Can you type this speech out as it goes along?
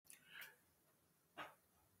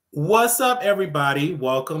What's up, everybody?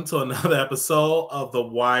 Welcome to another episode of the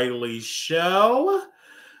Wiley Show.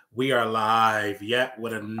 We are live yet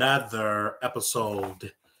with another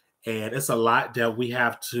episode, and it's a lot that we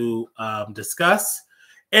have to discuss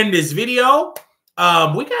in this video.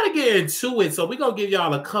 We got to get into it, so we're going to give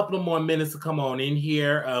y'all a couple of more minutes to come on in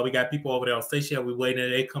here. We got people over there on station. We're waiting that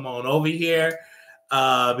they come on over here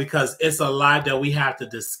because it's a lot that we have to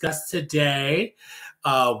discuss today.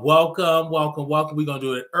 Welcome. We're gonna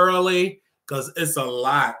do it early because it's a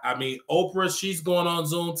lot. I mean, Oprah, she's going on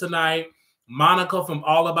Zoom tonight. Monica from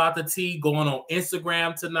All About the Tea going on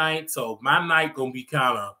Instagram tonight. So my night gonna be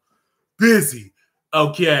kind of busy.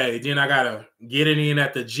 Okay, then I gotta get it in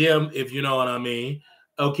at the gym, if you know what I mean.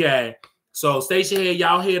 Okay, so station head,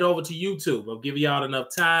 y'all head over to YouTube. I'll give y'all enough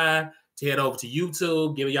time to head over to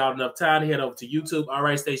YouTube. Give y'all enough time to head over to YouTube. All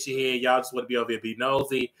right, station head, y'all just want to be over here, be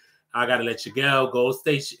nosy. I gotta let you go. Go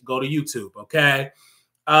to YouTube, okay?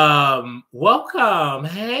 Welcome.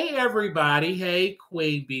 Hey, everybody. Hey,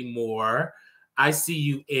 Queen B. Moore. I see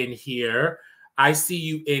you in here.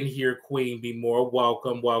 Queen B. Moore.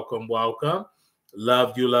 Welcome.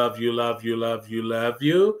 Love you.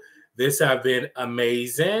 This have been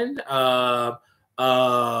amazing.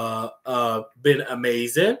 Been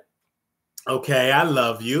amazing. Okay, I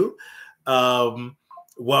love you.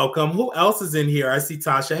 Welcome. Who else is in here? I see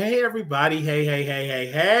Tasha. Hey, everybody.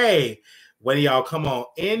 Hey. When y'all come on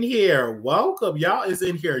in here, welcome. Y'all is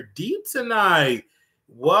in here deep tonight.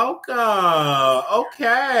 Welcome.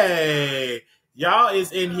 Okay. Y'all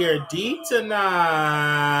is in here deep tonight.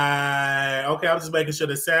 Okay, I'm just making sure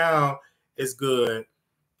the sound is good.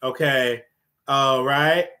 Okay. All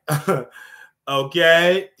right.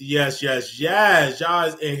 Okay. Yes. Y'all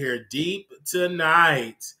is in here deep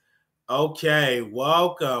tonight. Okay,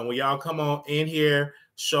 welcome. When y'all come on in here,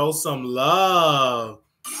 show some love.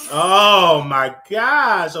 Oh my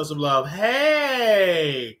gosh, show some love.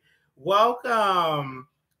 Hey, welcome.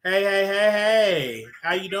 Hey.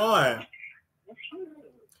 How you doing?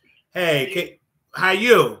 Hey, how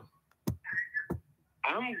you?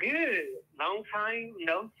 I'm good. Long time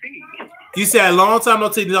no see. You said long time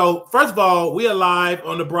no see. No, first of all, we are live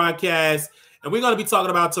on the broadcast, and we're going to be talking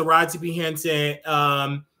about Taraji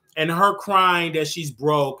Henson. And her crying that she's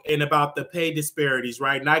broke and about the pay disparities,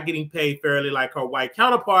 right? Not getting paid fairly like her white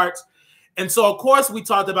counterparts. And so, of course, we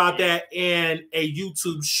talked about that in a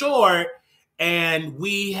YouTube short, and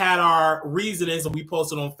we had our reasonings, and we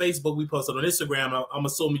posted on Facebook, we posted on Instagram. I'm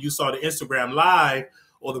assuming you saw the Instagram live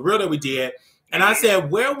or the reel that we did. And I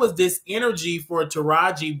said, where was this energy for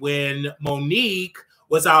Taraji when Monique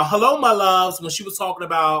was out? Hello, my loves, when she was talking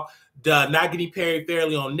about not getting paid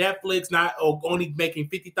fairly on Netflix, not only making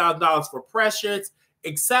 $50,000 for Precious,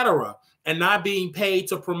 etc., and not being paid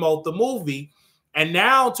to promote the movie. And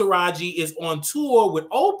now Taraji is on tour with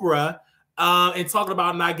Oprah and talking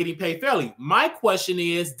about not getting paid fairly. My question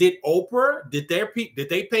is, did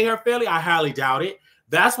they pay her fairly? I highly doubt it.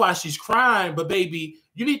 That's why she's crying. But baby,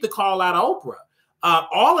 you need to call out Oprah.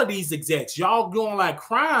 All of these execs, y'all going like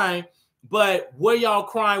crying. But were y'all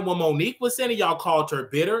crying when Monique was in it? Y'all called her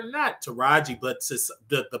bitter, not Taraji, but to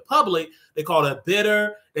the public. They called her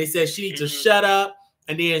bitter. They said she needs to shut up.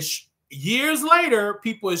 And then years later,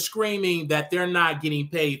 people are screaming that they're not getting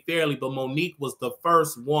paid fairly. But Monique was the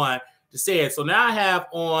first one to say it. So now I have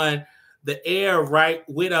on the air right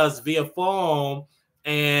with us via phone.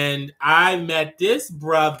 And I met this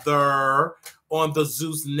brother on the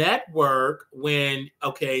Zeus Network when,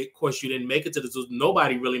 okay, of course, you didn't make it to the Zeus.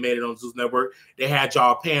 Nobody really made it on the Zeus Network. They had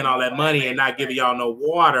y'all paying all that money and not giving y'all no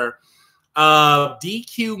water.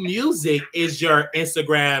 DQ Music is your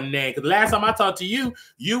Instagram name. Because the last time I talked to you,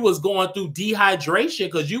 you was going through dehydration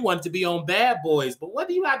because you wanted to be on Bad Boys. But what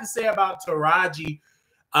do you have to say about Taraji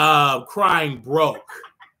crying broke?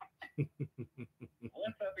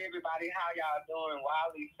 What's up, everybody? How y'all doing?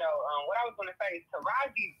 Wiley Show. What I was going to say is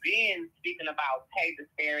Taraji been speaking about pay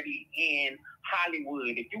disparity in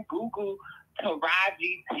Hollywood. If you Google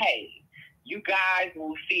Taraji pay, you guys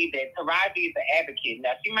will see that Taraji is an advocate.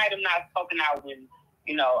 Now, she might have not spoken out when,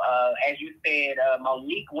 as you said,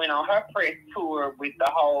 Monique went on her press tour with the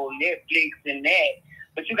whole Netflix and that,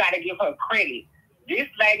 but you got to give her credit. This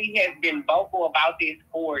lady has been vocal about this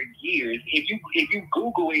for years. If you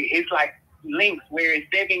Google it, it's like links where it's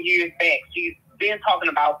 7 years back. She's been talking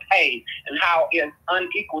about pay and how it's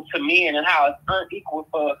unequal to men and how it's unequal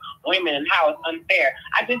for women and how it's unfair.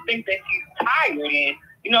 I just think that she's tired, and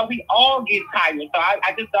we all get tired. So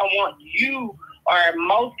I just don't want you or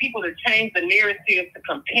most people to change the narrative to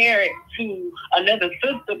compare it to another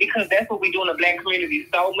sister, because that's what we do in the Black community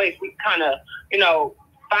so much. We kind of,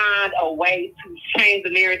 find a way to change the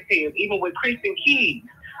narrative. Even with Christian Keys,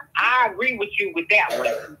 I agree with you with that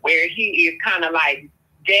one, where he is kind of like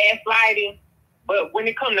gaslighting. But when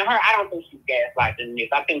it comes to her, I don't think she's gaslighting this.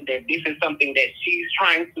 I think that this is something that she's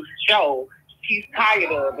trying to show she's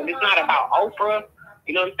tired of. And it's not about Oprah.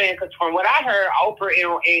 You know what I'm saying? Because from what I heard, Oprah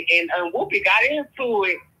and Whoopi got into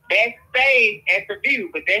it backstage at the View.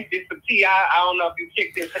 But that's just some tea. I don't know if you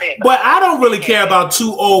checked into that. But I don't really care about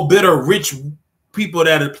two old, bitter, rich people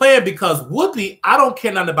that are playing, because Whoopi, I don't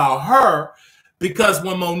care nothing about her. Because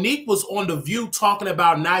when Monique was on The View talking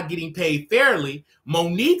about not getting paid fairly,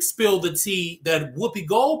 Monique spilled the tea that Whoopi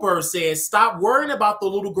Goldberg said, stop worrying about the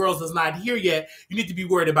little girls that's not here yet. You need to be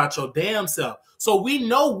worried about your damn self. So we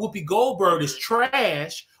know Whoopi Goldberg is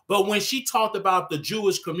trash, but when she talked about the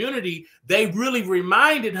Jewish community, they really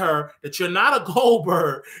reminded her that you're not a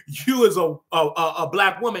Goldberg. You is a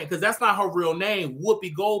black woman, because that's not her real name.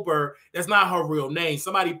 Whoopi Goldberg, that's not her real name.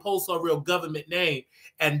 Somebody posts her real government name,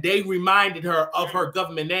 and they reminded her of her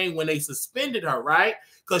government name when they suspended her, right?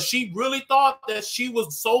 Because she really thought that she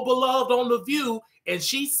was so beloved on The View, and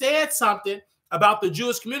she said something about the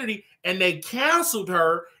Jewish community, and they canceled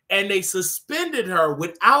her, and they suspended her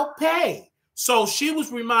without pay. So she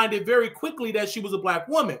was reminded very quickly that she was a black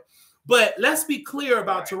woman. But let's be clear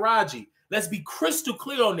about Taraji. Let's be crystal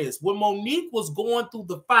clear on this. When Monique was going through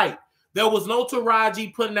the fight, there was no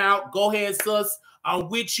Taraji putting out, go ahead, sus, I'm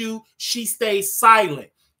with you. She stayed silent.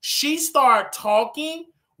 She started talking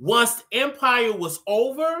once Empire was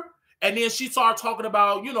over, and then she started talking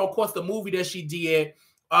about, you know, of course, the movie that she did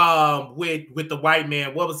with the white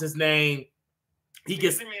man. What was his name? He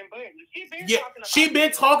gets she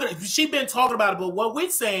been talking about it. But what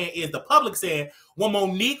we're saying is, the public saying, when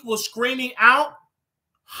Monique was screaming out,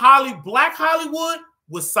 Black Hollywood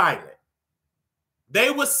was silent.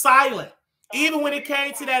 They were silent, even when it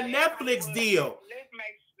came to that Netflix deal.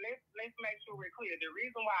 Let's make sure we're clear. The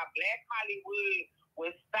reason why Black Hollywood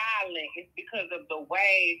was silent is because of the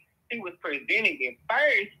way she was presenting it.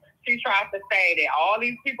 First, she tried to say that all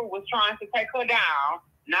these people was trying to take her down.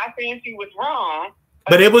 Not saying she was wrong,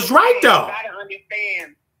 but it was right though.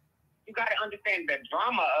 You gotta understand the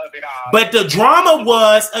drama of it all. But the drama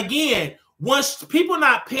was, again, once people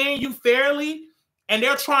not paying you fairly and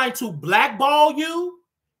they're trying to blackball you,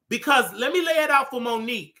 because let me lay it out for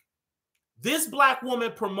Monique. This black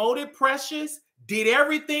woman promoted Precious, did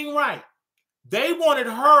everything right. They wanted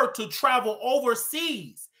her to travel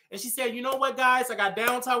overseas. And she said, you know what, guys? I got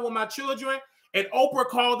downtime with my children. And Oprah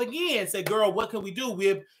called again, said, girl, what can we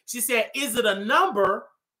do? She said, is it a number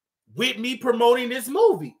with me promoting this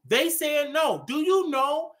movie? They said no. Do you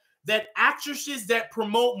know that actresses that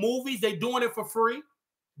promote movies, they doing it for free?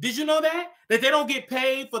 Did you know that? That they don't get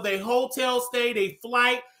paid for their hotel stay, their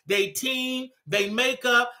flight, their team, their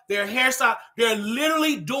makeup, their hairstyle. They're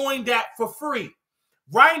literally doing that for free.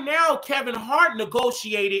 Right now, Kevin Hart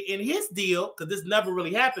negotiated in his deal, because this never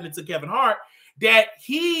really happened to Kevin Hart, that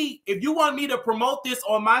if you want me to promote this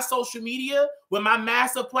on my social media with my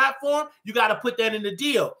massive platform, you got to put that in the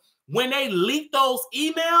deal. When they leaked those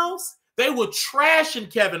emails, they were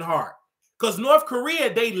trashing Kevin Hart, because North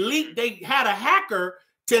Korea, they had a hacker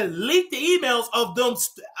to leak the emails of them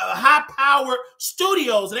high-powered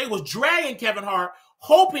studios, and they was dragging Kevin Hart,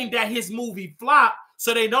 hoping that his movie flopped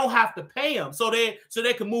so they don't have to pay him, so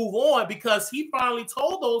they can move on, because he finally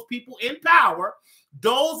told those people in power,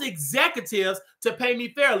 those executives, to pay me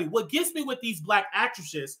fairly. What gets me with these black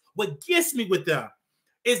actresses, what gets me with them,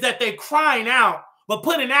 is that they're crying out, but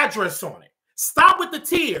put an address on it. Stop with the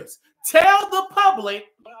tears. Tell the public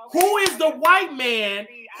who is the white man,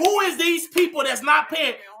 who is these people that's not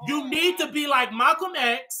paying. You need to be like Malcolm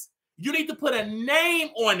X. You need to put a name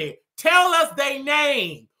on it. Tell us their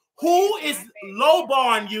name. Who is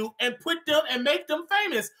lowballing you and put them and make them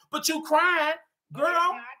famous? But you crying, girl. It's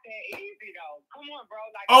not that easy though. Come on, bro.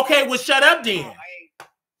 Like, okay, well, shut up then.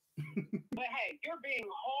 But hey, you're being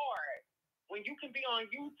hard when you can be on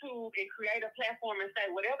YouTube and create a platform and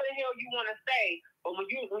say whatever the hell you want to say. But when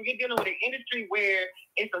you're dealing with an industry where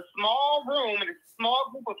it's a small room and a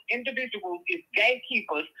small group of individuals, it's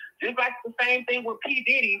gatekeepers. Just like the same thing with P.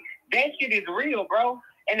 Diddy, that shit is real, bro.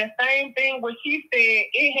 And the same thing what she said,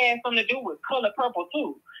 it has something to do with Color Purple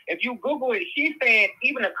too. If you Google it, she said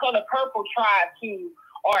even the Color Purple tried to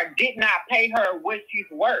or did not pay her what she's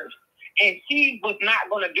worth. And she was not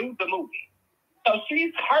going to do the movie. So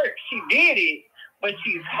she's hurt. She did it, but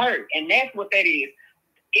she's hurt. And that's what that is.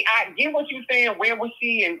 I get what you're saying, where was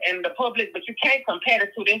she and the public, but you can't compare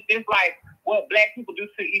it to this. It's like what black people do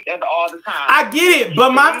to each other all the time. I get it,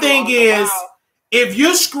 but my thing is, if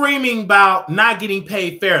you're screaming about not getting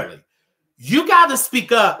paid fairly, you got to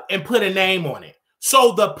speak up and put a name on it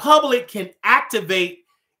so the public can activate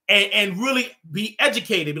and really be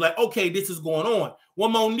educated. Be like, okay, this is going on.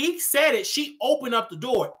 When Monique said it, she opened up the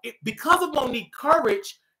door. Because of Monique's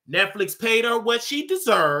courage, Netflix paid her what she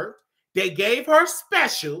deserved. They gave her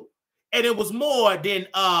special, and it was more than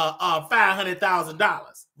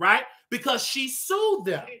 $500,000, right? Because she sued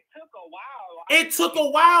them. It took a while. It took a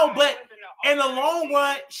while, but in the long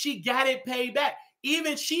run, she got it paid back.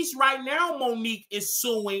 Even she's right now, Monique is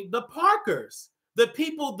suing the Parkers. The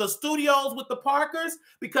people, the studios with the Parkers,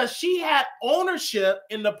 because she had ownership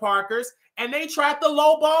in the Parkers, and they tried to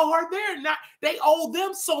lowball her there. Now they owe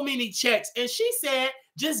them so many checks, and she said,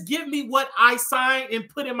 "Just give me what I signed and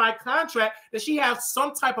put in my contract that she has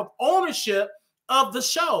some type of ownership of the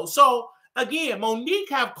show." So again, Monique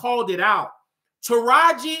have called it out.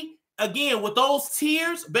 Taraji, again, with those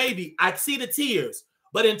tears, baby, I see the tears,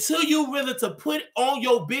 but until you really to put on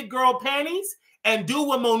your big girl panties and do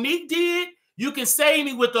what Monique did, you can save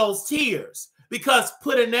me with those tears, because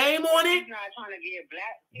put a name on it. Not trying to get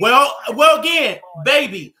black. Well, again,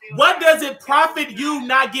 baby, what does it profit you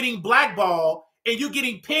not getting blackballed and you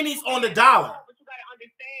getting pennies on the dollar? But you gotta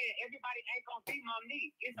understand, everybody ain't gonna be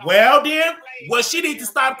Monique. Well, then, well, she needs to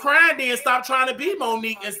stop crying. Then stop trying to be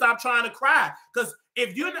Monique and stop trying to cry. Because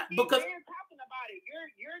if you're not, because talking about it,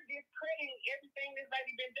 you're discrediting everything this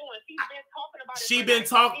lady been doing. She's been talking about it. She been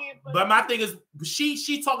talking, but my thing is,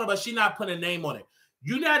 she talking about she not putting a name on it.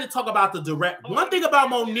 You need to talk about the direct. One thing about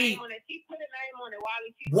Monique. She put a name on it,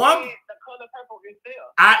 Wiley. She said the color purple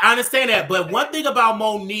herself. I understand that, but one thing about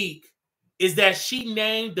Monique is that she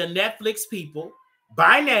named the Netflix people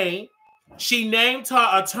by name. She named her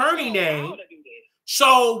attorney name.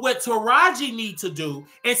 So what Taraji need to do,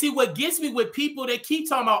 and see what gets me with people that keep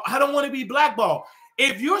talking about, I don't want to be blackballed.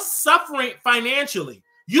 If you're suffering financially,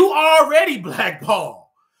 you already blackballed,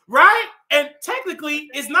 right? And technically,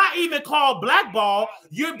 it's not even called blackball.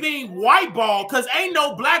 You're being whiteballed, because ain't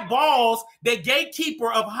no black balls the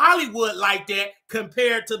gatekeeper of Hollywood like that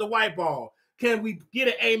compared to the white ball. Can we get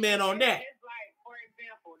an amen on that? It's like, for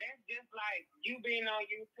example, that's just like you being on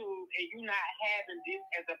YouTube and you not having this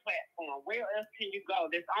as a platform. Where else can you go?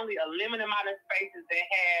 There's only a limited amount of spaces that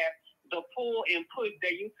have the pull and push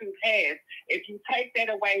that YouTube has. If you take that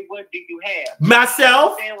away, what do you have?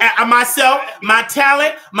 Myself, my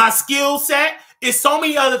talent, my skill set. It's so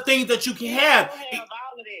many other things that you can have.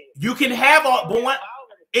 You can have all, but one,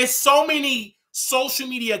 it's so many social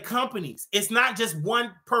media companies. It's not just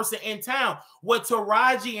one person in town. What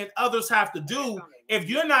Taraji and others have to do, if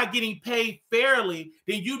you're not getting paid fairly,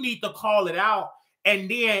 then you need to call it out. And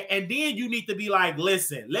then you need to be like,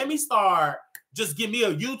 listen, let me start. Just give me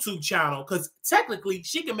a YouTube channel, because technically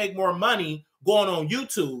she can make more money going on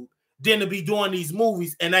YouTube than to be doing these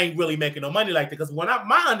movies, and they ain't really making no money like that. Because when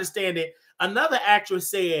my understanding, another actress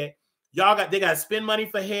said, they got to spend money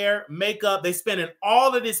for hair, makeup. They spending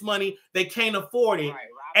all of this money. They can't afford it.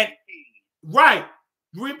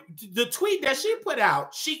 The tweet that she put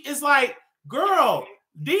out, she is like, girl,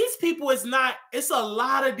 these people is not, it's a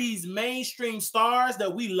lot of these mainstream stars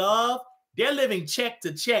that we love. They're living check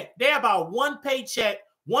to check. They're about one paycheck,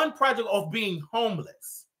 one project of being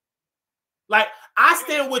homeless. Like, I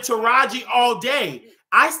stand with Taraji all day.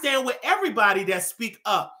 I stand with everybody that speak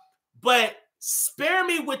up. But spare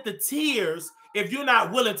me with the tears if you're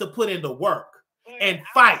not willing to put in the work and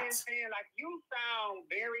fight. Like, you sound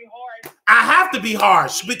very harsh. I have to be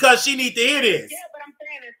harsh because she needs to hear this. Yeah, but I'm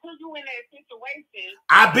saying, until you in that situation.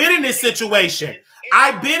 I've been in this situation.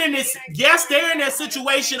 I've been in this. Yes, they're in that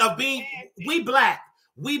situation of being, we black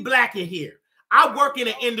in here. I work in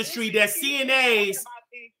an industry that CNAs,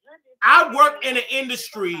 I work in an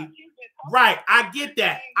industry, right, I get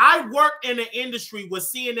that. I work in an industry where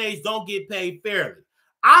CNAs don't get paid fairly.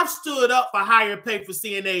 I've stood up for higher pay for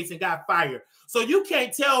CNAs and got fired. So you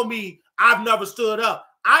can't tell me I've never stood up.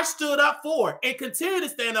 I stood up for it and continue to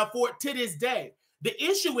stand up for it to this day. The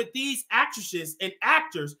issue with these actresses and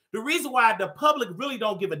actors, the reason why the public really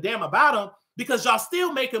don't give a damn about them, because y'all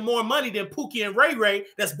still making more money than Pookie and Ray Ray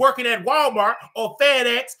that's working at Walmart or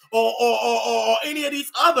FedEx or any of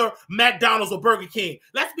these other McDonald's or Burger King.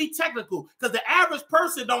 Let's be technical, because the average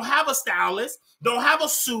person don't have a stylist, don't have a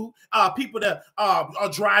suit, people that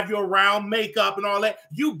drive you around, makeup and all that.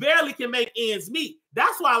 You barely can make ends meet.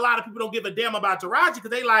 That's why a lot of people don't give a damn about Taraji,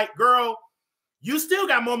 because they like, girl, you still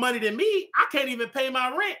got more money than me. I can't even pay my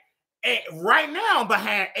rent. And right now, I'm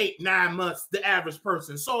behind 8-9 months, the average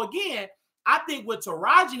person. So again, I think what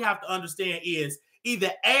Taraji have to understand is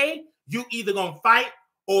either A, you either going to fight,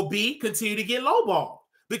 or B, continue to get lowballed.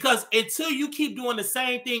 Because until you keep doing the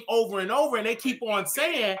same thing over and over and they keep on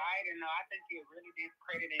saying,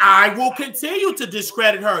 I will continue to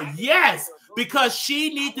discredit her. Yes, because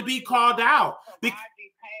she needs to be called out.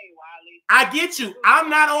 I get you. I'm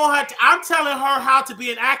not on her. I'm telling her how to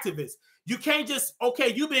be an activist. You can't just,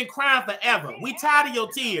 okay, you've been crying forever. We tired of your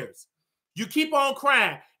tears. You keep on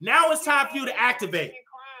crying. Now it's time for you to activate.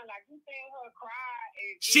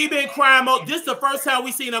 She been crying. This is the first time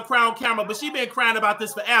we seen her cry on camera, but she been crying about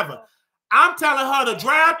this forever. I'm telling her to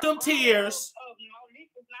dry up them tears.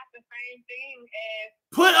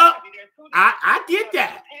 Put up. I get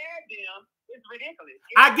that. It's ridiculous.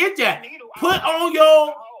 I get that.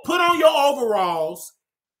 Put on your overalls,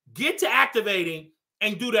 get to activating,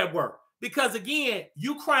 and do that work. Because again,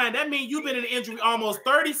 you crying, that means you've been in injury almost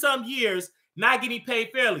 30-some years, not getting paid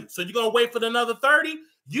fairly. So you're gonna wait for another 30?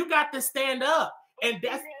 You got to stand up. And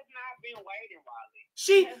that's not been waiting,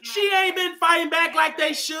 Wally. She ain't been fighting back like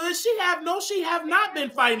they should. She have not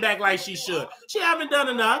been fighting back like she should. She haven't done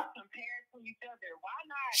enough.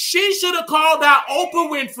 She should have called out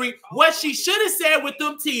Oprah Winfrey. What she should have said with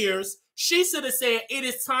them tears, she should have said, it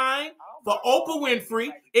is time for Oprah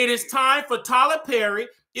Winfrey. It is time for Tyler Perry.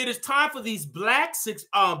 It is time for these black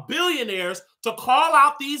billionaires to call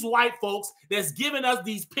out these white folks that's giving us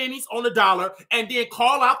these pennies on the dollar and then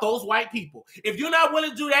call out those white people. If you're not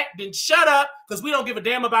willing to do that, then shut up, because we don't give a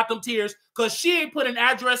damn about them tears, because she ain't put an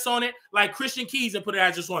address on it like Christian Keys and put an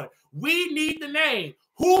address on it. We need the name.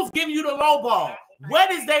 Who's giving you the low ball?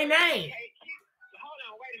 What is their name? Hold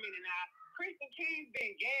on, wait a minute now. Christian Keys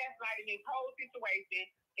been gaslighting this whole situation.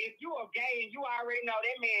 If you are gay and you already know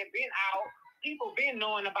that man been out, people been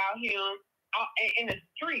knowing about him in the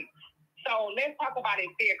streets. So let's talk about it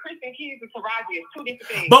there. Christian Keys and Taraji is two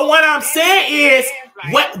different things. But what I'm saying is,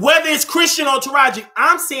 whether it's Christian or Taraji,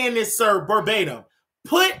 I'm saying this, sir, verbatim.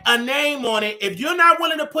 Put a name on it. If you're not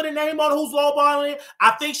willing to put a name on who's lowballing it,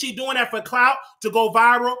 I think she's doing that for clout, to go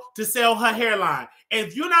viral, to sell her hairline. And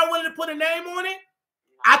if you're not willing to put a name on it,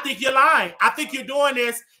 I think you're lying. I think you're doing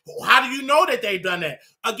this. How do you know that they've done that?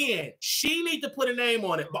 Again, she needs to put a name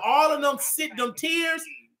on it. But all of them tears,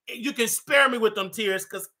 you can spare me with them tears,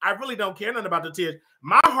 because I really don't care nothing about the tears.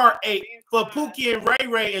 My heart ache for Pookie and Ray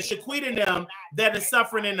Ray and Shaquita and them that is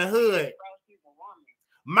suffering in the hood.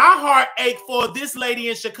 My heart ache for this lady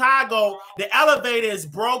in Chicago. The elevator is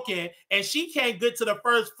broken and she can't get to the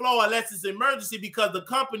first floor unless it's emergency because the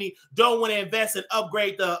company don't want to invest and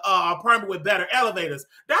upgrade the apartment with better elevators.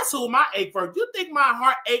 That's who my ache for. You think my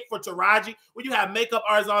heart ache for Taraji when you have makeup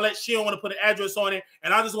artists and all that? She don't want to put an address on it,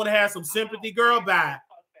 and I just want to have some sympathy. Girl, bye.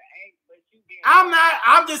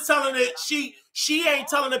 I'm just telling it. She ain't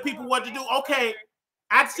telling the people what to do. Okay,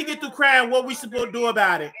 after she get through crying, what we supposed to do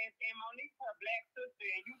about it?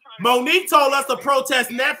 Monique told us to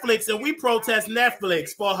protest Netflix, and we protest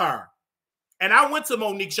Netflix for her. And I went to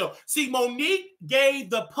Monique's show. See, Monique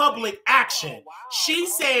gave the public action. She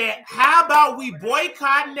said, how about we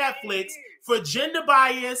boycott Netflix for gender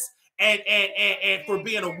bias and for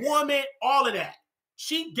being a woman, all of that.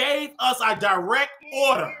 She gave us a direct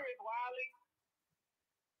order.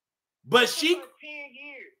 But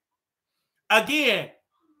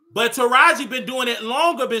but Taraji been doing it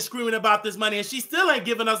longer, been screaming about this money, and she still ain't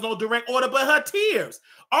giving us no direct order but her tears.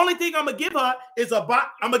 Only thing I'm going to give her is I'm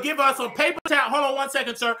going to give her some paper towels. Hold on one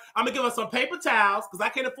second, sir. I'm going to give her some paper towels because I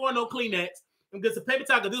can't afford no Kleenex. I'm going to get some paper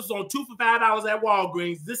towels because this was on 2 for $5 at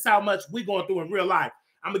Walgreens. This is how much we going through in real life.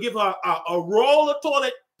 I'm going to give her a roll of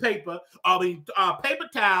toilet paper, paper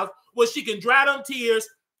towels where she can dry them tears,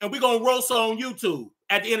 and we're going to roast her on YouTube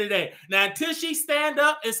at the end of the day. Now, until she stand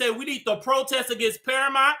up and say we need to protest against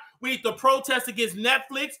Paramount, we need to protest against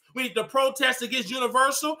Netflix, we need to protest against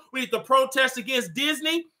Universal, we need to protest against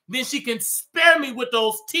Disney, then she can spare me with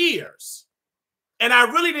those tears. And I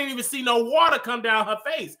really didn't even see no water come down her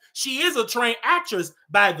face. She is a trained actress,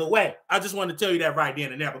 by the way. I just want to tell you that right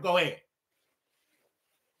then and there, but go ahead.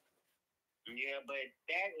 Yeah, but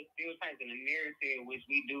that is still taking the narrative which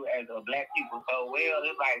we do as a black people so well.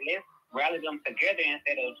 It's like, let's rally them together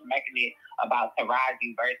instead of making it about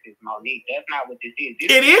Taraji versus Monique. That's not what this is.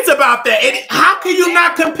 It is about that. How can you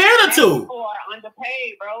not compare the two? People are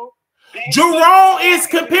underpaid, bro. Jerome is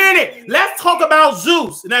comparing it. Let's talk about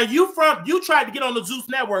Zeus. Now, you tried to get on the Zeus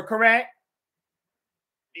network, correct?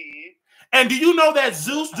 Yeah. And do you know that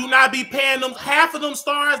Zeus do not be paying them? Half of them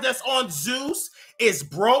stars that's on Zeus is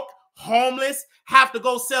broke, homeless, have to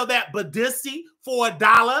go sell that Badissi for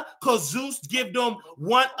 $1 because Zeus give them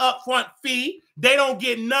one upfront fee. They don't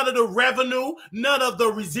get none of the revenue, none of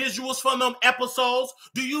the residuals from them episodes.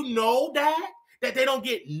 Do you know that they don't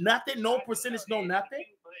get nothing, no percentage, no nothing?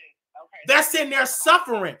 They're sitting there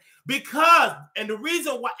suffering because, and the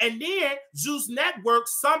reason why, and then Zeus Network,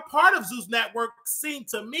 some part of Zeus Network seemed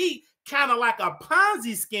to me kind of like a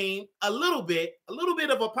Ponzi scheme, a little bit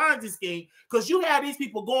of a Ponzi scheme, because you have these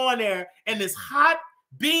people going there and this hot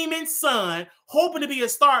beaming sun, hoping to be a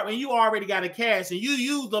star when you already got a cast and you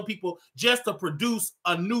use them people just to produce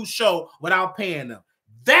a new show without paying them.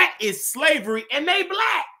 That is slavery, and they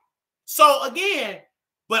black. So again,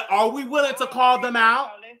 but are we willing to call them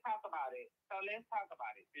out? So let's talk about it.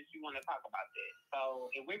 Since you want to talk about that. So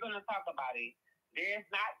if we're going to talk about it, there's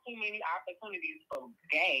not too many opportunities for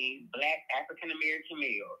gay, black, African-American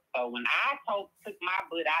males. So when I took my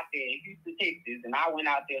butt out there in Houston, Texas, and I went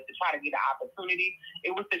out there to try to get an opportunity,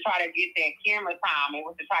 it was to try to get that camera time. It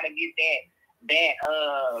was to try to get that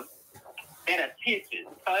attention.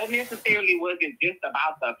 So it necessarily wasn't just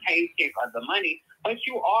about the paycheck or the money. But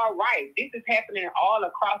you are right. This is happening all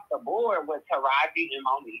across the board what Taraji and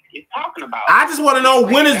Monique is talking about. I just want to know,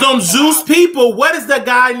 when is them Zeus people? What is the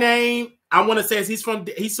guy name? I want to say he's from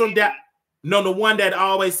that. No, the one that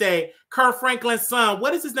always say Kirk Franklin's son.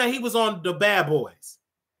 What is his name? He was on the Bad Boys.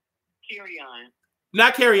 Carry On.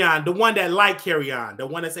 Not Carry On. The one that liked Carry On. The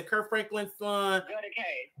one that said Kirk Franklin's son. Gutter K.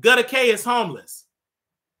 Gutter K is homeless.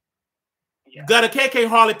 Yeah. Gutter K can't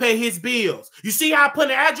hardly pay his bills. You see how I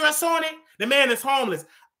put an address on it? The man is homeless.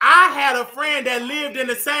 I had a friend that lived in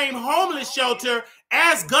the same homeless shelter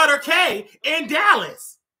as Gutter K in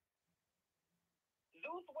Dallas.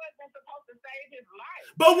 Zeus wasn't supposed to save his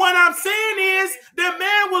life. But what I'm saying is, the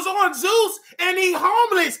man was on Zeus and he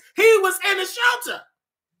homeless. He was in the shelter.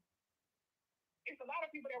 It's a lot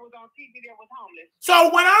of people that was on TV that was homeless. So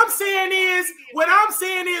what I'm saying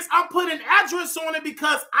is, I'm putting address on it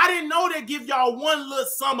because I didn't know they give y'all one little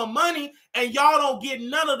sum of money and y'all don't get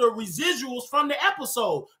none of the residuals from the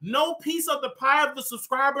episode. No piece of the pie of the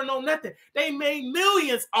subscriber, no nothing. They made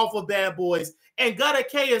millions off of Bad Boys, and Gutter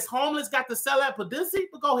K is homeless, got to sell that publicity,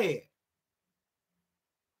 but go ahead.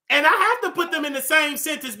 And I have to put them in the same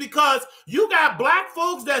sentence because you got black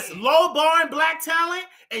folks that's low-born black talent,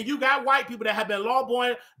 and you got white people that have been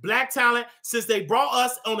low-born black talent since they brought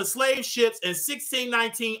us on the slave ships in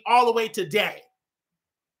 1619 all the way today.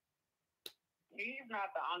 He's not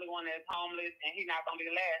the only one that's homeless, and he's not going to be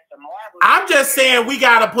the last. I'm just saying we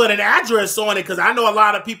got to put an address on it because I know a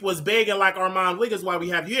lot of people is begging, like Armon Wiggins, while we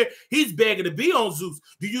have you here. He's begging to be on Zeus.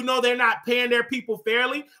 Do you know they're not paying their people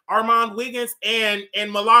fairly? Armon Wiggins and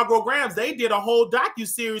Milagro Grams, they did a whole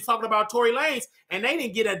docuseries talking about Tory Lanez, and they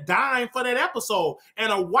didn't get a dime for that episode.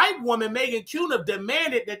 And a white woman, Megan Cunha,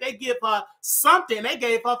 demanded that they give her something. They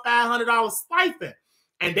gave her $500 stipend.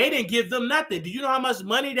 And they didn't give them nothing. Do you know how much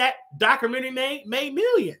money that documentary made? Made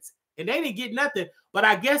millions. And they didn't get nothing. But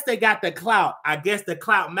I guess they got the clout. I guess the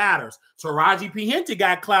clout matters. Taraji P. Henson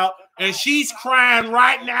got clout. And she's crying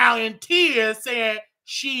right now in tears saying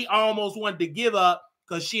she almost wanted to give up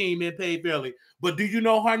because she ain't been paid fairly. But do you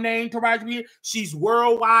know her name, Taraji P. Henson? She's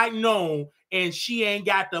worldwide known. And she ain't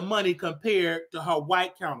got the money compared to her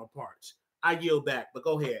white counterparts. I yield back, but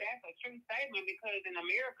go ahead. That's a true statement because in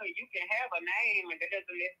America, you can have a name and that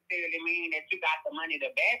doesn't necessarily mean that you got the money to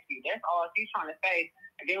back you. That's all she's trying to say.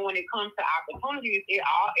 And then when it comes to opportunities,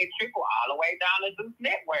 it trickles all the way down the Zeus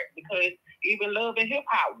Network because even Love and Hip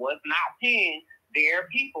Hop was not paying their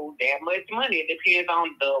people that much money. It depends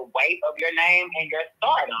on the weight of your name and your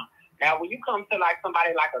stardom. Now, when you come to like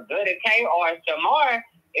somebody like a Gutter K or a Shamar,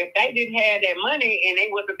 if they didn't have that money and they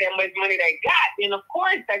wasn't that much money they got, then of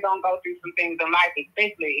course they're going to go through some things in life,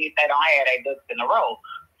 especially if they don't have their ducks in a row.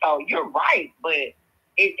 So you're right, but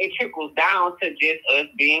it trickles down to just us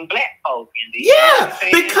being black folks. Yeah,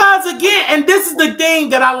 because again, and this is the thing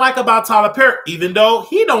that I like about Tyler Perry, even though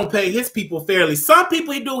he don't pay his people fairly. Some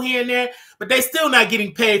people he do here and there, but they still not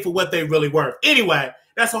getting paid for what they really worth. Anyway,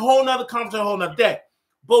 that's a whole nother conversation, a whole nother day.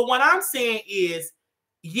 But what I'm saying is,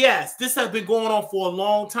 yes, this has been going on for a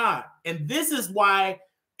long time. And this is why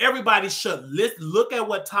everybody should look at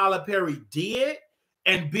what Tyler Perry did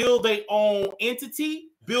and build their own entity,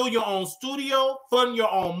 build your own studio, fund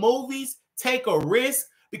your own movies, take a risk.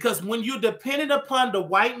 Because when you're dependent upon the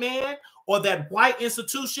white man or that white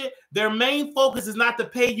institution, their main focus is not to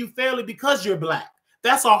pay you fairly because you're black.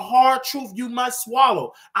 That's a hard truth you must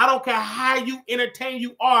swallow. I don't care how you entertain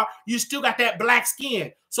you are, you still got that black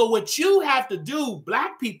skin. So what you have to do,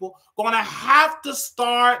 black people, gonna have to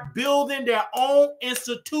start building their own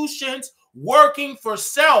institutions, working for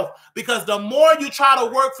self. Because the more you try to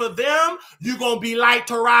work for them, you're gonna be like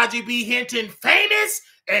Taraji B. Henson, famous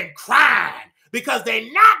and crying. Because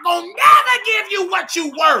they're not gonna never give you what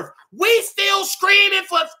you worth. We still screaming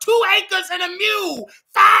for 2 acres and a mule,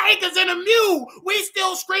 5 acres and a mule. We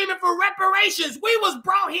still screaming for reparations. We was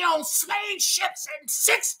brought here on slave ships in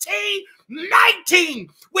 1619.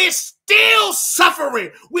 We're still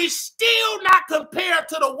suffering. We still not compared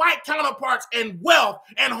to the white counterparts in wealth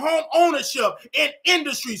and home ownership and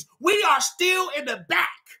industries. We are still in the back.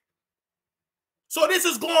 So this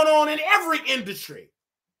is going on in every industry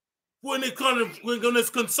when it's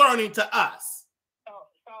concerning to us. So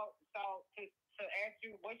to ask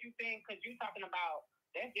you what you think, because you're talking about,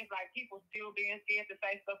 that's just like people still being scared to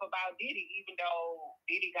say stuff about Diddy, even though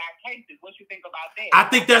Diddy got cases. What you think about that? I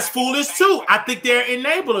think that's foolish too. I think they're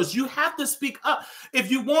enablers. You have to speak up.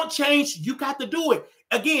 If you want change, you got to do it.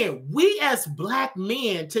 Again, we as black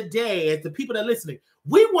men today, as the people that are listening,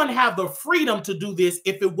 we wouldn't have the freedom to do this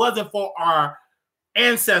if it wasn't for our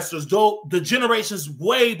ancestors, though the generations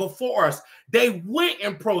way before us. They went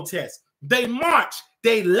and protest. They marched.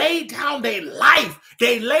 They laid down their life.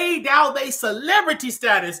 They laid down their celebrity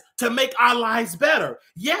status to make our lives better.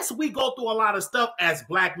 Yes, we go through a lot of stuff as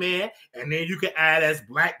black men, and then you can add as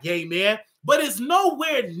black gay men, but it's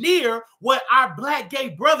nowhere near what our black gay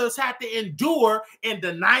brothers had to endure in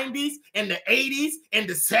the 90s, in the 80s, in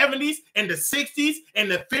the 70s, in the 60s, in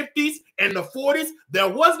the 50s, in the 40s. There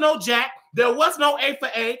was no jack. There was no A for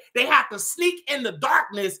A. They had to sneak in the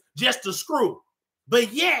darkness just to screw.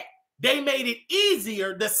 But yet, they made it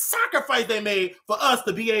easier, the sacrifice they made for us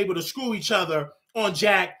to be able to screw each other on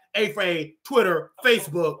Jack, A for A, Twitter,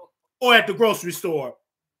 Facebook, or at the grocery store.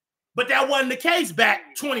 But that wasn't the case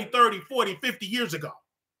back 20, 30, 40, 50 years ago.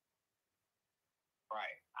 Right.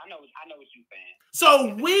 I know what you're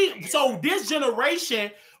saying. So this generation,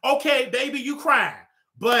 okay, baby, you crying.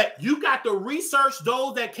 But you got to research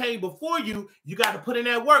those that came before you. You got to put in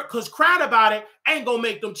that work, because crying about it ain't going to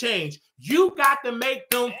make them change. You got to make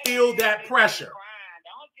them feel that pressure.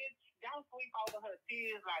 Don't sweep over her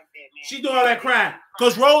tears like that, man. She doing all that crying.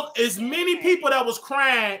 Because Rose, as many people that was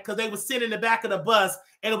crying because they was sitting in the back of the bus,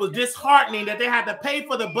 and it was disheartening that they had to pay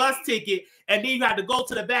for the bus ticket, and then you had to go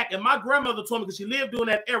to the back. And my grandmother told me, because she lived during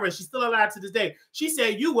that era, she's still alive to this day, she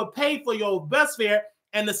said you would pay for your bus fare,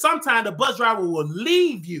 and sometimes the bus driver will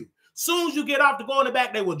leave you. Soon as you get off to go in the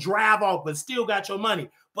back, they will drive off, but still got your money.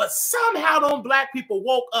 But somehow them black people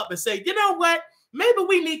woke up and say, you know what? Maybe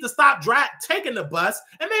we need to stop taking the bus,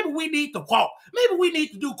 and maybe we need to walk. Maybe we need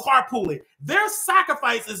to do carpooling. Their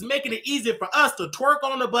sacrifice is making it easier for us to twerk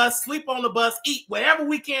on the bus, sleep on the bus, eat whatever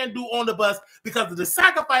we can do on the bus, because of the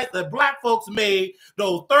sacrifice that black folks made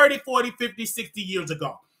those 30, 40, 50, 60 years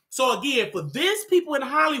ago. So again, for these people in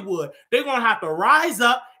Hollywood, they're going to have to rise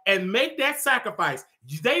up and make that sacrifice.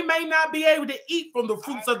 They may not be able to eat from the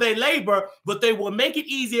fruits of their labor, but they will make it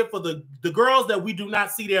easier for the girls that we do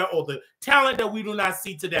not see there, or the talent that we do not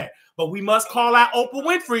see today. But we must call out Oprah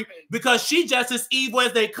Winfrey, because she just as evil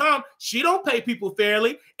as they come. She don't pay people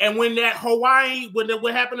fairly. And when that Hawaii,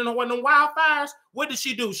 what happened in Hawaii, the wildfires, what did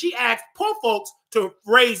she do? She asked poor folks to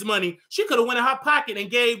raise money. She could have went in her pocket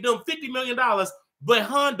and gave them $50 million. But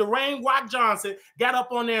Dwayne Rock Johnson got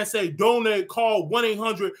up on there and say, donate, call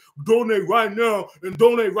 1-800, donate right now, and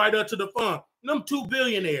donate right up to the fund. Them two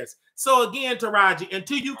billionaires. So again, Taraji,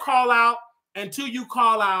 until you call out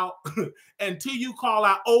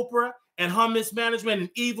Oprah and her mismanagement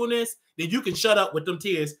and evilness, then you can shut up with them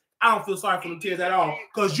tears. I don't feel sorry for them tears at all,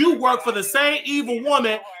 because you work for the same evil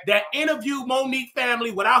woman that interviewed Monique's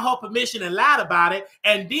family without her permission and lied about it.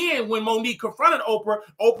 And then when Monique confronted Oprah,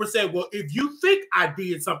 Oprah said, well, if you think I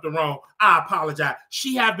did something wrong, I apologize.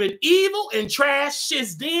 She have been evil and trash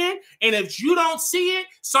since then. And if you don't see it,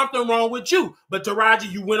 something wrong with you. But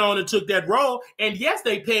Taraji, you went on and took that role. And yes,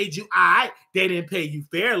 they paid you. They didn't pay you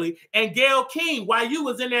fairly. And Gayle King, while you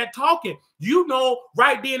was in there talking, you know,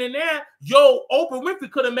 right then and there, Oprah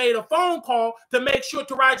Winfrey could have made a phone call to make sure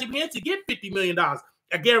Taraji Henson get $50 million.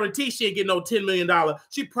 I guarantee she ain't get no $10 million.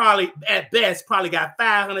 She probably, at best, got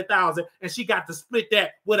 $500,000, and she got to split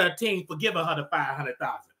that with her team for giving her the $500,000.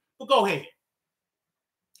 But go ahead.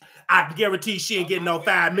 I guarantee she ain't getting no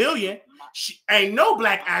 $5 million. Ain't no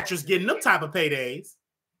black actress getting them type of paydays.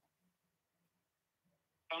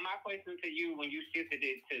 So my question to you, when you shifted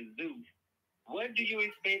it to Zeus, what do you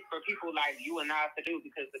expect for people like you and I to do?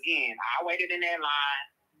 Because again, I waited in that line.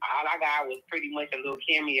 All I got was pretty much a little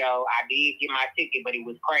cameo. I did get my ticket, but it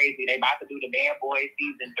was crazy. They about to do the Bad Boys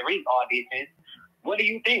season 3 auditions. What do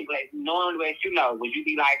you think? Like, knowing what you know, would you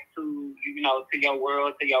be like to your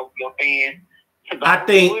world, to your fans? I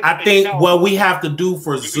think what we have to do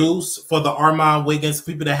for Zeus, for the Armon, Wiggins,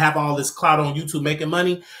 people that have all this clout on YouTube making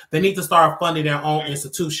money, they need to start funding their own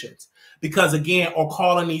institutions. Because again, or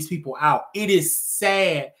calling these people out. It is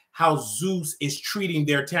sad how Zeus is treating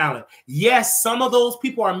their talent. Yes, some of those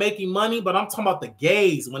people are making money, but I'm talking about the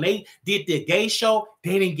gays. When they did their gay show,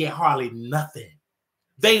 they didn't get hardly nothing.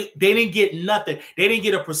 They didn't get nothing. They didn't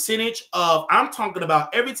get a percentage of, I'm talking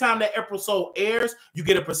about every time that episode airs, you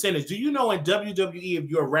get a percentage. Do you know in WWE, if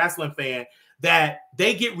you're a wrestling fan, that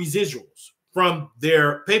they get residuals from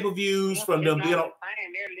their pay-per-views, from them, you know.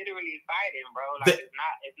 They're literally fighting, bro. Like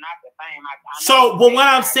it's not the same. So, but what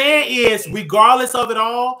I'm saying is, regardless of it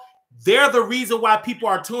all, they're the reason why people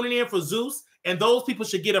are tuning in for Zeus, and those people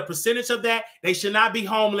should get a percentage of that. They should not be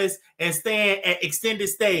homeless and staying at extended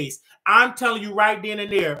stays. I'm telling you right then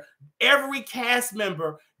and there, every cast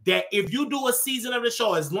member that if you do a season of the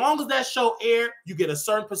show, as long as that show aired, you get a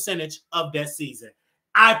certain percentage of that season.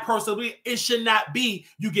 I personally, it should not be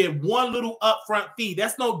you get one little upfront fee.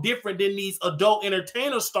 That's no different than these adult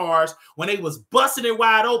entertainer stars when they was busting it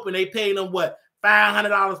wide open. They paid them what, $500,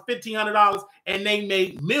 $1,500, and they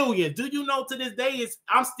made millions. Do you know to this day,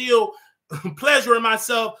 I'm still pleasuring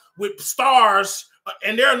myself with stars,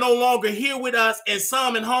 and they're no longer here with us, and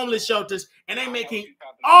some in homeless shelters, and they making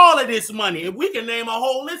all of this money. And we can name a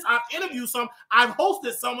whole list. I've interviewed some. I've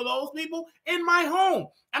hosted some of those people in my home.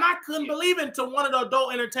 And I couldn't believe it until one of the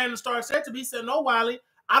adult entertainment stars said to me, he said, no, Wiley,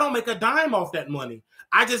 I don't make a dime off that money.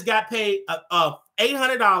 I just got paid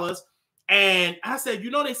 $800. And I said, you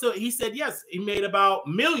know, they still, he said, yes, he made about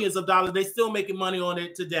millions of dollars. They still making money on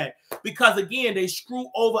it today. Because again, they screw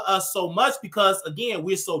over us so much because again,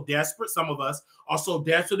 we're so desperate. Some of us are so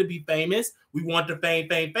desperate to be famous. We want the fame.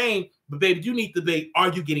 But baby, you need to be,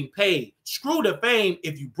 are you getting paid? Screw the fame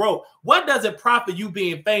if you broke. What does it profit you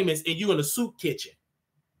being famous and you in a soup kitchen?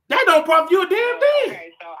 That don't profit you a damn thing.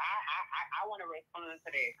 Okay, so I want to respond to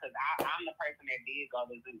that because I'm the person that did go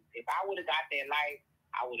to Zeus. If I would have got that life,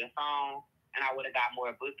 I would have sung and I would have got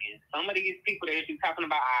more bookings. Some of these people that you're talking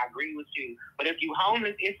about, I agree with you. But if you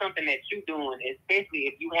homeless, it's something that you're doing,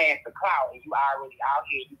 especially if you had the clout and you already out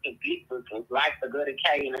here, you can get bookings like the Good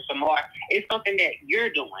K and the Shamar. It's something that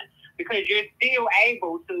you're doing because you're still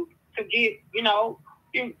able to get, you know,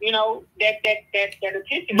 that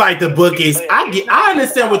attention. Like the bookies. I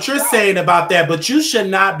understand what you're saying about that, but you should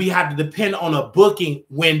not be have to depend on a booking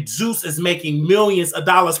when Zeus is making millions of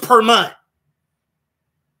dollars per month.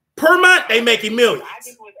 Per month, they making millions. I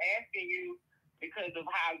just was asking you because of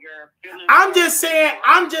how you're feeling.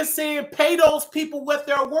 I'm just saying, pay those people what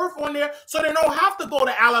they're worth on there so they don't have to go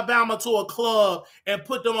to Alabama to a club and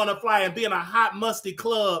put them on a flyer and be in a hot, musty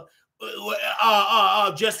club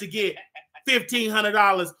just to get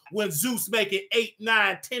 $1,500 when Zeus making $8,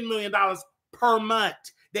 $9, $10 million per month.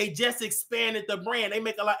 They just expanded the brand. They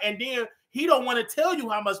make a lot, and then he don't want to tell you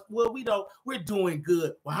how much. Well, we don't. We're doing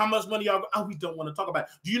good. Well, how much money y'all? Oh, we don't want to talk about it.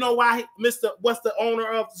 Do you know why, what's the owner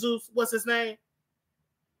of Zeus? What's his name?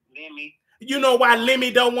 Lemmy. You know why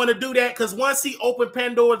Lemmy don't want to do that? Because once he opened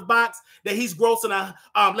Pandora's box, that he's grossing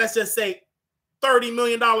let's just say $30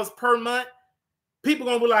 million per month. People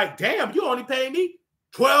gonna be like, damn, you only pay me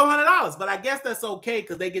 $1,200. But I guess that's okay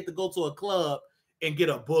because they get to go to a club and get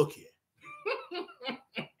a booking.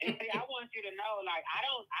 And see, I want you to know, like, I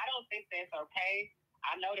don't think that's okay.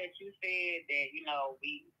 I know that you said that, you know,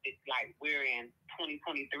 we're in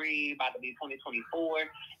 2023, about to be 2024,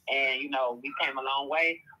 and, you know, we came a long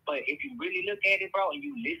way. But if you really look at it, bro, and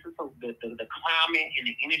you listen to the climate and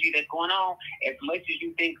the energy that's going on, as much as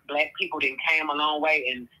you think black people didn't came a long way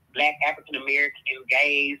and black African-American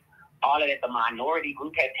gays, all of that, the minority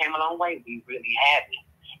group has came a long way, we really haven't.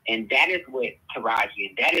 And that is what Taraji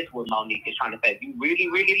and that is what Monique is trying to say. If you really,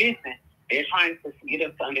 really listen, they're trying to get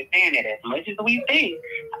us to understand that as much as we think,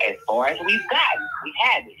 as far as we've gotten, we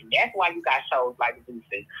have it. And that's why you got shows like Zeus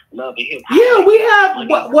and Love and Hip Hop. Yeah, we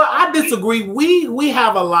have. Well, I disagree. We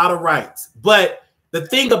have a lot of rights. But the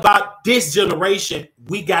thing about this generation,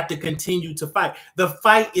 we got to continue to fight. The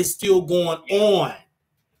fight is still going on.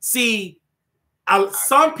 See,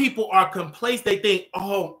 some people are complacent. They think,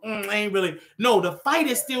 ain't really. No, the fight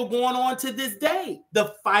is still going on to this day.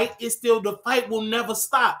 The fight will never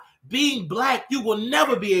stop. Being black, you will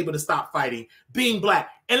never be able to stop fighting. Being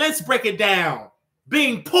black. And let's break it down.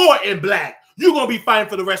 Being poor and black, you're going to be fighting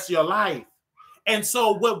for the rest of your life. And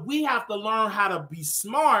so what we have to learn how to be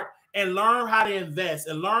smart and learn how to invest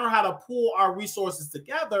and learn how to pull our resources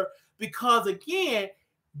together because, again,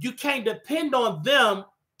 you can't depend on them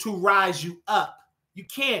to rise you up. You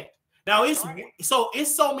can't. Now it's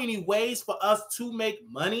so many ways for us to make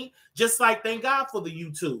money. Just like thank God for the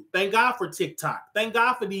YouTube, thank God for TikTok, thank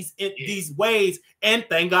God for these ways, and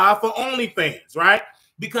thank God for OnlyFans, right?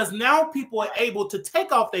 Because now people are able to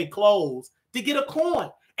take off their clothes to get a coin.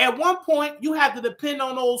 At one point, you had to depend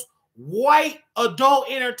on those white adult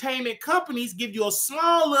entertainment companies give you a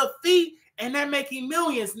small little fee, and they're making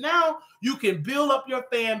millions. Now you can build up your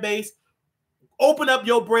fan base. Open up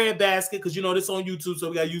your bread basket because you know this on YouTube, so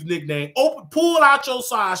we gotta use nickname. Pull out your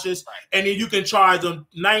Sashas, and then you can charge them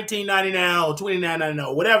 $19.99 or $29.99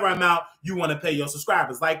 or whatever amount you want to pay your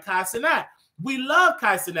subscribers. Like Kai Cenat, we love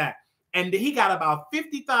Kai Cenat, and he got about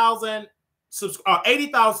 50,000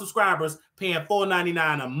 80,000 subscribers paying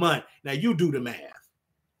 $4.99 a month. Now you do the math.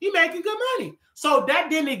 You're making good money. So that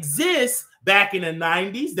didn't exist back in the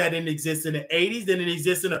 90s. That didn't exist in the 80s. Didn't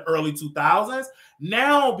exist in the early 2000s.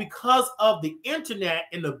 Now, because of the internet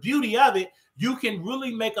and the beauty of it, you can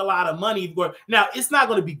really make a lot of money. Now, it's not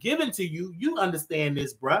going to be given to you. You understand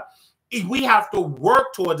this, bruh. We have to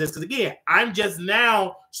work towards this because again, I'm just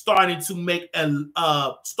now starting to make an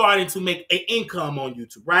income on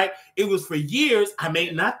YouTube, right? It was for years I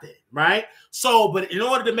made nothing, right? So, but in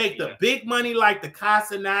order to make the big money like the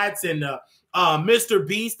Casanats and the Mr.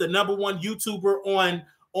 Beast, the #1 YouTuber on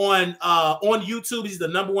YouTube, he's the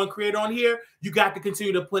 #1 creator on here. You got to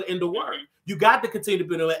continue to put in the work. You got to continue to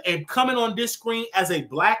put in the work. And coming on this screen as a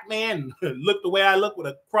black man, look the way I look with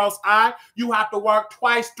a cross eye, you have to work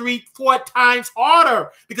 2, 3, 4 times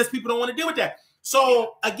harder because people don't want to deal with that.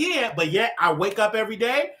 So again, but yet I wake up every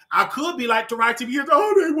day. I could be like Taraji,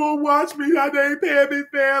 oh, they won't watch me. They pay me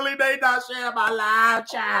fairly. They not sharing my live,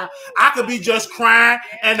 child. I could be just crying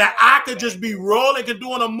and I could just be rolling and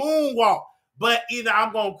doing a moonwalk. But either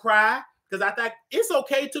I'm going to cry because I think it's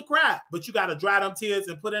okay to cry, but you got to dry them tears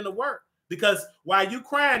and put in the work. Because while you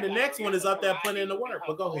crying, the next one is up there putting in the work.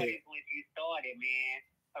 But go ahead. When you started, man,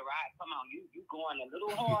 Taraji, come on, you going a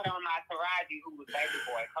little hard on my Taraji, who was baby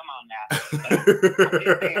boy. Come on now.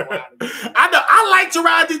 I know I like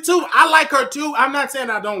Taraji too. I like her too. I'm not saying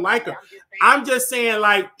I don't like her. I'm just saying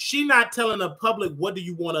like she not telling the public what do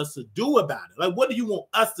you want us to do about it. Like what do you want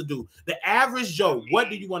us to do? The average Joe, what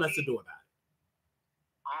do you want us to do about it?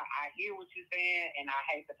 I hear what you're saying, and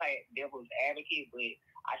I hate to play devil's advocate, but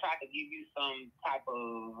I try to give you some type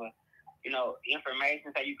of,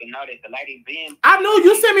 information so you can know that the lady been. I know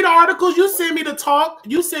you send me the articles. You send me the talk.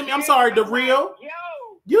 You send me. I'm sorry, the reel.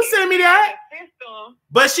 You send me that.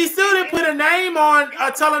 But she still didn't put a name on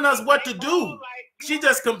telling us what to do. She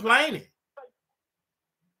just complaining.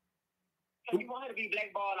 So you want her to be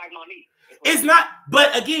blackballed like Monique? It's not.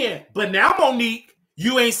 But now Monique,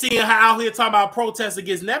 you ain't seeing her out here talking about protests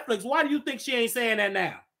against Netflix. Why do you think she ain't saying that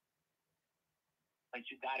now? But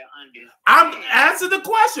you gotta understand. I'm answering the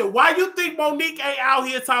question. Why you think Monique ain't out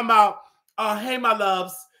here talking about, hey, my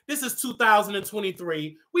loves, this is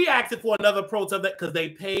 2023. We asked for another protest because they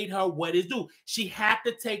paid her what is due. She had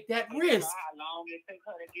to take that risk. How long it took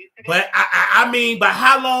her to get to but I mean, but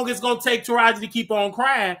how long it's gonna take Taraji to keep on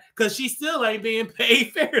crying? Because she still ain't being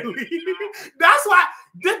paid fairly. That's why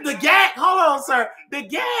the gag. Hold on, sir. The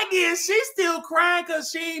gag is she's still crying because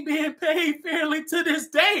she ain't being paid fairly to this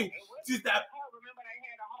day.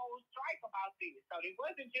 So it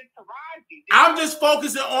wasn't just Taraji. I'm just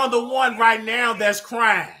focusing on the one right now that's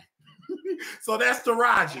crying. So that's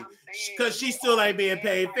Taraji. Because she still ain't being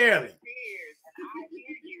paid fairly.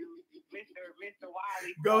 Mr.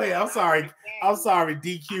 Wiley. Go ahead. I'm sorry.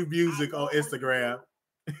 DQ Music on Instagram.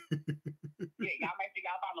 Y'all make sure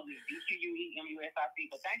y'all follow me. DQUEMUSIC.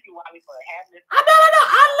 But thank you, Wiley, for having this. I know.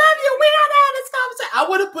 I love you. We gotta have this conversation. I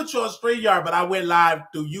would have put you on StreamYard, but I went live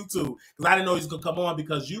through YouTube because I didn't know he was gonna come on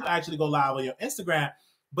because you actually go live on your Instagram.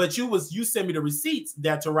 But you sent me the receipts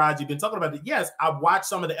that Taraji been talking about it. Yes, I watched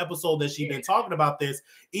some of the episodes that she been talking about this,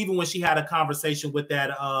 even when she had a conversation with that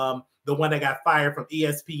the one that got fired from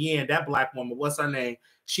ESPN, that black woman. What's her name?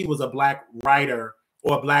 She was a black writer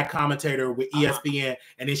or a black commentator with ESPN,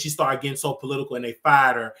 and then she started getting so political and they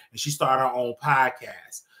fired her and she started her own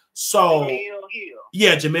podcast. So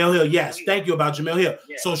Jamel Hill. Yes, thank you about Jamel Hill.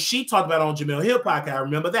 Yeah. So she talked about on Jamel Hill podcast. I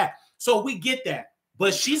remember that. So we get that.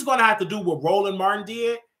 But she's going to have to do what Roland Martin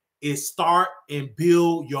did is start and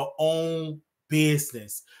build your own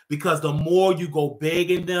business. Because the more you go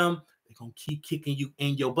begging them, they're going to keep kicking you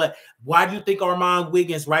in your butt. Why do you think Armon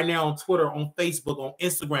Wiggins right now on Twitter, on Facebook, on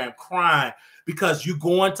Instagram crying? Because you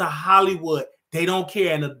go into Hollywood, they don't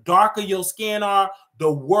care. And the darker your skin are,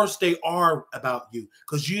 the worse they are about you.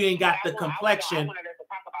 Because you ain't got the complexion. I wanted to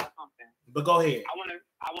talk about something. But go ahead. I want to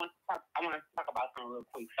talk about something real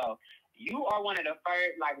quick. So you are one of the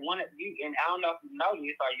first, one of you, and I don't know if you know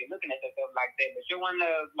this or you're looking at yourself like that, but you're one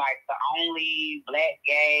of the only black,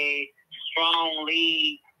 gay, strong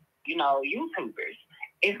lead, YouTubers.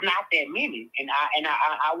 It's not that many, and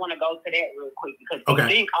I want to go to that real quick because you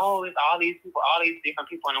think, it's all these people, all these different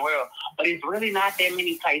people in the world, but it's really not that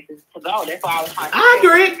many places to go. That's why I was trying to. I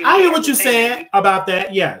agree. I hear what you're saying about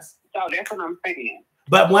that. Yes. So that's what I'm saying.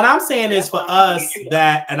 But what I'm saying is for us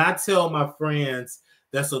that, and I tell my friends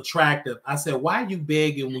that's attractive, I said, why are you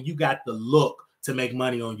begging when you got the look to make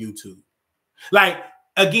money on YouTube? Like,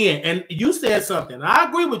 again, and you said something, and I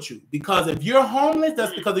agree with you, because if you're homeless,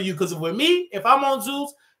 that's because of you. Because with me, if I'm on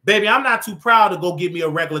Zeus, Baby, I'm not too proud to go get me a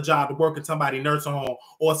regular job to work in somebody's nursing home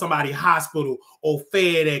or somebody's hospital or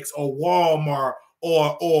FedEx or Walmart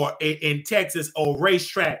or in Texas or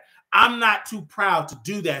racetrack. I'm not too proud to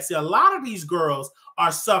do that. See, a lot of these girls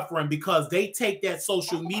are suffering because they take that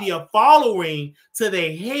social media following to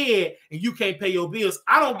their head and you can't pay your bills.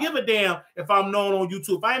 I don't give a damn if I'm known on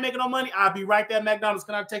YouTube. If I ain't making no money, I'll be right there at McDonald's.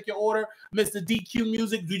 Can I take your order? Mr. DQ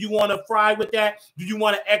Music, do you want to fry with that? Do you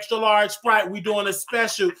want an extra large Sprite? We doing a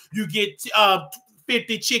special. You get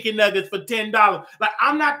 50 chicken nuggets for $10. Like,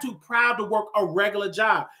 I'm not too proud to work a regular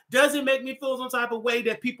job. Does it make me feel some type of way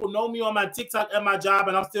that people know me on my TikTok at my job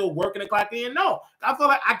and I'm still working and clocking in? No. I feel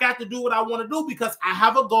like I got to do what I want to do because I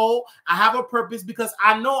have a goal. I have a purpose because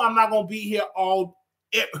I know I'm not going to be here all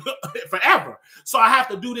forever. So I have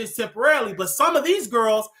to do this temporarily. But some of these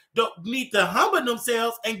girls don't need to humble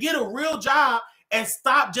themselves and get a real job and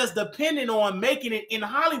stop just depending on making it in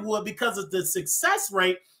Hollywood because of the success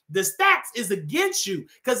rate. The stats is against you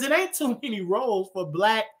because it ain't too many roles for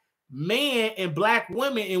black men and black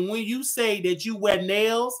women. And when you say that you wear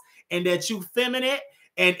nails and that you feminine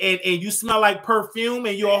and you smell like perfume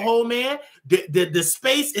and you're a whole man, the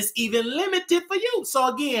space is even limited for you.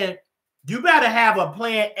 So again, you better have a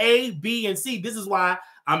plan A, B, and C. This is why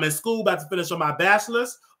I'm in school about to finish on my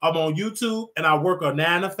bachelor's. I'm on YouTube and I work a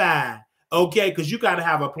 9 to 5. Okay, because you got to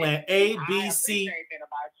have a plan A, B, C,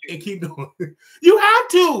 and keep doing it. You have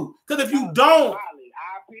to, because if you don't, I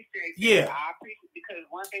appreciate yeah. I appreciate because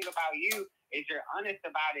one thing about you is you're honest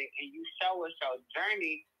about it and you show us your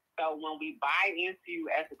journey. So when we buy into you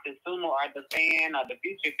as a consumer or the fan or the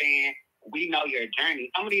future fan, we know your journey.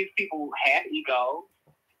 Some of these people have ego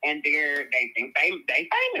and they think they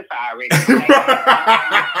famous already.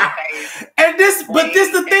 And this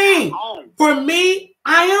the thing. For me,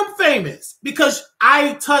 I am famous because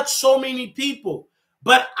I touch so many people.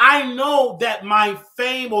 But I know that my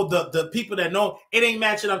fame or the people that know it ain't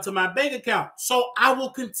matching up to my bank account. So I will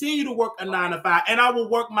continue to work a 9 to 5 and I will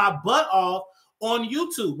work my butt off on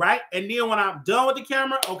YouTube, right? And then when I'm done with the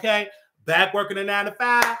camera, okay, back working a 9 to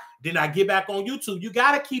 5, then I get back on YouTube. You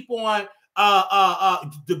got to keep on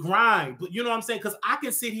the grind, but you know what I'm saying? Because I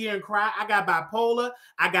can sit here and cry. I got bipolar,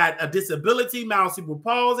 I got a disability, cerebral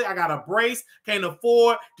palsy, I got a brace, can't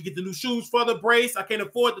afford to get the new shoes for the brace, I can't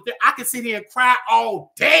afford the I can sit here and cry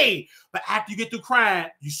all day, but after you get through crying,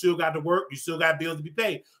 you still got to work, you still got bills to be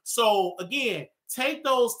paid. So again, take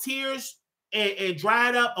those tears and dry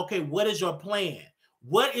it up. Okay, what is your plan?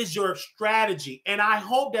 What is your strategy? And I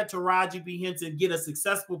hope that Taraji P. Henson get a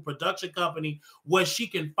successful production company where she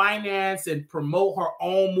can finance and promote her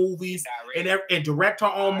own movies and direct her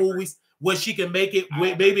own movies, where she can make it,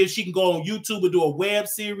 maybe if she can go on YouTube and do a web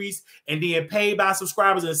series and then pay by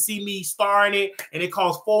subscribers and see me star in it, and it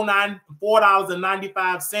costs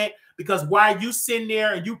 $4.95. Because while you sitting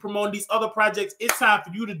there and you promoting these other projects, it's time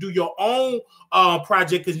for you to do your own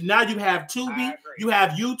project. Because now you have Tubi, you have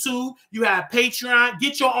YouTube, you have Patreon.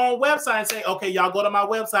 Get your own website and say, okay, y'all go to my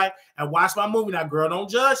website and watch my movie. Now, girl, don't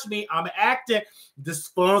judge me. I'm acting. The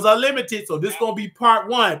funds are limited, so this is gonna be part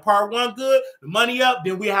 1. Part 1 good, the money up.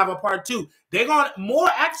 Then we have a part 2. More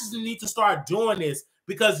actors need to start doing this.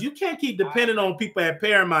 Because you can't keep depending on people at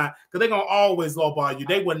Paramount because they're gonna always lowball you.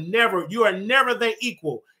 They will never. You are never their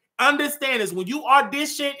equal. Understand this, when you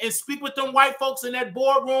audition and speak with them white folks in that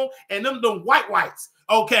boardroom and them whites,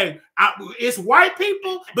 okay, it's white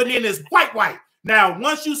people, but then it's white. Now,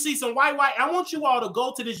 once you see some white, I want you all to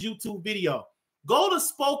go to this YouTube video. Go to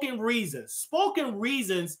Spoken Reasons. Spoken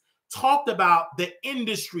Reasons talked about the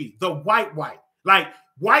industry, the white, like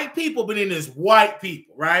white people, but then there's white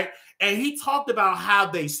people, right? And he talked about how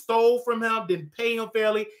they stole from him, didn't pay him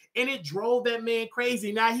fairly, and it drove that man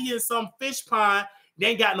crazy. Now he in some fish pond. They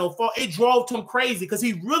ain't got no fault. It drove him crazy because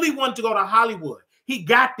he really wanted to go to Hollywood. He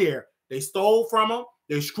got there. They stole from him.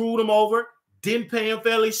 They screwed him over. Didn't pay him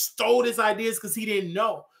fairly. Stole his ideas because he didn't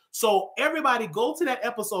know. So everybody go to that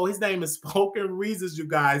episode. His name is Spoken Reasons, you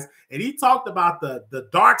guys. And he talked about the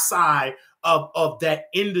dark side of that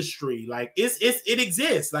industry. Like it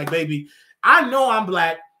exists. Like, baby, I know I'm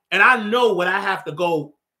black and I know what I have to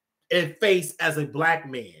go and face as a black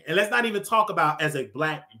man. And let's not even talk about as a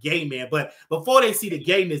black gay man, but before they see the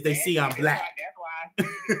gayness, they see I'm black. That's why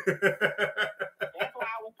I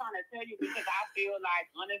was trying to tell you, because I feel like,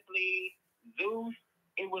 honestly, Zeus,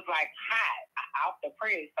 it was like hot off the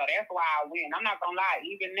press. So that's why I went. I'm not gonna lie,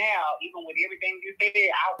 even now, even with everything you said,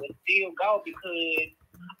 I would still go because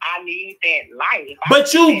I need that life.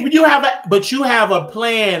 But you have a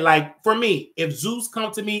plan. Like for me, if Zeus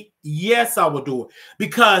come to me, yes, I will do it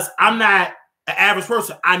because I'm not an average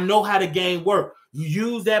person. I know how the game works. You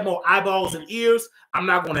use that more eyeballs and ears. I'm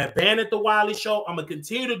not going to abandon the Wiley Show. I'm going to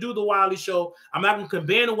continue to do the Wiley Show. I'm not going to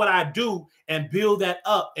abandon what I do and build that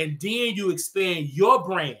up. And then you expand your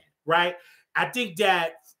brand, right? I think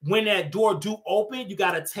that when that door do open, you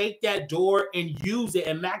got to take that door and use it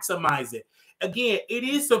and maximize it. Again, it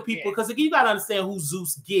is some people, because again, you got to understand who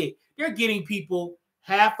Zeus get. They're getting people,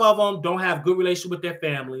 half of them don't have good relationship with their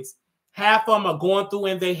families. Half of them are going through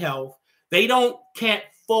in their health. They can't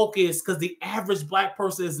focus because the average Black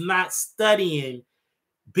person is not studying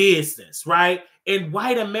business, right? In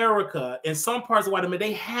white America, in some parts of white America,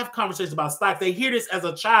 they have conversations about stocks. They hear this as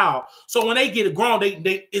a child. So when they get grown,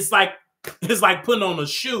 it's like putting on a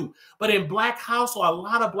shoe. But in Black households, a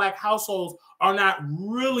lot of Black households are not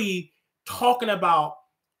really talking about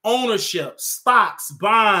ownership, stocks,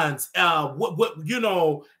 bonds,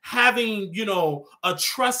 having, a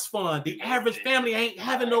trust fund. The average family ain't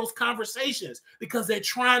having those conversations because they're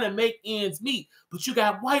trying to make ends meet. But you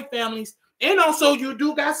got white families, and also you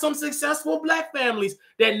do got some successful Black families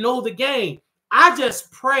that know the game. I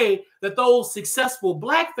just pray that those successful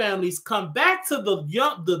Black families come back to the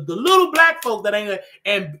little Black folk that ain't,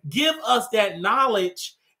 and give us that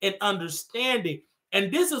knowledge and understanding. And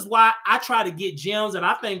this is why I try to get gems. And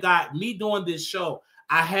I thank God, me doing this show,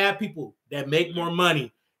 I have people that make more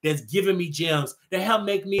money that's giving me gems that help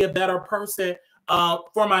make me a better person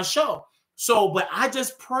for my show. So, but I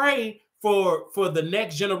just pray for the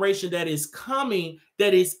next generation that is coming,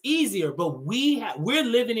 that is easier. But we're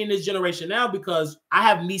living in this generation now because I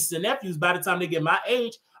have nieces and nephews. By the time they get my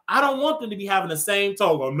age, I don't want them to be having the same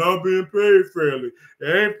talk. I'm not being paid fairly.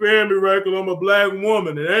 They ain't paying me right because I'm a Black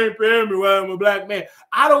woman. They ain't paying me right, I'm a Black man.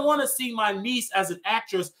 I don't want to see my niece as an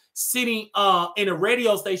actress sitting in a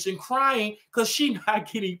radio station crying because she's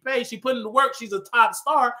not getting paid. She put in the work. She's a top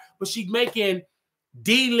star, but she's making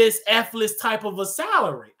D-list, F-list type of a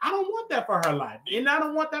salary. I don't want that for her life. And I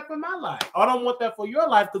don't want that for my life. I don't want that for your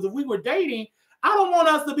life, because if we were dating, I don't want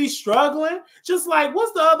us to be struggling. Just like,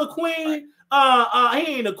 what's the other queen?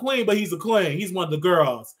 He ain't a queen, but he's a queen. He's one of the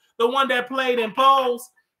girls. The one that played in Pose.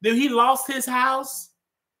 Then he lost his house.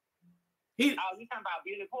 You talking about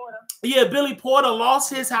Billy Porter? Yeah, Billy Porter lost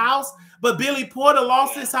his house, but Billy Porter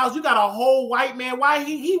lost his house. You got a whole white man. Why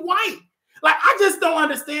he white? Like, I just don't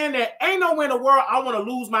understand that. Ain't nowhere in the world I want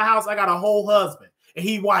to lose my house. I got a whole husband and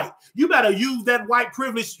he white. You better use that white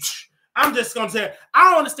privilege. I'm just gonna say, I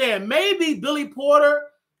don't understand. Maybe Billy Porter,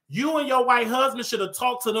 you and your white husband should have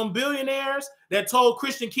talked to them billionaires that told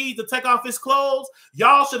Christian Keys to take off his clothes.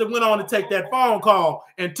 Y'all should have went on to take that phone call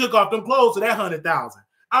and took off them clothes to that 100,000.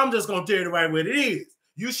 I'm just gonna tell you the right way it is.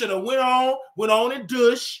 You should have went on and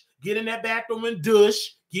douche, get in that bathroom and douche,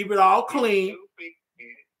 keep it all clean.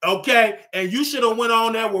 Okay, and you should have went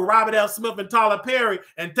on there with Robert L. Smith and Tyler Perry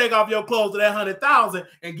and take off your clothes to that 100,000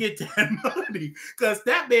 and get that money, because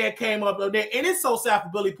that man came up there, and it's so sad for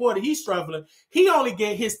Billy Porter. He's struggling. He only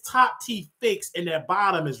get his top teeth fixed, and that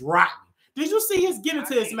bottom is rotten. Did you see his get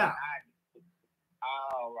into his mouth?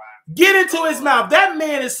 All right. Get into his mouth. That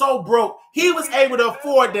man is so broke. He was able to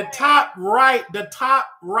afford the top right.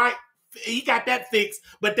 He got that fixed,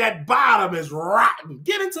 but that bottom is rotten.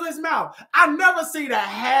 Get into his mouth. I've never seen a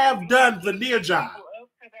half-done veneer job.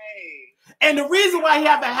 And the reason why he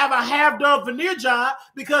have to have a half-done veneer job,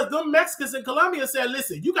 because them Mexicans in Colombia said,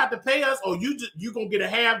 listen, you got to pay us or you going to get a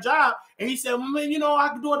half job. And he said, man, I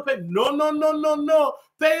can do it. Pay. No.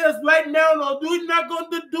 Pay us right now. No, we're not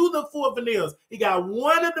going to do the 4 veneers. He got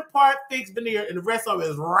one of the part fixed veneer and the rest of it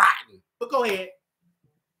is rotten. But go ahead.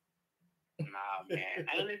 Nah, man.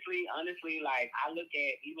 Honestly, like, I look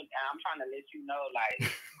at, even, I'm trying to let you know, like,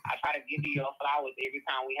 I try to give you your flowers every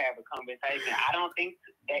time we have a conversation. I don't think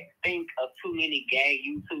of too many gay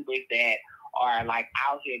YouTubers that are, like,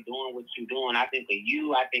 out here doing what you're doing. I think of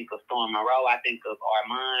you. I think of Storm Monroe. I think of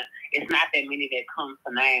Armon. It's not that many that come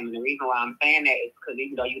to name. And the reason why I'm saying that is because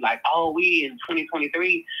even though you like, oh, we in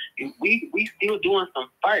 2023, we still doing some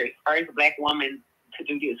first Black woman to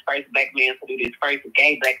do this, first Black man to do this, first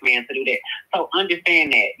gay Black man to do that. So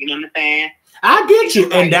understand that. You know what I'm saying? I get you.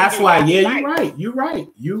 And that's why, you're right.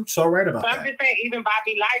 You so right about that. I'm just saying, even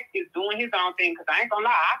Bobby Light is doing his own thing, because I ain't gonna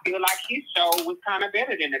lie, I feel like his show was kind of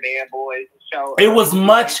better than the Bad Boys show. It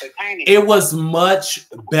was much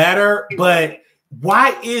better, but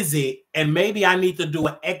why is it, and maybe I need to do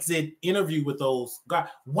an exit interview with those guys,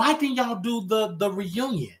 why didn't y'all do the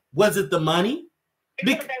reunion? Was it the money?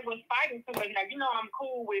 Because they was fighting too much. Like, I'm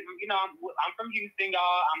cool with, I'm from Houston,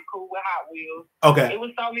 y'all. I'm cool with Hot Wheels. Okay. It was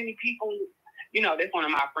so many people, that's one of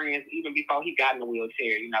my friends, even before he got in the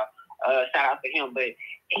wheelchair, Shout out to him. But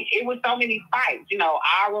it was so many fights. You know,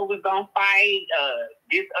 Ara was gonna fight.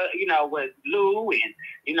 You know, was Lou, and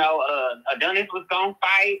you know, Adonis was gonna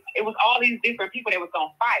fight. It was all these different people that was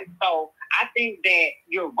gonna fight. So I think that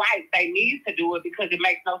you're right. They need to do it because it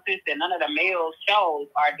makes no sense that none of the male shows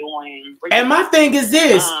are doing. And my thing is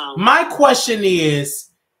this. My question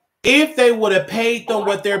is, if they would have paid them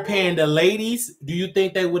what they're paying the ladies, do you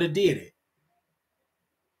think they would have did it?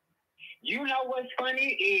 You know what's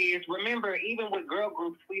funny is, remember, even with girl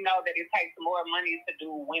groups, we know that it takes more money to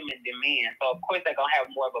do women than men. So, of course, they're going to have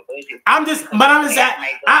more of a budget.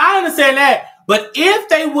 I understand that. But if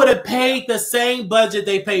they would have paid the same budget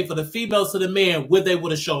they paid for the females to the men, would they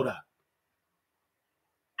would have showed up?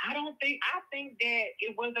 I think that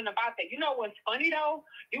it wasn't about that. You know what's funny, though?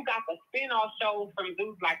 You got the spin-off shows from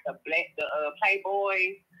dudes like the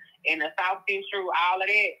Playboys and the South Central, all of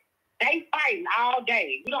that. They fighting all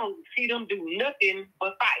day. You don't see them do nothing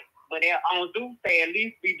but fight. But they're on Zeus, they at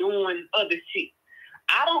least be doing other shit.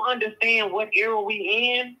 I don't understand what era we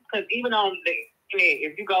in, because even on the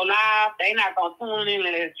if you go live, they not going to tune in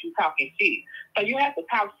unless you talking shit. So you have to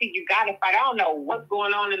talk shit. You got to fight. I don't know what's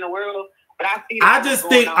going on in the world, but I just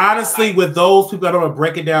think, honestly, with those people, I don't want to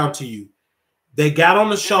break it down to you. They got on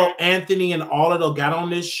the show, Anthony and all of them got on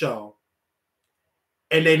this show,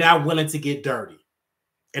 and they're not willing to get dirty.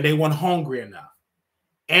 And they weren't hungry enough.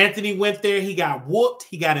 Anthony went there. He got whooped.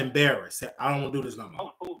 He got embarrassed. Said, I don't want to do this no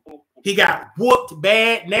more. He got whooped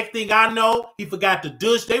bad. Next thing I know, he forgot to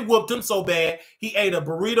douche. They whooped him so bad, he ate a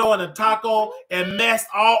burrito and a taco and messed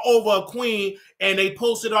all over a queen, and they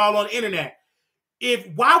posted it all on the internet.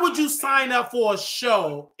 Why would you sign up for a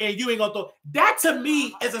show and you ain't going to throw? That to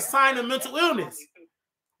me is a sign of mental illness.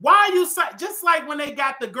 Why are you just like when they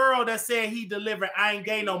got the girl that said he delivered, I ain't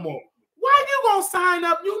gay no more. Why you gonna sign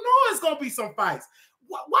up? You know it's gonna be some fights.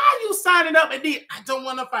 Why are you signing up and then I don't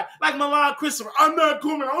want to fight? Like Milan Christopher, I'm not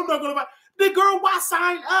coming. I'm not gonna fight. The girl, why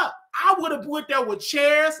sign up? I would have put there with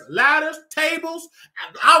chairs, ladders, tables.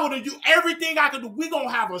 I would have do everything I could do. We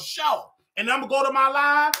gonna have a show, and I'm gonna go to my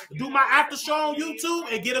live, do my after show on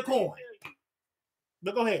YouTube, and get a coin.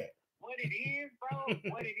 But go ahead. What it is, bro?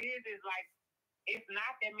 What it is like it's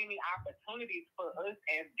not that many opportunities for us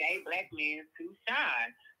as gay black men to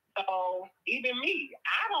shine. So even me,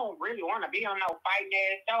 I don't really want to be on no fighting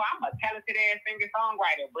ass show. I'm a talented ass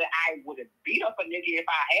singer-songwriter, but I would have beat up a nigga if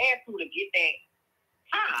I had to get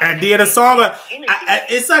that time. And then a song,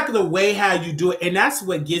 it's like the way how you do it, and that's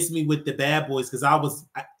what gets me with the Bad Boys, because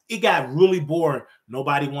it got really boring.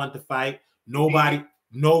 Nobody wanted to fight. Nobody,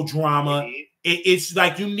 no drama. It's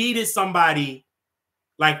like you needed somebody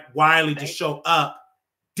like Wiley to show up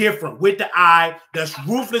different with the eye, that's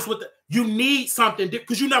ruthless with the. You need something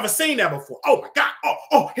because you never seen that before. Oh my God!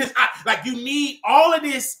 Oh, his eye. Like you need all of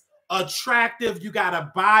this attractive. You got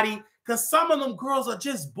a body because some of them girls are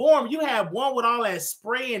just boring. You have one with all that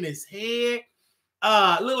spray in his head.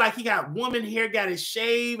 Look like he got woman hair, got his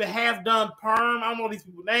shave, half done perm. I don't know these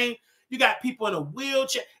people's name. You got people in a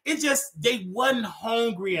wheelchair. It's just they wasn't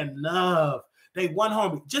hungry enough. They wasn't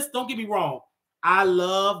hungry. Just don't get me wrong. I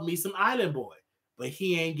love me some Island Boy, but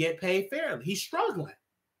he ain't get paid fairly. He's struggling.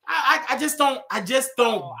 I just don't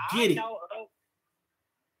get it. I'm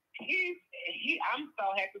so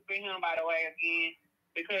happy for him, by the way, again,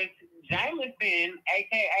 because Jameson,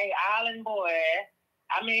 aka Island Boy,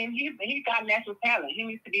 I mean, he got natural talent. He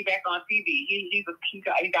needs to be back on TV. He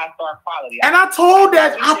got star quality. And I told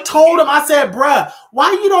him, I said, bruh,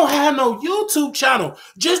 why you don't have no YouTube channel?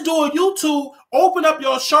 Just do a YouTube, open up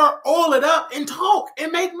your shirt, oil it up, and talk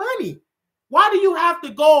and make money. Why do you have to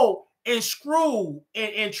go and screw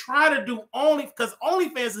and try to do because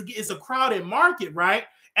OnlyFans is a crowded market, right?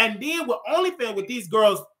 And then with OnlyFans, with these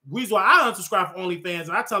girls, reason why I unsubscribe for OnlyFans,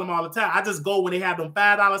 and I tell them all the time, I just go when they have them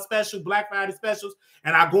 $5 special, Black Friday specials,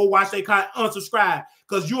 and I go watch they content, unsubscribe.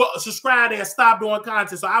 Because you subscribe and stop doing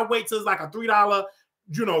content. So I wait till it's like a $3,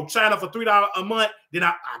 channel for $3 a month. Then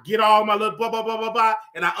I get all my little blah, blah, blah, blah, blah,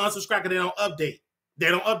 and I unsubscribe because they don't update. They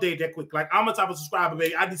don't update that quick. Like I'm a type of subscriber,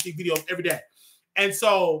 baby. I just see videos every day. And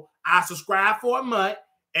so I subscribe for a month,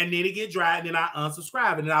 and then it get dry, and then I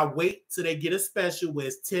unsubscribe, and then I wait till they get a special where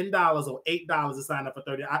it's $10 or $8 to sign up for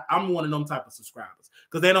 30. I'm one of them type of subscribers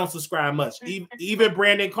because they don't subscribe much. Even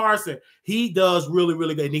Brandon Carson, he does really,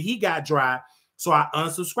 really good. And then he got dry, so I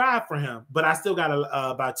unsubscribed for him. But I still got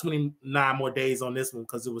about 29 more days on this one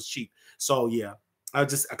because it was cheap. So yeah.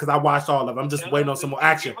 Because I watched all of them. I'm just waiting on some more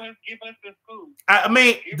action. Give us the scoop. I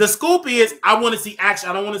mean, the scoop is I want to see action.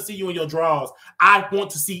 I don't want to see you in your drawers. I want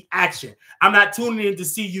to see action. I'm not tuning in to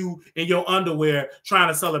see you in your underwear trying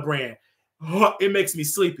to sell a brand. It makes me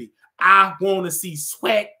sleepy. I want to see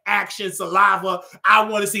sweat, action, saliva. I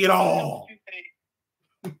want to see it all.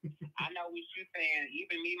 I know what you're saying.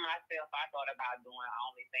 Even me, myself, I thought about doing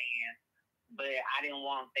OnlyFans, but I didn't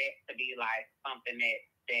want that to be like something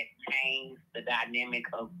that changed the dynamic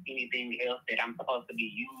of anything else that I'm supposed to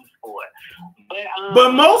be used for.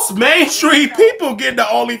 But most mainstream people get the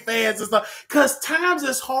OnlyFans and stuff because times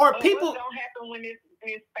is hard. People what don't happen when it's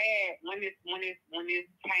bad, when it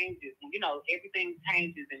changes. You know, everything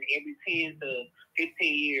changes in every 10 to 15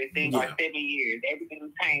 years, things or 7 years,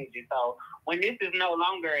 everything changes. So when this is no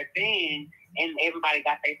longer a thing and everybody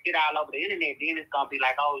got their shit all over the internet, then it's gonna be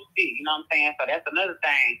like, oh shit, you know what I'm saying? So that's another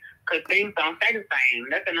thing. Because things don't stay the same.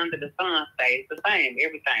 Nothing under the sun stays the same.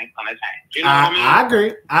 Everything's gonna change. You know what I mean? I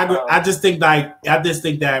agree. I just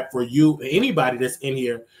think that for you, anybody that's in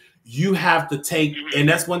here, you have to take, and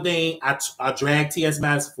that's one thing I drag T.S.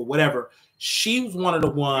 Madison for whatever. She was one of the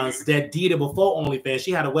ones that did it before OnlyFans.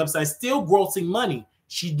 She had a website still grossing money.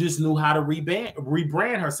 She just knew how to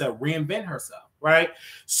rebrand herself, reinvent herself, right?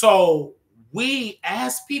 So we,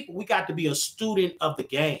 as people, we got to be a student of the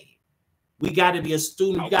game. We got to be a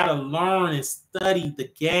student. You got to learn and study the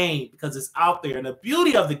game because it's out there. And the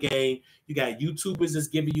beauty of the game, you got YouTubers that's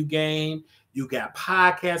giving you game. You got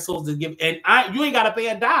podcast hosts that give, and you ain't got to pay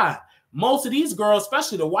a dime. Most of these girls,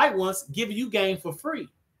 especially the white ones, give you game for free.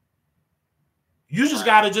 You just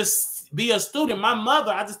got to just be a student. My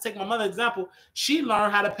mother, I just take my mother example. She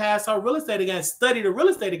learned how to pass her real estate exam, study the real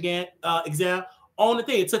estate exam on the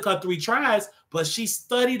thing. It took her 3 tries, but she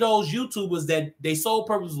studied those YouTubers that their sole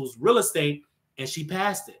purpose was real estate, and she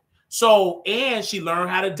passed it. So, and she learned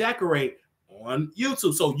how to decorate on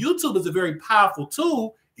YouTube. So YouTube is a very powerful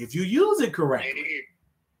tool if you use it correctly.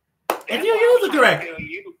 If you use it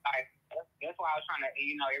correctly. That's why I was trying to,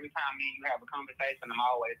 you know, every time me and you have a conversation, I'm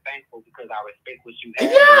always thankful because I respect what you have.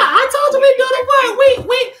 Yeah, I told you we do the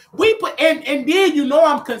work. We put, and then you know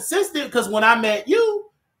I'm consistent because when I met you,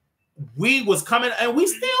 we was coming and we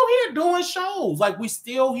still here doing shows. Like we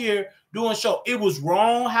still here doing show. It was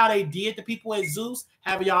wrong how they did the people at Zeus,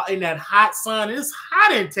 having y'all in that hot sun. It's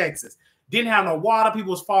hot in Texas. Didn't have no water.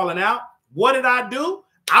 People was falling out. What did I do?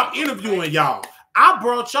 I'm interviewing y'all. I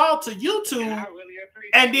brought y'all to YouTube,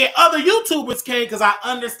 and then other YouTubers came because I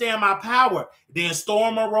understand my power. Then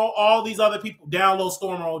Stormer Roll, all these other people, download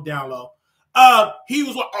Stormer Roll, download. He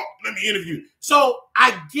was like, oh, let me interview. So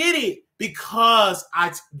I get it because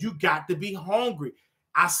you got to be hungry.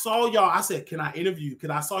 I saw y'all. I said, can I interview you? Because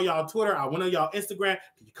I saw y'all on Twitter. I went on y'all Instagram.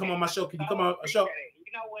 Can you come on my show? Can you come on a show?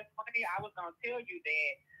 You know what's funny? I was going to tell you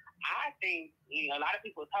that I think, you know, a lot of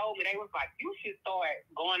people told me, they was like, you should start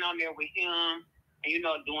going on there with him and, you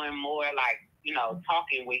know, doing more like, you know,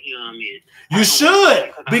 talking with him. And you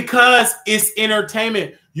should, because it's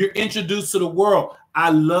entertainment. You're introduced to the world.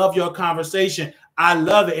 I love your conversation. I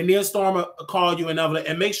love it. And then Storm will call you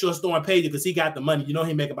and make sure Storm pays you because he got the money. You know,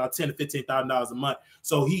 he make about $10,000 to $15,000 a month.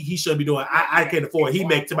 So he should be doing, I can't afford it. He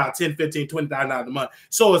makes about $10,000, $15,000, $20,000 a month.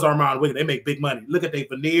 So is Armon Wiggins. They make big money. Look at their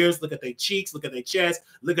veneers, look at their cheeks, look at their chest,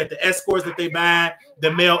 look at the escorts that they buy,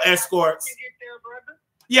 the male escorts.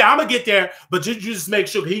 Yeah, I'm gonna get there, but you just make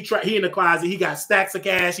sure he in the closet. He got stacks of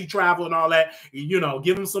cash. He travel and all that. You know,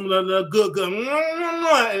 give him some of the good.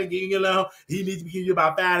 You know, he needs to give you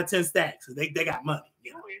about 5 to 10 stacks. They got money.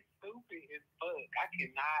 You know? Stupid as fuck. I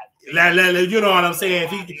cannot. You know what I'm saying?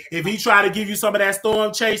 If he try to give you some of that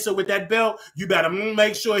Storm Chaser with that belt, you better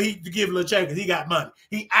make sure he give him a check because he got money.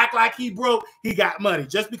 He act like he broke. He got money.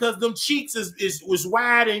 Just because them cheeks was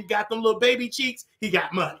wide and got them little baby cheeks, he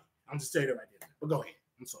got money. I'm just saying it right there. But go ahead.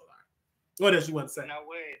 I'm so sorry. What else you want to say? You know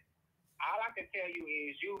what? All I can tell you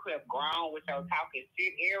is you have grown with your talking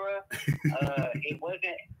shit era. It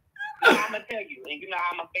wasn't. I'm gonna tell you, and you know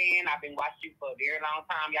I'm a fan. I've been watching you for a very long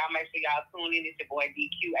time. Y'all make sure y'all tune in. It's your boy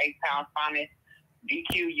DQ, 8 pounds finest,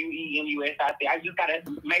 DQUEMUS out there. I just gotta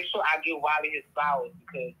make sure I give Wiley his flowers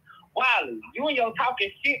because Wiley, you in your talking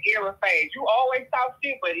shit era phase. You always talk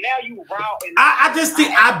shit, but now you raw. And I just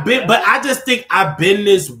think I've been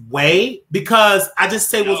this way because I just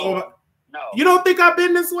say what's on. No, you don't think I've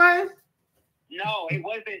been this way? No, it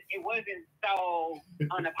wasn't so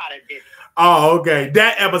unapologetic. Oh, okay.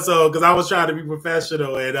 That episode, because I was trying to be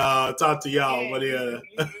professional and talk to y'all. Yeah, but yeah.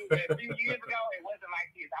 A few years ago, it wasn't like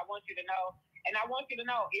this. I want you to know, and I want you to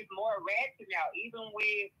know, it's more ratchet now. Even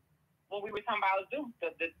when we were talking about Zeus,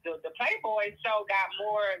 the Playboy show got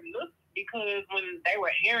more looks because when they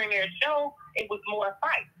were airing their show, it was more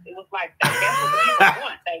fights. It was like that's what the people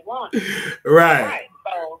want. They want. Right.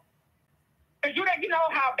 So. You know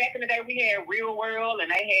how back in the day we had Real World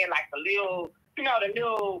and they had like the little you know, the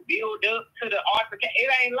little build up to the altercation. It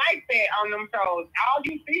ain't like that on them shows. All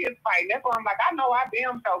you see is fighting. That's why I'm like, I know our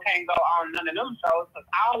damn show can't go on none of them shows because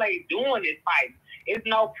all they doing is fighting. It's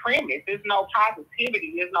no premise. It's no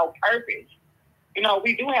positivity. There's no purpose. You know,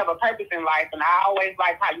 we do have a purpose in life, and I always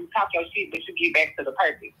like how you talk your shit, but you get back to the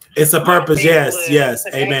purpose. It's a purpose, yes,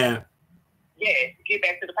 amen. Yes, get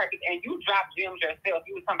back to the purpose. And you drop gems yourself.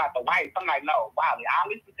 You was talking about the whites. I'm like, no, Wiley, I'll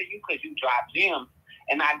listen to you because you drop gems.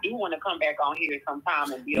 And I do want to come back on here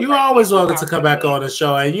sometime and be you always welcome to come back on the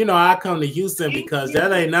show. And you know, I come to Houston because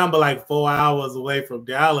that ain't nothing but like 4 hours away from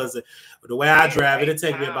Dallas. The way I drive, it'll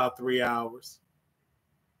take me about 3 hours.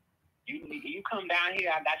 You come down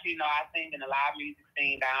here, I got you know I sing in the live music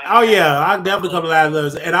scene down here. Oh yeah, I definitely come to live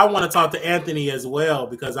music. And I want to talk to Anthony as well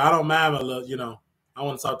because I don't mind a little, you know. I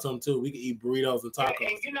want to talk to him too. We can eat burritos and tacos.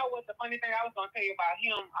 And you know what the funny thing I was going to tell you about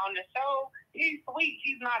him on the show? He's sweet.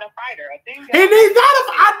 He's not a fighter.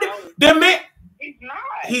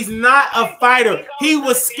 He's not a fighter. He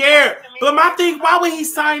was scared. But my thing, why would he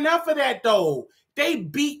sign up for that though? They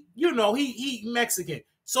beat, you know, he Mexican.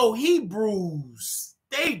 So he bruised.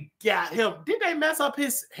 They got him. Did they mess up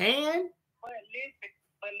his hand?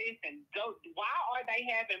 But listen, why are they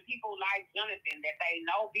having people like Jonathan that they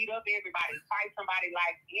know beat up everybody, fight somebody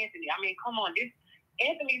like Anthony? I mean, come on.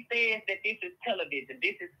 Anthony says that this is television,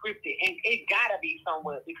 this is scripted, and it gotta be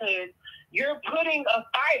somewhere because you're putting a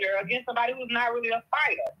fighter against somebody who's not really a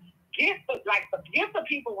fighter. Give the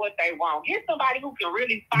people what they want. Get somebody who can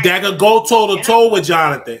really fight. That could go toe to toe with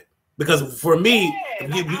Jonathan. Because for me, I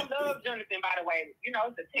love Jonathan, by the way. You know,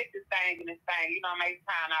 it's a Texas thing and this thing. You know, make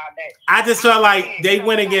time all that. I just felt like they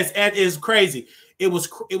went against Ed. It's crazy. It was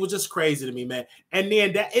just crazy to me, man. And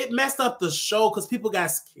then it messed up the show because people got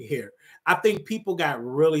scared. I think people got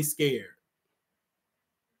really scared.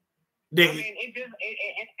 I mean,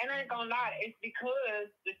 and I ain't gonna lie, it's because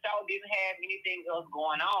the show didn't have anything else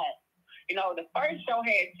going on. You know, the first show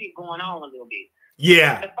had shit going on a little bit.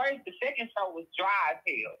 Yeah. The second show was dry as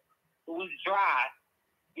hell. It was dry.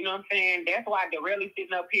 You know what I'm saying? That's why Dorelli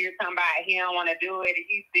sitting up here talking about he don't want to do it. And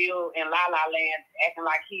he's still in La La Land acting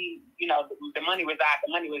like he, you know, the money reside.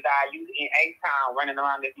 You in A-Town running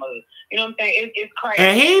around this mud. You know what I'm saying? It's crazy.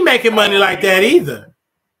 And he ain't making money like that either.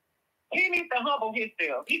 He needs to humble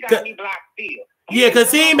himself. He got me blocked still. Yeah,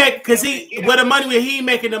 because he where the money where he ain't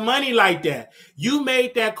making the money like that. You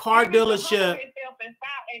made that car dealership. And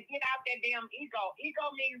get out that damn ego.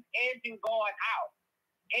 Ego means edging God out.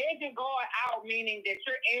 Edging God out meaning that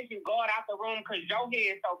you're edging God out the room because your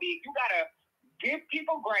head is so big. You gotta give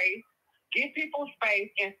people grace, give people space,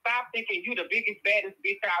 and stop thinking you the biggest, baddest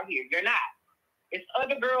bitch out here. You're not. It's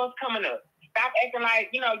other girls coming up. Stop acting like,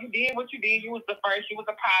 you know, you did what you did. You was the first. You was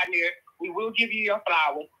a pioneer. We will give you your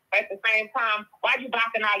flowers. But at the same time, why you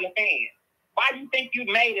blocking all your fans? Why you think you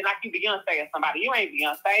made it like you Beyonce or somebody? You ain't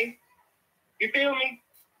Beyonce. You feel me?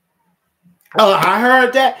 Oh, I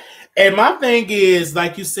heard that. And my thing is,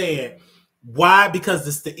 like you said, why? Because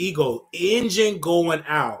it's the ego. Engine going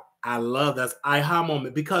out. I love that aha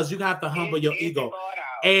moment because you have to humble your ego.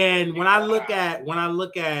 And when I look at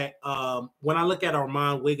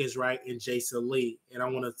Armon Wiggins, right, and Jason Lee, and I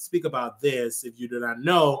want to speak about this. If you do not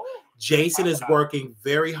know, Jason is working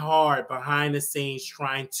very hard behind the scenes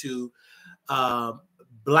trying to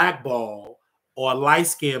blackball or light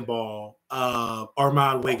skin ball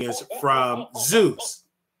Armon Wiggins from Zeus.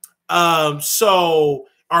 So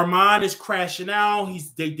Armon is crashing out.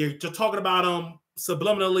 They're talking about him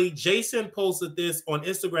subliminally. Jason posted this on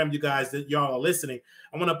Instagram, you guys that y'all are listening.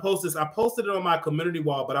 I'm going to post this. I posted it on my community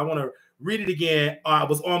wall, but I want to read it again. I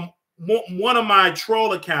was on one of my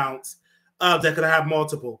troll accounts that could have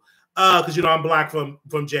multiple. Because, you know, I'm black from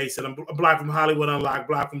Jason. I'm black from Hollywood Unlocked,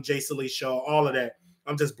 black from Jason Lee Show, all of that.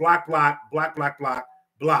 I'm just block.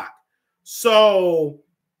 So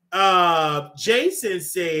Jason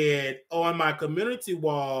said on my community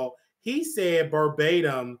wall, he said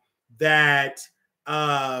verbatim that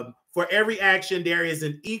for every action, there is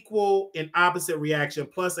an equal and opposite reaction,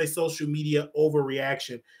 plus a social media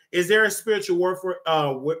overreaction. Is there a spiritual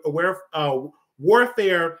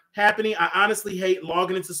warfare happening? I honestly hate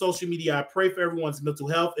logging into social media. I pray for everyone's mental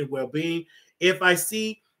health and well-being. If I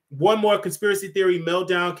see one more conspiracy theory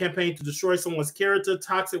meltdown campaign to destroy someone's character,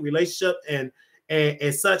 toxic relationship, and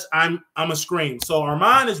such, I'm a scream. So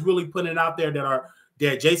Armon is really putting it out there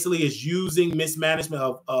that Jason Lee is using mismanagement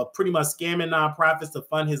of pretty much scamming nonprofits to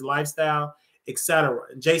fund his lifestyle, etc.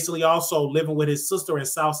 And Jason Lee also living with his sister in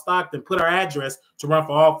South Stockton, put her address to run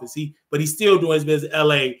for office. But he's still doing his business in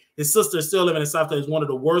LA. His sister is still living in South Stockton. It's one of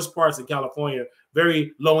the worst parts in California,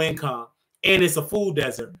 very low income, and it's a food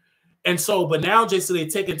desert. And so, but now Jason Lee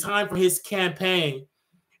taking time for his campaign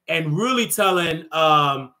and really telling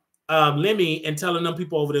Lemmy and telling them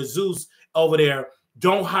people over there, Zeus over there,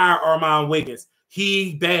 don't hire Armon Wiggins.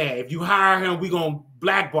 He bad. If you hire him, we're going to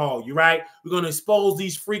blackball you, right? We're going to expose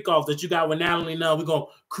these freak-offs that you got with Natalie Nunn. We're going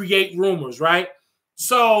to create rumors, right?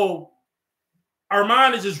 So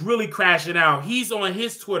Armon is just really crashing out. He's on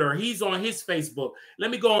his Twitter. He's on his Facebook.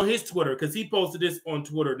 Let me go on his Twitter because he posted this on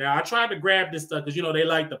Twitter. Now, I tried to grab this stuff because, you know, they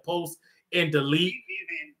like to post and delete.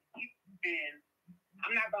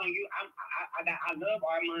 I'm not going to use, I love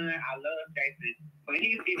Armon, I love Jason, but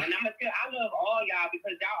he's even, and I'm going to tell, I love all y'all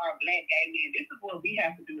because y'all are black gay men. This is what we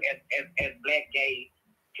have to do as black gay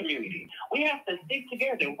community. We have to stick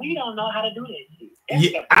together. We don't know how to do this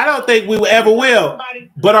shit. Yeah, I don't think we ever will.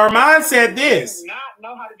 But Armon said this. Not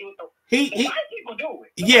know how to do it. White people do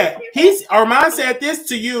it. Yeah, Armon said this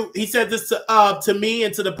to you. He said this to me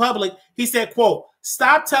and to the public. He said, quote,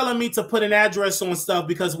 "Stop telling me to put an address on stuff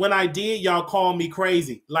because when I did, y'all called me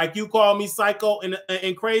crazy. Like you called me psycho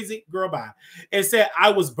and crazy. Girl, bye." And said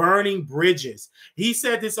I was burning bridges. He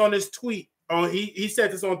said this on his tweet. He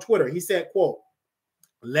said this on Twitter. He said, quote,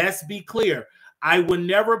 "Let's be clear. I would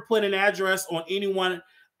never put an address on anyone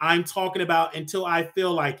I'm talking about until I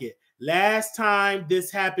feel like it. Last time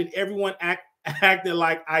this happened, everyone acted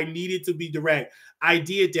like I needed to be direct. I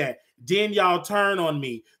did that. Then y'all turn on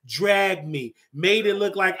me, dragged me, made it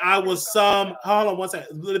look like I was hold on one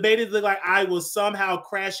second. Made it look like I was somehow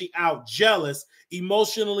crashing out, jealous,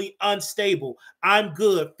 emotionally unstable. I'm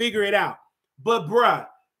good. Figure it out." But bruh,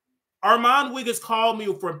 Armon Wiggins called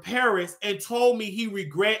me from Paris and told me he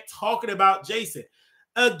regret talking about Jason.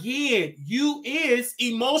 Again, you is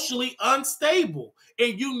emotionally unstable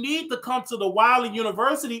and you need to come to the Wiley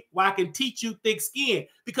University where I can teach you thick skin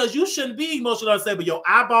because you shouldn't be emotionally unstable. Your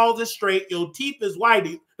eyeballs are straight, your teeth is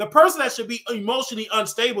whitey. The person that should be emotionally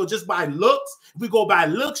unstable just by looks, if we go by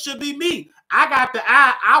looks, should be me. I got the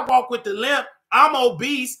eye, I walk with the limp. I'm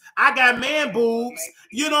obese. I got man boobs.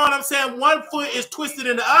 You know what I'm saying? One foot is twisted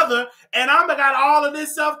in the other, and I got all of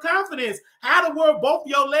this self-confidence. How the world both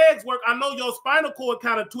your legs work? I know your spinal cord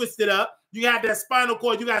kind of twisted up. You had that spinal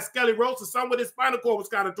cord. You got scoliosis. Some of this spinal cord was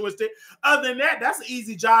kind of twisted. Other than that, that's an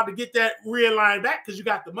easy job to get that realigned back because you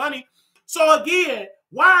got the money. So again,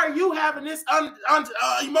 why are you having this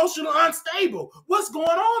emotional unstable? What's going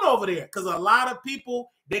on over there? Because a lot of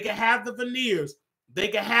people, they can have the veneers. They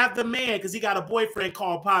can have the man because he got a boyfriend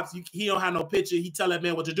called Pops. He don't have no picture. He tell that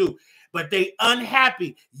man what to do. But they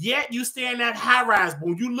unhappy. Yet you stay in that high rise.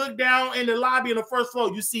 When you look down in the lobby on the first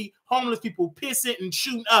floor, you see homeless people pissing and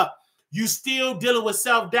shooting up. You still dealing with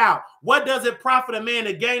self-doubt. What does it profit a man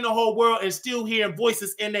to gain the whole world and still hearing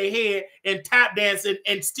voices in their head and tap dancing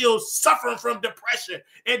and still suffering from depression?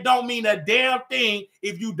 It don't mean a damn thing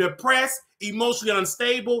if you depressed, emotionally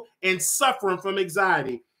unstable, and suffering from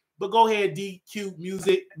anxiety. But go ahead, DQ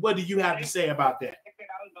Music. What do you have to say about that? What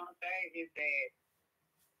I was going to say is that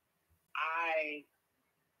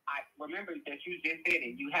I remember that you just said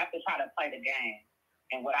it. You have to try to play the game.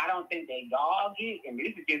 And what I don't think that y'all get, and this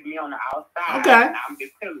is just me on the outside, okay. And I'm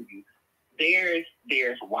just telling you,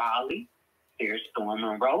 there's Wiley, there's Storm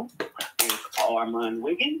Monroe, there's Armon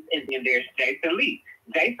Wiggins, and then there's Jason Lee.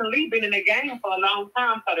 Jason Lee been in the game for a long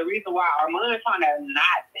time, so the reason why Armon trying to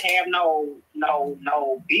not have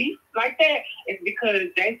no beef like that is because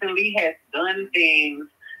Jason Lee has done things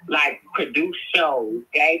like produce shows,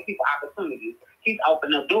 gave people opportunities. He's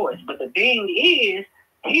opened up doors. But the thing is,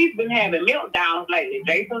 he's been having meltdowns lately.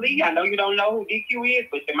 Jason Lee, I know you don't know who DQ is,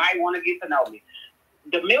 but you might want to get to know me.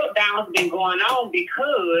 The meltdowns been going on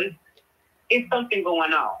because it's something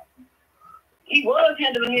going on. He was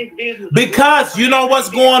handling his business. Because you know what's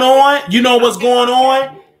going on? You know what's going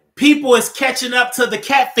on? People is catching up to the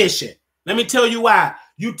catfishing. Let me tell you why.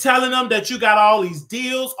 You telling them that you got all these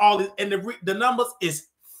deals, all this, and the numbers is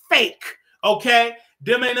fake. Okay?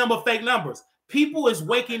 Them ain't number fake numbers. People is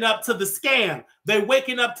waking up to the scam. They're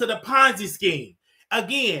waking up to the Ponzi scheme.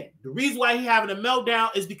 Again, the reason why he having a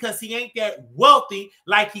meltdown is because he ain't that wealthy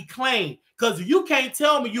like he claimed. Because you can't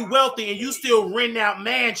tell me you wealthy and you still renting out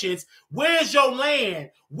mansions. Where's your land?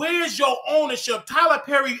 Where's your ownership? Tyler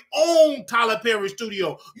Perry owned Tyler Perry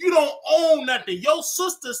Studio. You don't own nothing. Your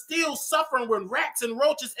sister's still suffering with rats and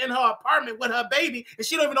roaches in her apartment with her baby, and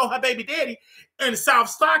she don't even know her baby daddy in South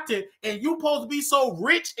Stockton. And you supposed to be so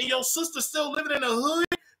rich, and your sister's still living in the hood.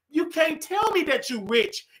 You can't tell me that you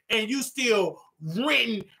rich and you still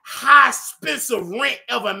renting high expensive rent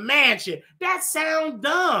of a mansion. That sounds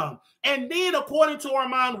dumb. And then, according to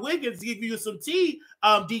Armon Wiggins, to give you some tea,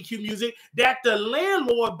 DQ Music, that the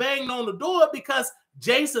landlord banged on the door because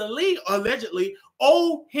Jason Lee allegedly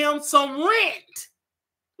owed him some rent.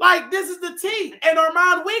 Like, this is the tea. And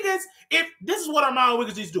Armon Wiggins, if this is what Armon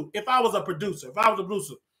Wiggins used to do. If I was a producer,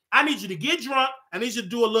 I need you to get drunk. I need you to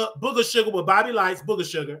do a little booger sugar with Bobby Lights, booger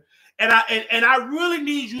sugar. And I really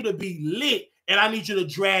need you to be lit. And I need you to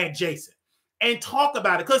drag Jason and talk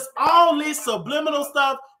about it. Because all this subliminal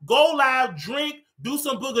stuff, go live, drink, do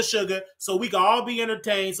some booger sugar so we can all be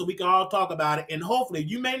entertained, so we can all talk about it. And hopefully,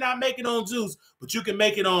 you may not make it on Zeus, but you can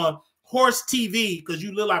make it on Horse TV, because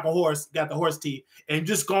you look like a horse, got the horse teeth, and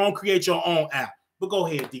just go and create your own app. But go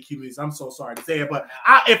ahead, DQ. I'm so sorry to say it, but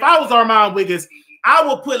if I was Armon Wiggins, I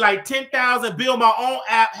would put like 10,000, build my own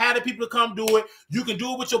app, have the people to come do it. You can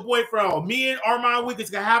do it with your boyfriend, or me and Armon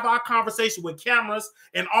Wiggins can have our conversation with cameras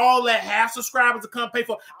and all that. Have subscribers to come pay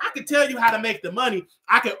for. I can tell you how to make the money.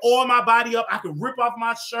 I can oil my body up. I can rip off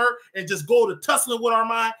my shirt and just go to tussling with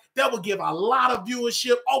Armon. That would give a lot of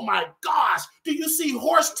viewership. Oh my gosh. Do you see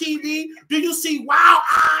Horse TV? Do you see Wild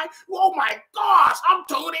Eye? Oh my gosh. I'm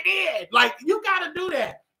tuning in. Like, you got to do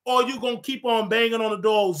that. Or you going to keep on banging on the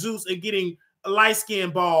door of Zeus and getting a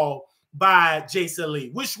light-skinned ball by Jason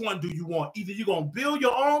Lee. Which one do you want? Either you're going to build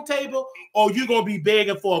your own table, or you're going to be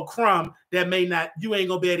begging for a crumb that may not, you ain't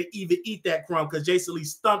going to be able to even eat that crumb because Jason Lee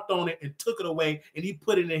stumped on it and took it away, and he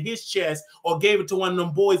put it in his chest or gave it to one of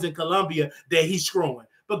them boys in Colombia that he's screwing.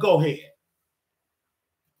 But go ahead.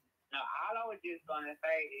 No, all I was just going to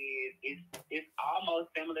say is it's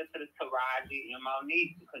almost similar to the Taraji and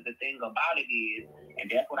Monique, because the thing about it is,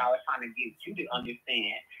 and that's what I was trying to get you to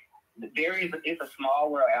understand, it's a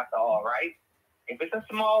small world after all, right? If it's a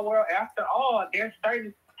small world after all, there's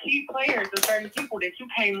certain key players and certain people that you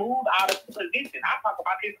can't move out of position. I talk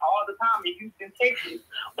about this all the time in Houston, Texas,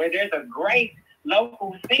 where there's a great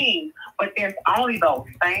local scene, but there's only those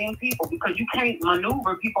same people because you can't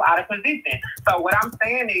maneuver people out of position. So what I'm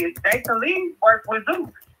saying is Jason Lee works with Zeus.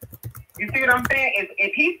 You see what I'm saying?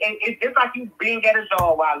 It's just like you being at a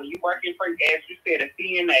job while you working for, as you said, a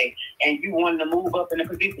CNA, and you want to move up in the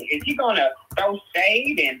position. Is he gonna throw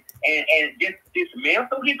shade and just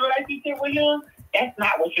dismantle his relationship with him? That's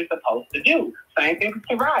not what you're supposed to do. Same thing with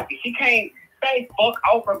Taraji. She can't say fuck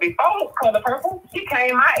Oprah before Color Purple. She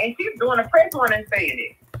came out and she's doing a press run and saying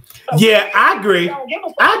it. So yeah, I agree. I'm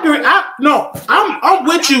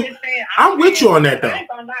with you. I'm with you on that though. I ain't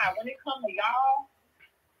gonna lie. When it comes to y'all,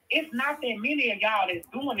 it's not that many of y'all that's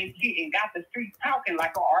doing this shit and got the streets talking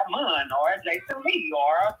like Armon or Jason Lee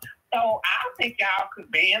or. So I think y'all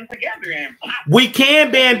could band together and we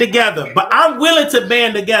can band together, but I'm willing to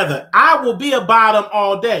band together. I will be a bottom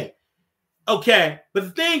all day. Okay, but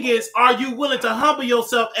the thing is, are you willing to humble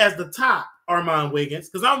yourself as the top, Armon Wiggins?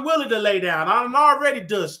 Because I'm willing to lay down. I'm already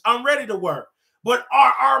dushed. I'm ready to work. But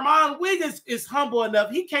Armon Wiggins is humble enough.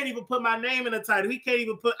 He can't even put my name in the title.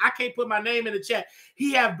 I can't put my name in the chat.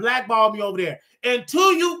 He have blackballed me over there.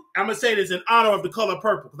 Until you, I'm going to say this in honor of the Color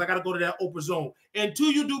Purple, because I got to go to that Oprah zone.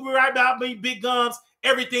 Until you do right about me, big guns,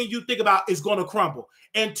 everything you think about is going to crumble.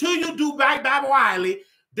 Until you do right by Wiley,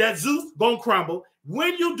 that Zeus going to crumble.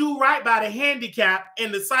 When you do right by the handicap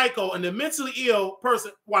and the psycho and the mentally ill person,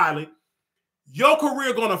 Wiley, your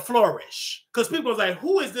career gonna flourish. Because people are like,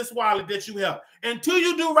 who is this Wiley that you help? Until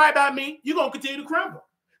you do right by me, you're gonna continue to crumble.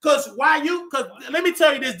 Because let me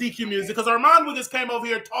tell you this, DQ Music, because Armon Wiggins came over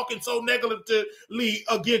here talking so negatively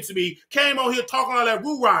against me, came on here talking all that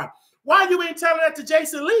roo-rhyme. Why you ain't telling that to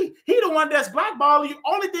Jason Lee? He the one that's blackballing you.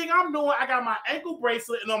 Only thing I'm doing, I got my ankle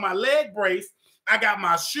bracelet and on my leg brace, I got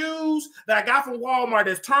my shoes that I got from Walmart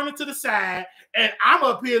that's turning to the side, and I'm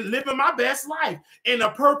up here living my best life. In a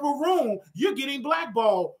purple room, you're getting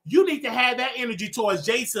blackballed. You need to have that energy towards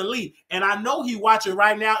Jason Lee. And I know he watching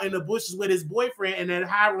right now in the bushes with his boyfriend in that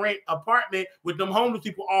high-rent apartment with them homeless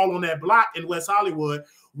people all on that block in West Hollywood.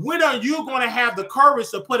 When are you going to have the courage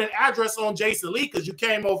to put an address on Jason Lee? Because you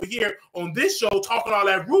came over here on this show talking all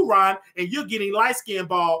that roo-rhyme, and you're getting light-skinned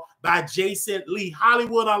ball by Jason Lee.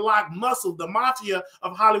 Hollywood Unlocked Muscle, the mafia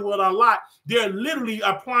of Hollywood Unlocked, they're literally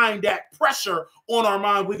applying that pressure on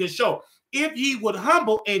Armon Wiggins' show. If he would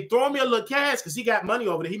humble and throw me a little cash, because he got money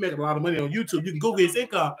over there, he making a lot of money on YouTube. You can Google his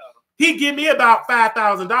income. He give me about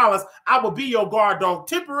 $5,000. I will be your guard dog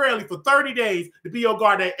temporarily for 30 days to be your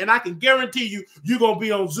guard dog. And I can guarantee you, you're going to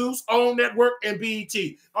be on Zeus, OWN Network, and BET.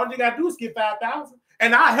 All you got to do is get $5,000.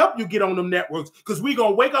 And I'll help you get on them networks because we're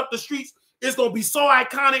going to wake up the streets. It's going to be so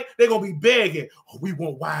iconic. They're going to be begging. Oh, we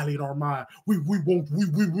want Wiley in our mind. We want,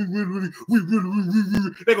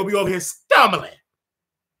 they're going to be over here stumbling.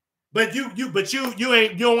 But you don't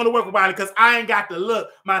want to work with Wiley because I ain't got the look.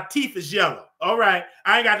 My teeth is yellow. All right.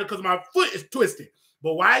 I ain't got to because my foot is twisted.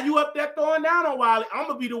 But why you up there throwing down on Wiley? I'm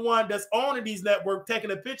gonna be the one that's owning these networks,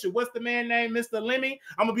 taking a picture. What's the man name, Mr. Lemmy?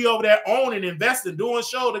 I'm gonna be over there owning, investing, doing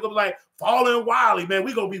shows. They're gonna be like, following Wiley, man.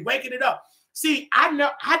 We're gonna be waking it up. See, I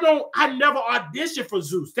never auditioned for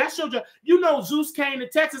Zeus. That showed you, you know, Zeus came to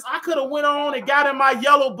Texas. I could have went on and got in my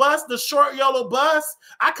yellow bus, the short yellow bus.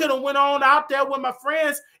 I could have went on out there with my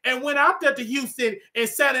friends and went out there to Houston and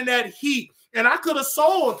sat in that heat. And I could have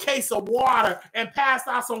sold a case of water and passed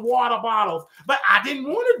out some water bottles, but I didn't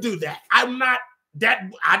want to do that. I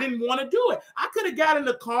didn't want to do it. I could have got in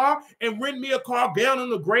the car and rent me a car down on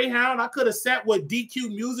the Greyhound. I could have sat with DQ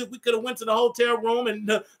Music. We could have went to the hotel room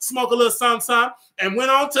and smoked a little something and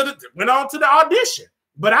went on to the audition.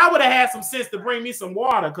 But I would have had some sense to bring me some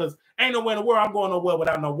water, because ain't nowhere in the world I'm going nowhere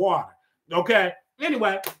without no water. Okay.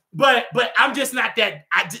 Anyway, but I'm just not that.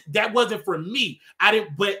 That wasn't for me.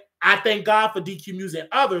 But I thank God for DQ Music and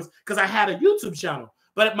others, because I had a YouTube channel.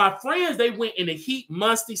 But my friends, they went in the heat,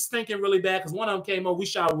 musty, stinking really bad, because one of them came over, we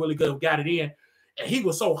shot really good, got it in, and he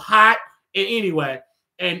was so hot. And anyway,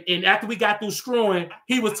 and after we got through screwing,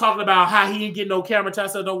 he was talking about how he didn't get no camera time. I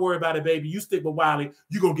said, don't worry about it, baby. You stick with Wiley.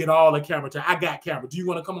 You're going to get all the camera time. I got camera. Do you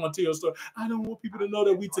want to come on to your story? I don't want people to know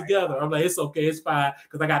that we together. I'm like, it's okay. It's fine,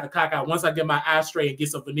 because I got the cock out. Once I get my eyes straight and get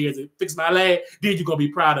some veneers and fix my leg, then you're going to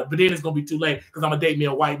be proud of it. But then it's going to be too late, because I'm going to date me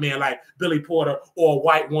a white man like Billy Porter or a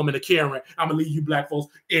white woman, a Karen. I'm going to leave you black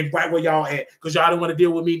folks in right where y'all at, because y'all don't want to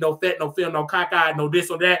deal with me. No fat, no film, no cock-eye, no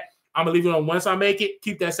this or that. I'm gonna leave it on. Once I make it,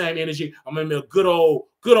 keep that same energy. I'm gonna be a good old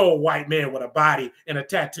white man with a body and a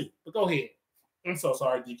tattoo. But go ahead. I'm so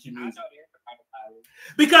sorry, DQ Music.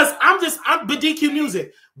 Because but DQ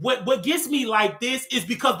Music, what gets me like this is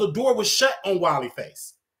because the door was shut on Wiley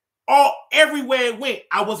Face. Everywhere it went,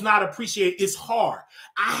 I was not appreciated. It's hard.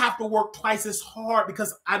 I have to work twice as hard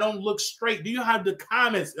because I don't look straight. Do you have the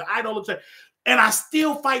comments? I don't look straight. And I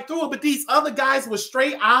still fight through it. But these other guys with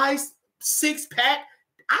straight eyes, six-pack,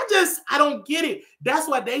 I don't get it. That's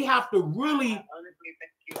why they have to really. I honestly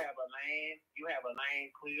think you have a lane. You have a lane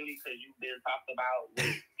clearly, because you've been talked about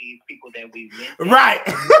with these people that we met. Right.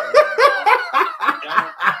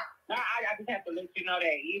 I just have to let you know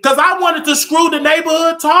that. Because I wanted to screw the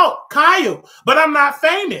neighborhood talk, Kyle, but I'm not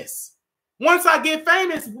famous. Once I get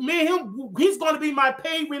famous, me and him, he's going to be my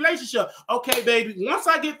paid relationship. Okay, baby. Once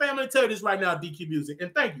I get famous, tell you this right now, DQ Music,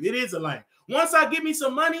 and thank you. It is a lane. Once I get me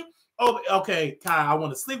some money. Oh, okay, Kai, I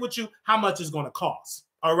want to sleep with you. How much is going to cost?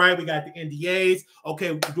 All right, we got the NDAs.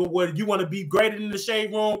 Okay, what you want to be greater than the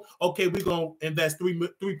shade room? Okay, we're going to invest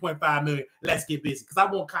 $3.5 million. Let's get busy, because I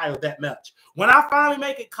want Kyle that much. When I finally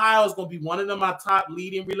make it, Kyle is going to be one of my top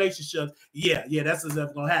leading relationships. Yeah, that's what's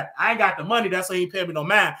going to happen. I ain't got the money. That's why he ain't paying me no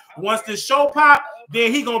mind. Once this show pop,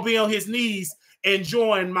 then he going to be on his knees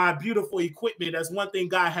enjoying my beautiful equipment. That's one thing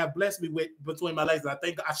God have blessed me with between my legs. I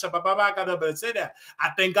think I got up and say that. I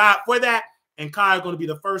thank God for that. And Kyle going to be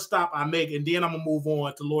the first stop I make, and then I'm gonna move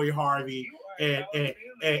on to Lori Harvey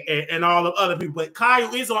and all the other people. But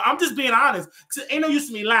Kyle is on. I'm just being honest. Ain't no use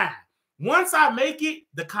to me lying. Once I make it,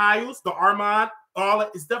 the Kyles, the Armon, all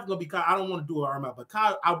it's definitely gonna be Kyle. I don't want to do Armon, but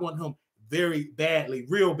Kyle, I want him very badly,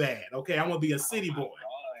 real bad. Okay, I want to be a city boy.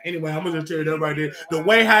 Anyway, I'm gonna tell you that right there. The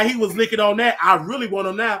way how he was licking on that, I really want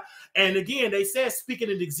him now. And again, they said speaking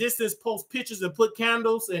in existence, post pictures and put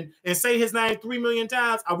candles and say his name 3 million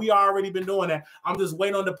times. We already been doing that. I'm just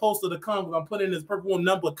waiting on the poster to come. I'm putting this purple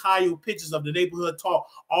number Kyle pictures of the neighborhood talk,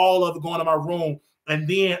 all of it going to my room. And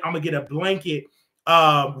then I'm gonna get a blanket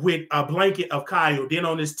with a blanket of Kyle. Then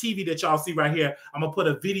on this TV that y'all see right here, I'm gonna put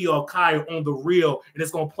a video of Kyle on the reel, and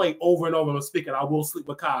it's gonna play over and over. I'm speaking. I will sleep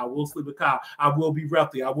with Kyle. I will sleep with Kyle. I will be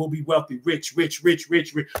wealthy. I will be wealthy, rich,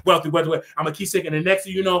 wealthy. I'm gonna keep saying. And the next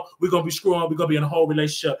thing you know, we're gonna be screwing. We're gonna be in a whole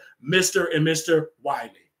relationship, Mr. and Mr.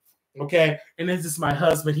 Wiley. Okay, and this is my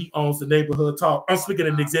husband. He owns the neighborhood talk. I'm speaking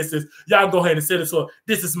in existence. Y'all go ahead and say this. So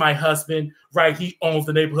this is my husband, right? He owns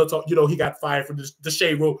the neighborhood talk. You know, he got fired from the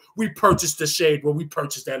shade room. We purchased the shade room. We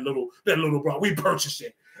purchased that little bro. We purchased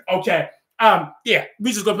it. Okay. Yeah,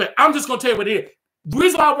 we just gonna play. I'm just gonna tell you what it is. The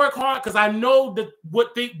reason why I work hard, because I know that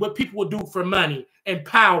what people will do for money and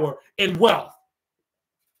power and wealth.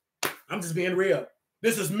 I'm just being real.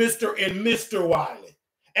 This is Mr. and Mr. Wiley.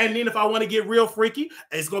 And then if I want to get real freaky,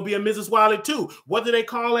 it's going to be a Mrs. Wiley too. What do they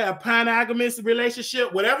call it? A monogamous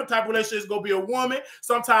relationship? Whatever type of relationship, it's going to be a woman.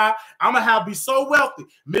 Sometimes I'm going to be so wealthy.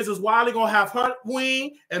 Mrs. Wiley going to have her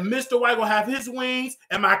wing, and Mr. Wiley going to have his wings,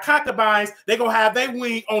 and my concubines, they're going to have their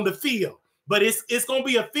wing on the field. But it's going to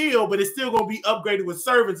be a field, but it's still going to be upgraded with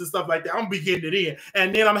servants and stuff like that. I'm going to be getting it in.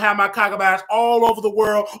 And then I'm going to have my concubines all over the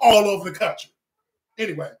world, all over the country.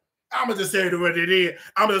 Anyway. I'm going to just say it what it is.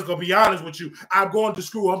 I'm just going to be honest with you. I'm going to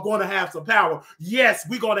screw. I'm going to have some power. Yes,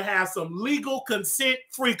 we're going to have some legal consent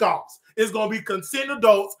freak-offs. It's going to be consent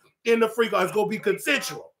adults in the freak-off. It's going to be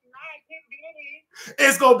consensual.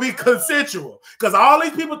 It's going to be consensual. Because all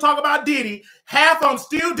these people talk about Diddy, half of them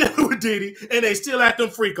still dealing with Diddy, and they still at them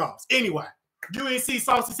freak-offs. Anyway. You ain't see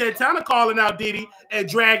Saucy Santana calling out Diddy and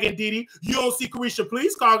dragging Diddy. You don't see Carisha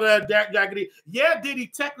Police calling out dragging Diddy. Yeah,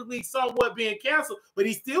 Diddy technically somewhat being canceled, but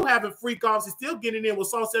he's still having freak offs. He's still getting in with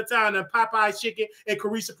Saucy Santana and Popeye Chicken and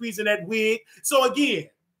Carisha Police in that wig. So again,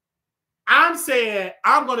 I'm saying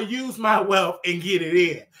I'm going to use my wealth and get it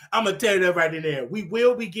in. I'm going to tell you that right in there. We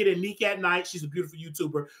will be getting Neek at Night. She's a beautiful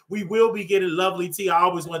YouTuber. We will be getting Lovely T. I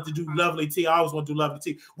always want to do Lovely T. I always want to do Lovely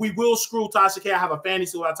T. We will screw Tasha K. I have a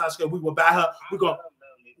fantasy about Tasha K. We will buy her. We're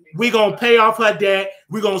going to pay off her debt.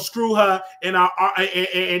 We're going to screw her and then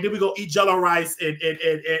we're going to eat Jello rice and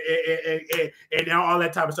all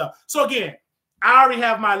that type of stuff. So again, I already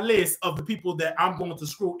have my list of the people that I'm going to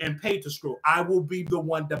screw and pay to screw. I will be the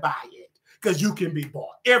one to buy it. Because you can be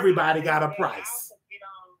bought. Everybody got a price.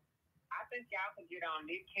 I think y'all can get on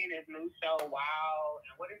Nick Cannon's new show, Wow.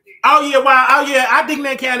 And what is it? Oh, yeah, Wow. Oh, yeah. I think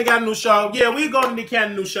Nick Cannon got a new show. Yeah, we go to Nick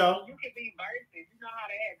Cannon's new show. You can be versus. You know how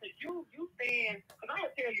to act. Because you saying, because I'm going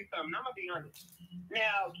to tell you something. I'm going to be honest.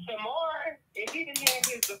 Now, Shamar, if he didn't have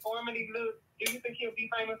his deformity look, do you think he'll be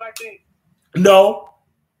famous like that? No.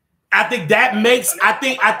 I think that makes, I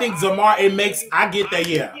think Zamar, it makes, I get that,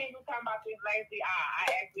 yeah.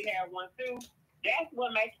 I actually have one too. That's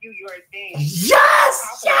what makes you your thing.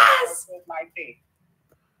 Yes, yes. Like this,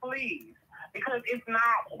 please, because it's not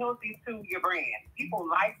healthy to your brand. People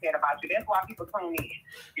like that about you. That's why people tune in.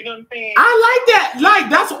 You know what I'm saying? I like that. Like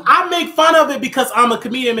that's what I make fun of it because I'm a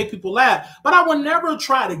comedian, make people laugh. But I would never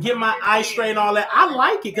try to get my eyes straight and all that. I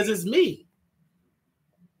like it because it's me.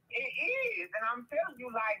 It is, and I'm telling you,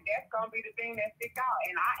 like that's gonna be the thing that sticks out.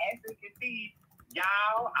 And I actually can see.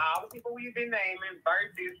 Y'all, all the people we've been naming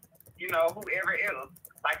versus, you know, whoever else.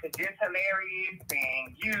 Like the Just Hilarious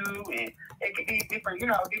and you, and it could be different, you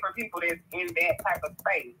know, different people that's in that type of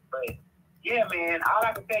space. But yeah, man, all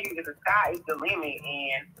I can tell you is the sky is the limit.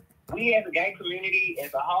 And we as a gay community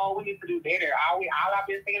as a whole, we need to do better. All I've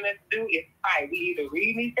been saying us to do is fight. We either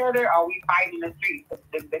reading each other or we fight in the streets.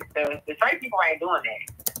 The straight people ain't doing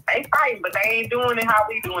that. They fighting, but they ain't doing it how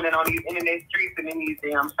we doing it on these internet streets and in these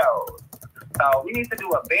damn shows. So we need to do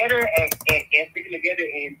a better at sticking together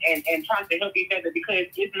and trying to help each other because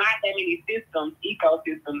it's not that many systems,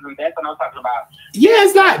 ecosystems, and that's what I'm talking about. Yeah,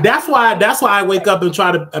 it's not. That's why I wake up and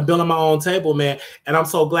try to build on my own table, man. And I'm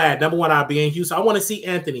so glad. Number one, I'll be in Houston. I want to see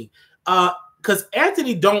Anthony. Because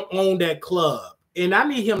Anthony don't own that club. And I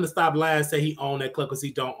need him to stop lying and say he owned that club because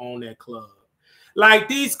he don't own that club. Like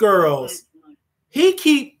these girls. He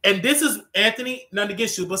keep, and this is Anthony, nothing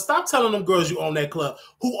against you, but stop telling them girls you own that club.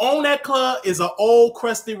 Who own that club is an old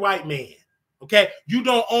crusty white man. Okay? You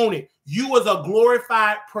don't own it. You was a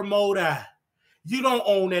glorified promoter. You don't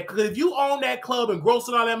own that. Because if you own that club and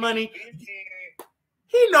grossing all that money,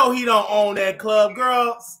 he know he don't own that club.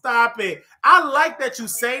 Girl, stop it. I like that you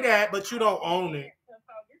say that, but you don't own it. So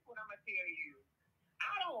this is what I'm going to tell you.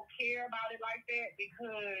 I don't care about it like that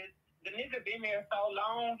because the nigga been there so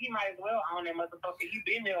long, he might as well own that motherfucker. He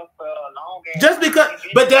been there for a long time. Just because,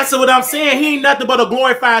 but that's what I'm saying. He ain't nothing but a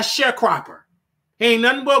glorified sharecropper. He ain't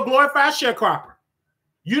nothing but a glorified sharecropper.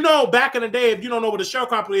 You know, back in the day, if you don't know what a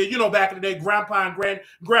sharecropper is, you know, back in the day, grandpa and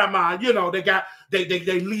grandma, you know,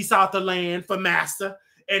 they lease out the land for master,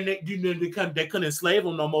 and they couldn't enslave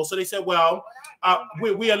them no more. So they said, well,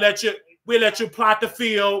 we'll let you plot the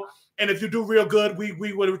field, and if you do real good, we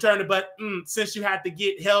will return it. But since you had to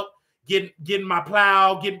get help. Getting my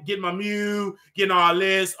plow, getting my mule, getting all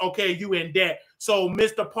this. Okay, you in debt. So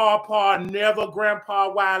Mr. Paw, never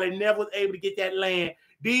Grandpa Wiley, never was able to get that land.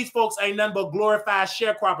 These folks ain't nothing but glorified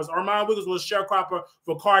sharecroppers. Armon Wiggins was a sharecropper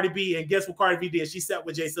for Cardi B, and guess what Cardi B did? She sat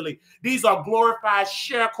with Jason Lee. These are glorified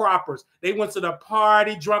sharecroppers. They went to the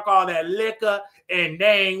party, drunk all that liquor, and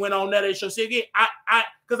they ain't went on that show. See again,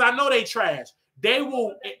 because I know they trash. They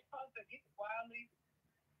will.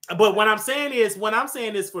 But what I'm saying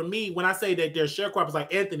is for me, when I say that they're sharecroppers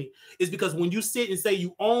like Anthony, is because when you sit and say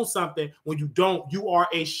you own something, when you don't, you are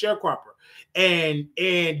a sharecropper. And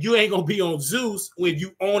you ain't gonna be on Zeus when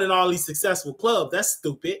you owning all these successful clubs. That's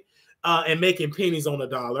stupid. And making pennies on a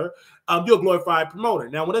dollar. You're a glorified promoter.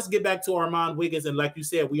 Now, let's get back to Armon Wiggins, and like you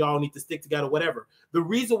said, we all need to stick together, whatever. The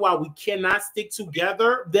reason why we cannot stick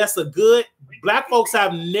together, Black folks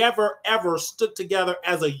have never, ever stood together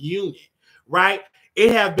as a unit, right?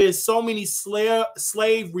 It have been so many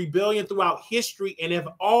slave rebellion throughout history and have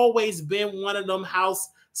always been one of them house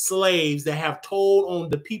slaves that have told on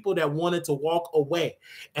the people that wanted to walk away.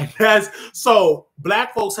 And that's so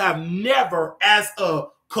black folks have never, as a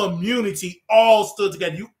community, all stood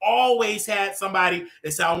together. You always had somebody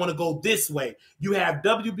that said, I want to go this way. You have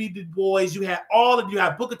W.B. Du Bois, you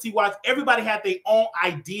have Booker T. Washington. Everybody had their own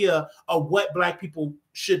idea of what black people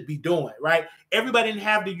should be doing, right? Everybody didn't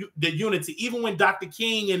have the unity. Even when Dr.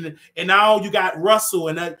 King and now you got Russell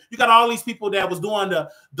and you got all these people that was doing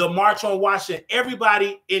the March on Washington.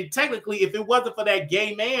 Everybody, and technically, if it wasn't for that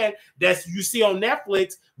gay man that you see on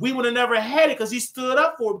Netflix, we would have never had it because he stood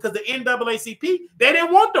up for it, because the NAACP, they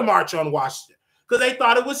didn't want the March on Washington because they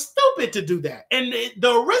thought it was stupid to do that. And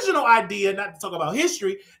the original idea, not to talk about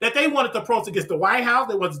history, that they wanted to protest against the White House,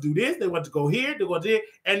 they wanted to do this, they wanted to go here, they wanted to there,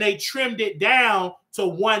 and they trimmed it down to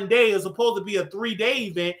one day. As opposed to be a 3-day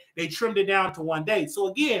event, they trimmed it down to one day. So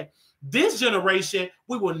again, this generation,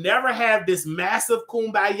 we will never have this massive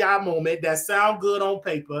kumbaya moment that sound good on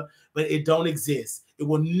paper, but it don't exist. It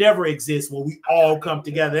will never exist when we all come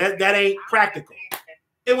together. That ain't practical.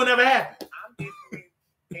 It will never happen.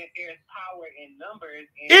 There's power in numbers.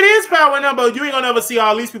 It is power in numbers. You ain't gonna ever see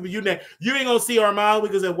all these people. You ain't gonna see Armon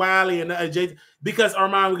Wiggins and Wiley and Jason, because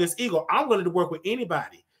Armon Wiggins' ego. I'm willing to work with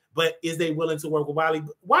anybody, but is they willing to work with Wiley?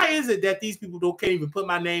 Why is it that these people can't even put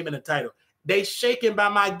my name in the title? They shaken by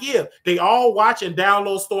my gift. They all watch and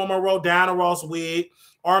download Storm Monroe, Diana Ross Wig,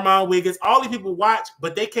 Armon Wiggins. All these people watch,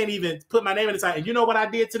 but they can't even put my name in the title. And you know what I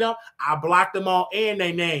did to them? I blocked them all and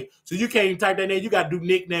their name. So you can't even type their name. You got to do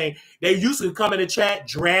nickname. They used to come in the chat,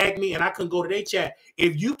 drag me, and I couldn't go to their chat.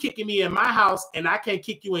 If you kicking me in my house and I can't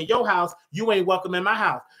kick you in your house, you ain't welcome in my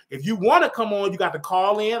house. If you want to come on, you got to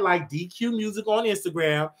call in like DQ Music on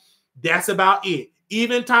Instagram. That's about it.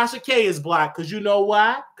 Even Tasha K is blocked, because you know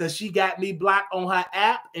why? Because she got me blocked on her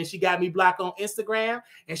app, and she got me blocked on Instagram,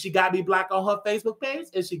 and she got me blocked on her Facebook page,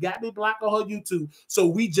 and she got me blocked on her YouTube. So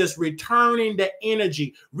we just returning the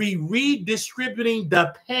energy, redistributing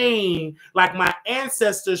the pain like my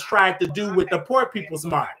ancestors tried to do with the Poor People's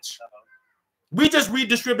March. We just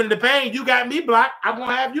redistributing the pain. You got me blocked, I'm going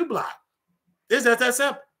to have you blocked. It's just that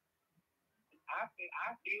simple.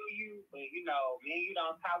 I feel you, but you know, me and you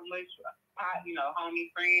don't talk much, you know,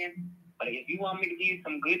 homie friends. But if you want me to give you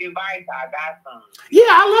some good advice, I got some. Yeah,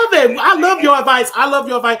 I love it. I love your advice. I love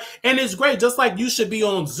your advice. And it's great. Just like you should be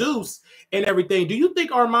on Zeus and everything. Do you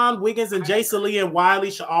think Armon Wiggins and Jason Lee and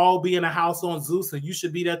Wiley should all be in a house on Zeus, and you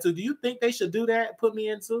should be there too? Do you think they should do that? Put me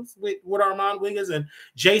in Zeus with Armon Wiggins and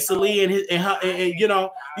Jason Lee and you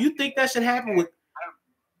know, do you think that should happen with?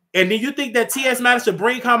 And then you think that T.S. Madison should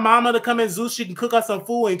bring her mama to come in Zeus? She can cook us some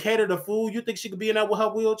food and cater the food. You think she could be in there with her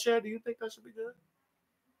wheelchair? Do you think that should be good?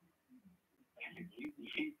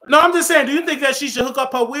 No, I'm just saying, do you think that she should hook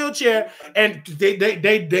up her wheelchair and they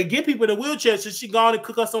get people in a wheelchair? Should she go on and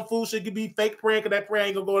cook us some food? She could be fake praying because that prayer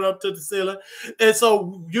ain't going up to the ceiling. And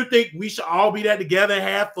so you think we should all be there together and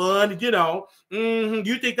have fun, you know?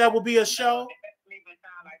 You think that would be a show?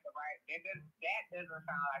 That doesn't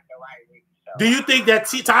sound like the right way. Do you think that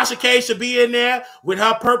Tasha K should be in there with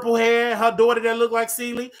her purple hair, her daughter that look like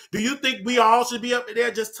Celie? Do you think we all should be up in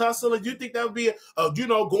there just tussling? Do you think that would be you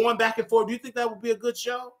know, going back and forth? Do you think that would be a good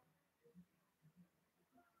show?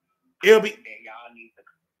 It'll be. Y'all need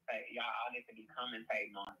to be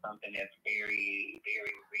commentating on something that's very,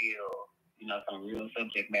 very real. You know, some real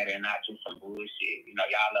subject matter and not just some bullshit. You know,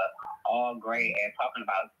 y'all are all great at talking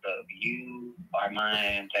about stuff. You,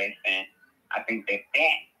 Armon, Jason. I think that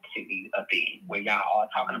should be a thing where y'all all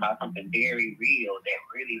talking about something very real that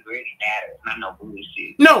really, really matters. Not no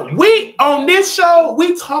bullshit. No, we on this show,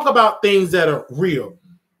 we talk about things that are real.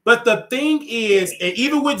 But the thing is, and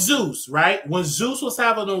even with Zeus, right? When Zeus was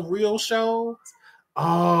having a real shows,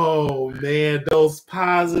 oh man, those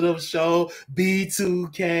positive shows,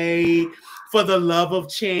 B2K, For the Love of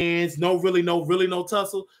Chance, no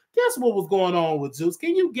tussle. Guess what was going on with Zeus?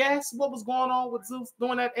 Can you guess what was going on with Zeus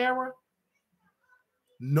during that era?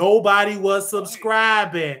 Nobody was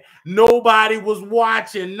subscribing. Nobody was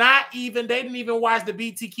watching. They didn't even watch the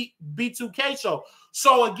B2K show.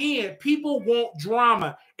 So again, people want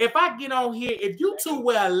drama. If I get on here, if you two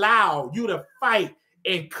will allow you to fight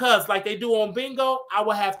and cuss like they do on Bingo, I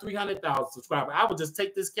will have 300,000 subscribers. I would just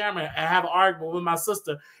take this camera and have an argument with my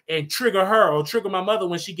sister and trigger her or trigger my mother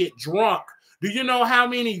when she get drunk. Do you know how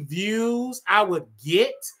many views I would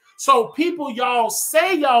get? So people, y'all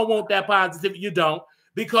say y'all want that positivity. You don't.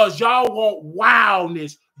 Because y'all want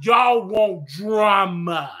wildness. Y'all want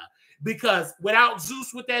drama. Because without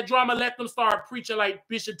Zeus with that drama, let them start preaching like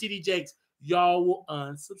Bishop T.D. Jakes. Y'all will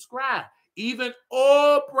unsubscribe. Even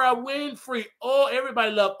Oprah Winfrey. Oh,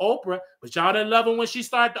 everybody loved Oprah. But y'all didn't love her when she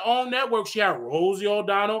started the own network. She had Rosie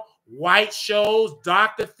O'Donnell, white shows,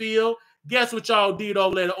 Dr. Phil. Guess what y'all did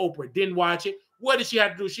over there to Oprah? Didn't watch it. What did she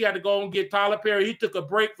have to do? She had to go and get Tyler Perry. He took a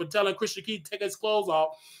break for telling Christian Keith to take his clothes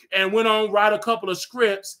off and went on write a couple of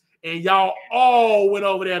scripts. And y'all all went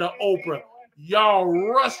over there to Oprah. Y'all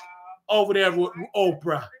rushed over there with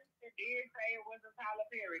Oprah.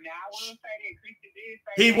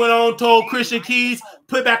 He went on, told Christian Keys,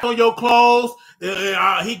 put back on your clothes.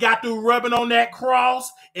 He got through rubbing on that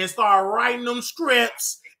cross and started writing them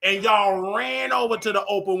scripts. And y'all ran over to the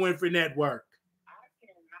Oprah Winfrey Network.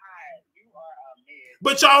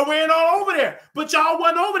 But y'all ran all over there. But y'all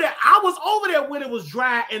wasn't over there. I was over there when it was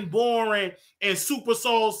dry and boring and Super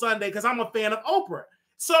Soul Sunday because I'm a fan of Oprah.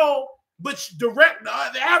 So, but the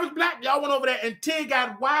average black, y'all went over there until it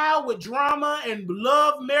got wild with drama and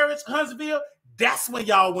love, marriage, Huntsville. That's when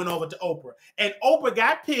y'all went over to Oprah. And Oprah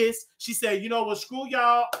got pissed. She said, you know what, screw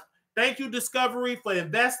y'all. Thank you, Discovery, for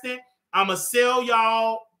investing. I'm going to sell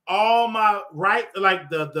y'all all my like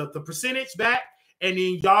the percentage back. And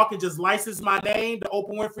then y'all can just license my name, the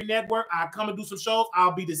Oprah Winfrey Network. I'll come and do some shows.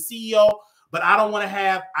 I'll be the CEO. But I don't want to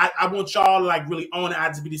have, I want y'all to like really own it. I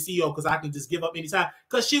just be the CEO because I can just give up anytime.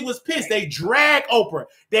 Because she was pissed. They dragged Oprah.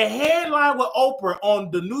 The headline with Oprah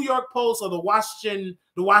on the New York Post or the Washington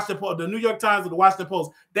Post, the New York Times or the Washington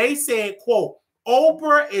Post, they said, quote,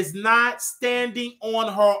 Oprah is not standing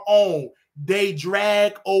on her own. They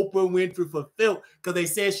drag Oprah Winfrey for filth because they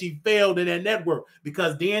said she failed in that network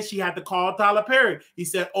because then she had to call Tyler Perry. He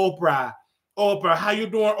said, Oprah, how you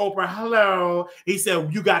doing, Oprah? Hello. He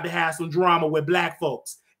said, you got to have some drama with black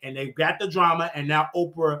folks. And they got the drama, and now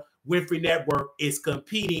Oprah Winfrey Network is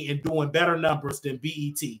competing and doing better numbers than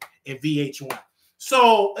BET and VH1.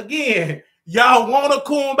 So, again, y'all want a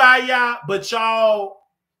Kumbaya, but y'all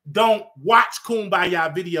don't watch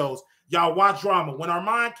Kumbaya videos. Y'all watch drama. When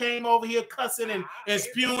Armon came over here cussing and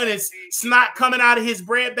spewing and snot coming out of his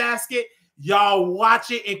breadbasket, y'all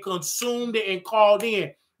watch it and consumed it and called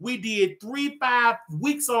in. We did 3-5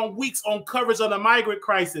 weeks on coverage of the migrant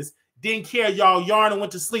crisis. Didn't care. Y'all yarn and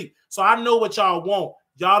went to sleep. So I know what y'all want.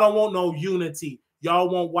 Y'all don't want no unity. Y'all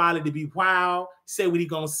want Wiley to be wild, say what he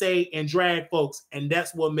gonna say, and drag folks. And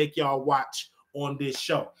that's what make y'all watch on this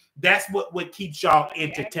show. That's what keeps y'all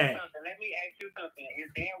entertained. Let me ask you something. Is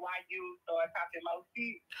that why you start talking about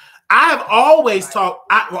shit? I've always talked.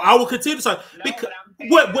 I will continue to talk. No, because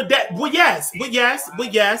yes,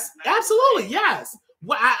 absolutely, yes.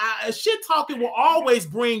 Well, shit talking will always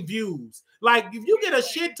bring views. Like if you get a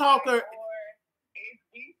shit talker,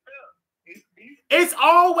 it's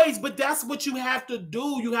always, but that's what you have to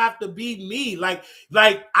do. You have to be me. Like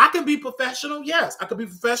I can be professional. Yes, I can be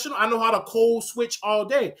professional. I know how to cold switch all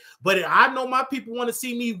day. But if I know my people want to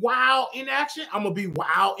see me wild in action, I'm going to be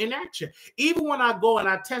wild in action. Even when I go and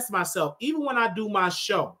I test myself, even when I do my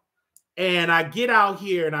show and I get out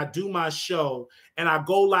here and I do my show and I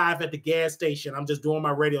go live at the gas station, I'm just doing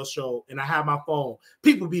my radio show and I have my phone.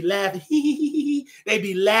 People be laughing. They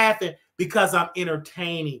be laughing because I'm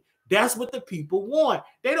entertaining. That's what the people want.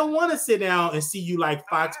 They don't want to sit down and see you like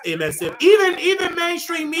Fox, MSN. Even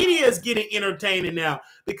mainstream media is getting entertaining now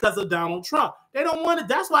because of Donald Trump. They don't want it.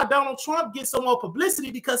 That's why Donald Trump gets so much publicity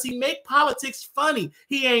because he make politics funny.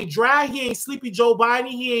 He ain't dry. He ain't sleepy Joe Biden.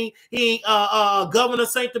 He ain't Governor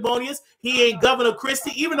Sanctimonious. He ain't Governor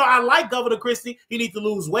Christie. Even though I like Governor Christie, he needs to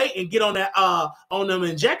lose weight and get on that on them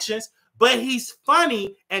injections. But he's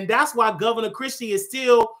funny, and that's why Governor Christie is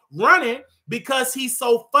still running. Because he's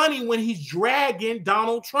so funny when he's dragging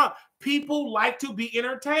Donald Trump. People like to be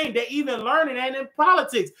entertained. They're even learning that in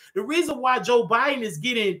politics. The reason why Joe Biden is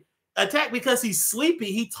getting attacked because he's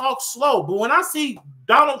sleepy. He talks slow. But when I see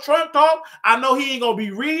Donald Trump talk, I know he ain't going to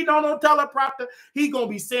be reading on no teleprompter. He's going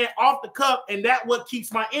to be saying off the cuff, and that's what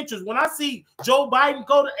keeps my interest. When I see Joe Biden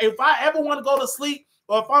if I ever want to go to sleep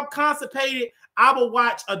or if I'm constipated, I will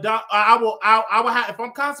watch if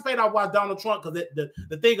I'm constipated, I'll watch Donald Trump because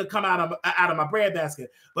the thing will come out of my breadbasket.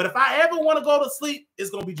 But if I ever want to go to sleep, it's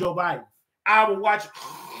gonna be Joe Biden. I will watch.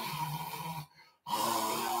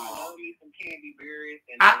 I love me some candy berries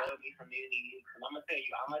and I love me some Indians. And I'm gonna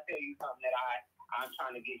tell you something that I'm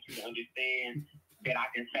trying to get you to understand that I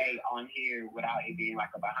can say on here without it being like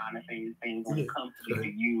a behind the scenes thing when it comes to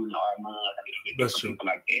you and Armon. I mean, get people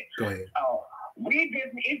like that. Go ahead.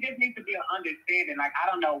 It just needs to be an understanding. Like, I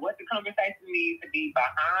don't know what the conversation needs to be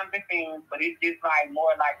behind the scenes, but it's just like more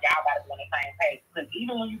like y'all gotta be on the same page. Because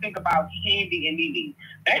even when you think about Candy and Nene,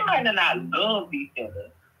 they might not love each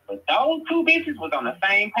other, but those two bitches was on the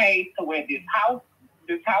same page to where this House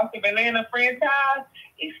of Atlanta franchise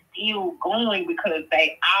is still going because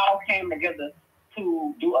they all came together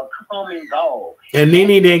to do a common goal. And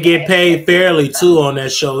Nene didn't get paid fairly too on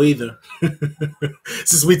that show either.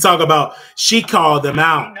 Since we talk about, she called them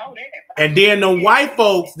out. And then the white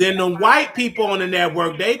folks, then the white people on the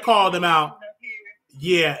network, they called them out.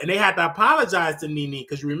 Yeah, and they had to apologize to Nene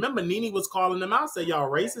because you remember Nene was calling them out, say y'all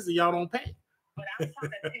racist and y'all don't pay. But I'm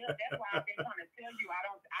trying to tell. That's why I've been trying to tell you.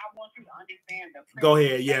 I want you to understand the. Go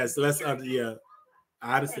ahead. Yes, let's. Yeah,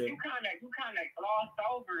 I understand. You kind of glossed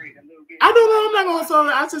over it a little bit. I don't know. I'm not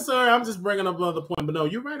going to say. I'm just bringing up another point. But no,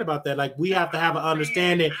 you're right about that. Like we have to have an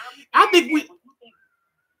understanding. I think we.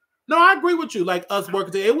 No, I agree with you. Like us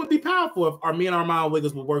working together, it would be powerful if me and Armon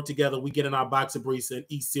Wiggins would work together. We get in our box of briefs and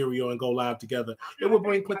eat cereal and go live together. It would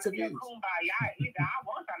bring clicks of views. I want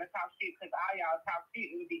y'all to talk shit because all y'all talk shit.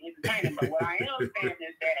 It would be entertaining. But what I am saying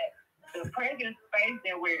is that the present space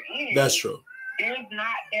that we're in. That's true. There's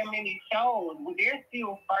not that many shows. There's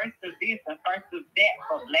still first of this and first of that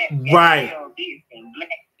for black. Right. This and black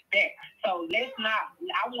that. So let's not.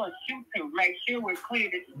 I want you to make sure we're clear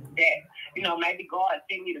that maybe God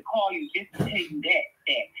sent me to call you just to tell you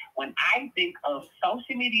that when I think of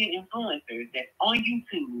social media influencers that's on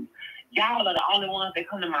YouTube, y'all are the only ones that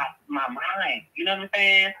come to my mind. You know what I'm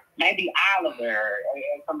saying? Maybe Oliver or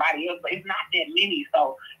somebody else, but it's not that many.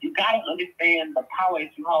 So you got to understand the power that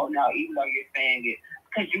you hold now, even though you're saying it.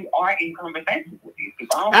 Because you are in conversation with these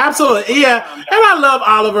people. Absolutely, yeah. And I love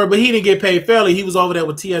Oliver, but he didn't get paid fairly. He was over there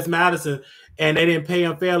with T.S. Madison, and they didn't pay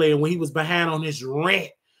him fairly. And when he was behind on his rent,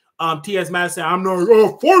 T.S. Madison said, I'm not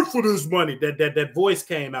going to fight for this money. That voice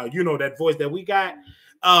came out. You know, that voice that we got.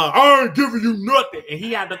 I ain't giving you nothing. And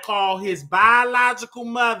he had to call his biological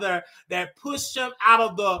mother that pushed him out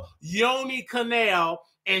of the Yoni Canal,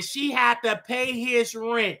 and she had to pay his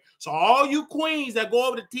rent. So all you queens that go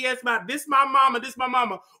over to TS, this my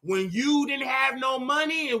mama. When you didn't have no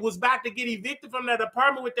money and was about to get evicted from that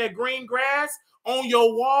apartment with that green grass on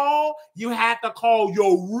your wall, you had to call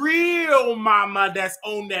your real mama that's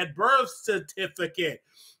on that birth certificate.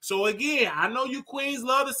 So again, I know you queens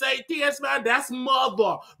love to say, TS, man, that's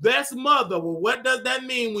mother. That's mother. Well, what does that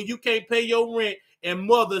mean when you can't pay your rent? And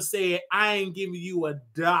mother said, I ain't giving you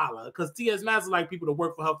 $1. Because T.S. Madison like people to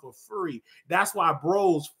work for her for free. That's why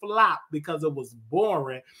bros flop, because it was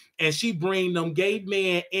boring. And she bring them gay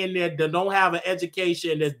men in there that don't have an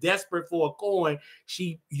education, that's desperate for a coin.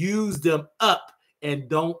 She used them up and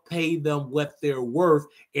don't pay them what they're worth.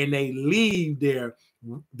 And they leave there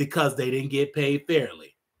because they didn't get paid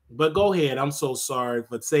fairly. But go ahead. I'm so sorry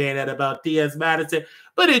for saying that about T.S. Madison.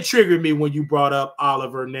 But it triggered me when you brought up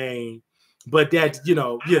Oliver's name. But that, yeah,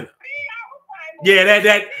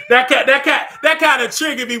 that kind of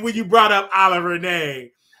triggered me when you brought up Oliver's name.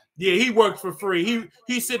 Yeah, he worked for free.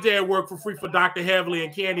 He sit there and work for free for Dr. Heavily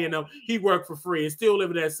and Candy and them. He worked for free and still live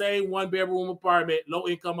in that same 1-bedroom apartment, low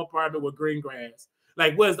income apartment with green grass.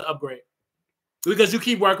 Like, where's the upgrade? Because you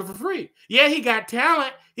keep working for free. Yeah, he got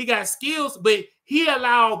talent, he got skills, but he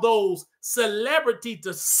allowed those celebrities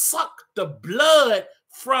to suck the blood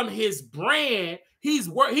from his brand.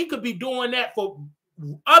 He could be doing that for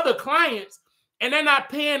other clients, and they're not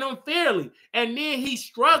paying him fairly. And then he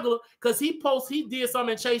struggled because he did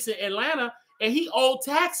something in Chasing Atlanta, and he owed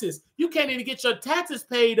taxes. You can't even get your taxes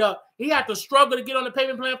paid up. He had to struggle to get on the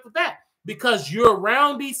payment plan for that because you're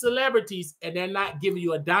around these celebrities and they're not giving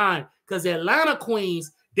you a dime. Because Atlanta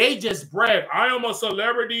queens, they just brag, I am a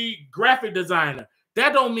celebrity graphic designer.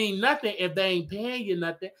 That don't mean nothing if they ain't paying you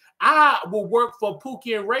nothing. I will work for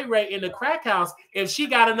Pookie and Ray Ray in the crack house if she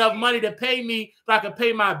got enough money to pay me so I can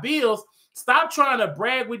pay my bills. Stop trying to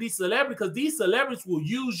brag with these celebrities because these celebrities will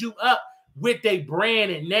use you up with their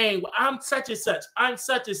brand and name. I'm such and such. I'm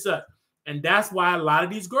such and such. And that's why a lot of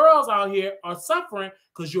these girls out here are suffering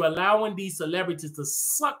because you're allowing these celebrities to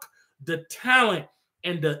suck the talent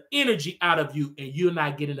and the energy out of you, and you're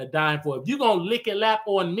not getting a dime for it. If you're going to lick and lap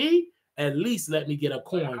on me, at least let me get a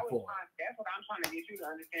coin for it. That's what I'm trying to get you to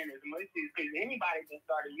understand as much as because anybody that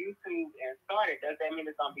started YouTube and started, does that mean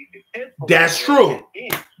it's going to be successful? That's true.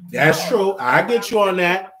 That's true. I get you on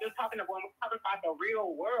that. We're talking about the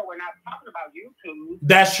real world. We're not talking about YouTube.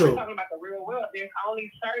 That's true. We're talking about the real world. There's only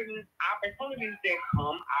certain opportunities that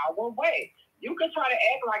come our way. You can try to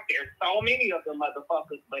act like there's so many of them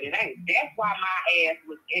motherfuckers, but it ain't. That's why my ass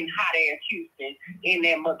was in hot ass Houston in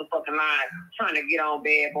that motherfucking line trying to get on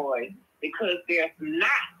Bad Boys because there's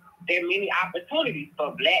not that many opportunities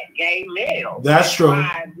for black gay males. That's true.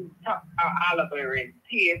 Why we talk about Oliver and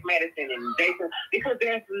T.S. Madison and Jason because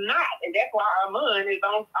there's not, and that's why Armon is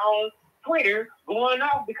on Twitter going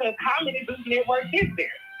off because how many News Networks is there?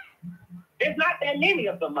 There's not that many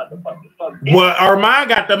of them motherfuckers. So well, Armon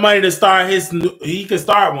got the money to start he can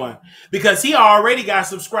start one because he already got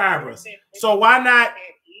subscribers. So why not?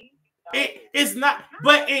 It's not,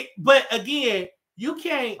 but again, you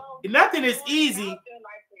can't. Nothing is easy.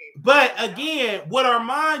 But again, with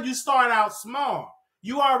Armon, you start out small.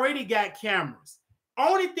 You already got cameras.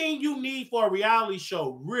 Only thing you need for a reality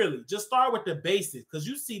show, really, just start with the basics because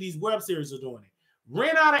you see these web series are doing it.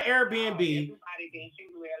 Rent out an Airbnb. Everybody been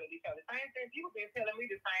shooting reality show. The same thing. People been telling me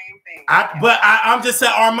the same thing. I'm just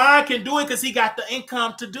saying Armon can do it because he got the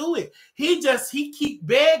income to do it. He keep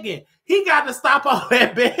begging. He got to stop all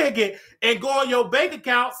that begging and go on your bank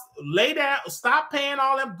accounts, lay down, stop paying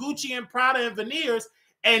all them Gucci and Prada and veneers,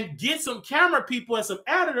 and get some camera people and some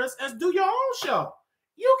editors and do your own show.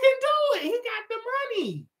 You can do it. He got the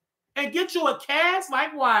money. And get you a cast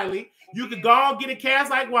like Wiley. You could go and get a cast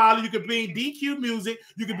like Wiley. You could bring DQ Music.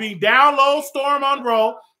 You could bring Download Storm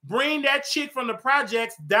Monroe. Bring that chick from the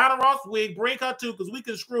projects, Donna Ross Wig. Bring her too, because we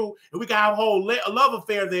can screw and we can have a whole love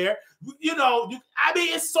affair there. You know, I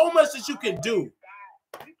mean, it's so much that you can do.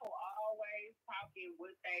 People always talking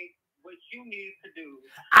what you need to do.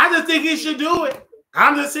 I just think he should do it.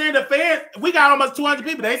 I'm just saying the fans. We got almost 200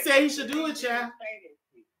 people. They say he should do it, child.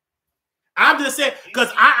 I'm just saying, because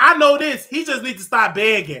I know this. He just needs to stop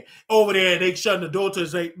begging over there. They shutting the door to him.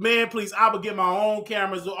 Say, man, please, I will get my own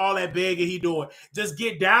cameras, all that begging he doing. Just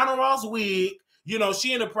get down on Ross Wig. You know,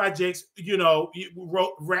 she in the projects, you know,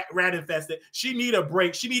 rat infested. She need a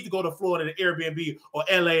break. She need to go to Florida to Airbnb or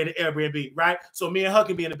LA to Airbnb, right? So me and her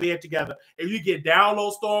can be in the bed together. If you get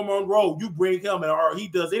Download Storm Monroe, you bring him, or he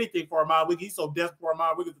does anything for Armon Wiggins. He's so desperate for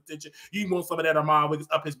Armon Wiggins' attention. You want some of that Armon Wiggins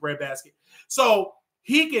up his breadbasket. So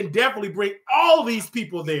he can definitely bring all these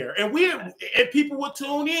people there. And people will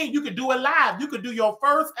tune in. You could do it live. You could do your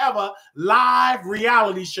first ever live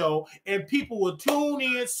reality show, and people will tune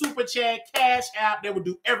in, super chat, cash app. They will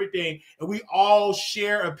do everything, and we all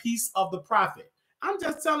share a piece of the profit. I'm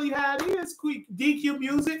just telling you how it is, DQ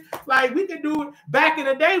Music. Like, we could do it back in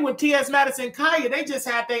the day when T.S. Madison and Kaya, they just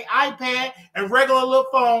had their iPad and regular little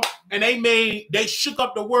phone, and they shook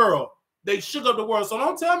up the world. They shook up the world. So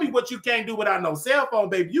don't tell me what you can't do without no cell phone,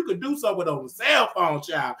 baby. You can do something on a cell phone,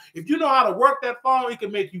 child. If you know how to work that phone, it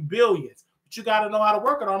can make you billions. But you got to know how to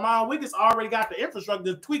work it. Armon Wiggins already got the infrastructure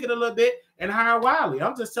to tweak it a little bit and hire Wiley.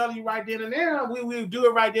 I'm just telling you right then and there. We do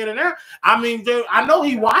it right then and there. I mean, I know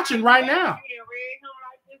he's watching right now.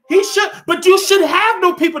 He should, but you should have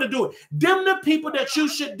no people to do it. Them the people that you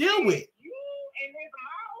should deal with.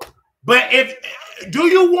 But do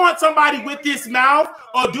you want somebody with this mouth,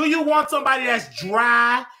 or do you want somebody that's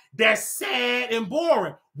dry, that's sad and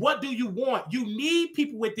boring? What do you want? You need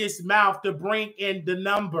people with this mouth to bring in the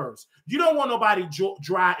numbers. You don't want nobody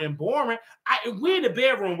dry and boring. We're in the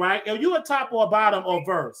bedroom, right? Are you a top or a bottom or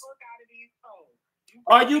verse?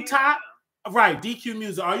 Are you top? Right, DQ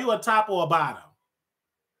Music. Are you a top or a bottom?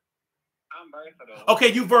 Versatile.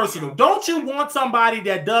 Okay, you versatile. Don't you want somebody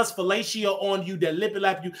that does fellatio on you, that lip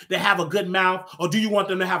lap you, that have a good mouth, or do you want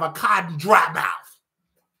them to have a cotton dry mouth?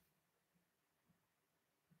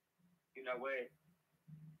 You know what?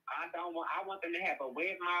 I want them to have a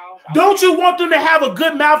wet mouth. Don't you want them to have a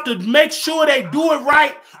good mouth to make sure they do it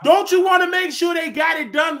right? Don't you want to make sure they got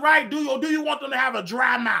it done right? Do you want them to have a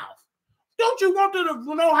dry mouth? Don't you want them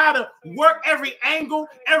to know how to work every angle,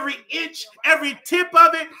 every inch, every tip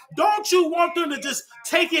of it? Don't you want them to just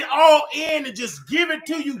take it all in and just give it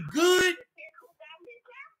to you good?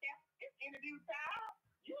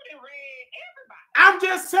 I'm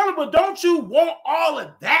just telling you, but don't you want all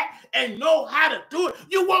of that and know how to do it?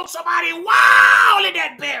 You want somebody wild in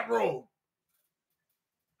that bedroom.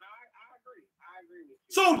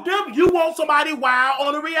 So you want somebody wild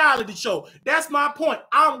on a reality show. That's my point.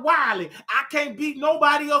 I'm Wiley. I can't beat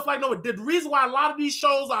nobody else like nobody. The reason why a lot of these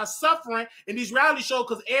shows are suffering in these reality shows,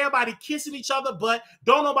 because everybody kissing each other, but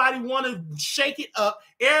don't nobody want to shake it up.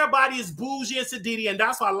 Everybody is bougie and sedity, and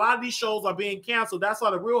that's why a lot of these shows are being canceled. That's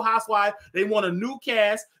why the Real Housewives, they want a new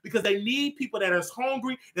cast, because they need people that are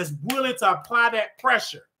hungry, that's willing to apply that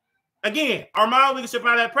pressure. Again, Armon Wiggins should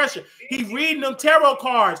apply that pressure. He's reading them tarot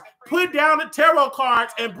cards. Put down the tarot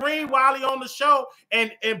cards and bring Wiley on the show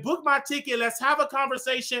and book my ticket. Let's have a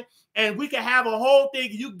conversation, and we can have a whole thing.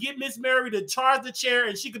 You get Miss Mary to charge the chair,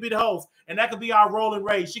 and she could be the host. And that could be our Rolling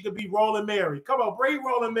Ray. She could be Rolling Mary. Come on, bring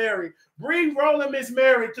Rolling Mary. Bring Rolling Miss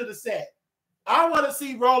Mary to the set. I want to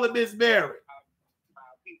see Rolling Miss Mary.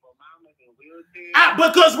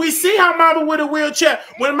 Because we see her mama with a wheelchair.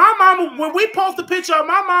 When we post a picture of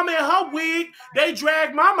my mama in her wig, they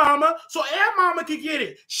drag my mama so our mama can get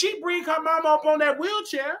it. She bring her mama up on that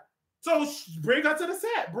wheelchair. So bring her to the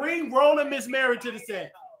set. Bring Rolling Miss Mary to the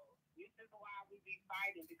set.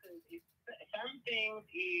 some things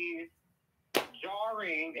is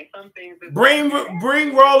jarring, and some things is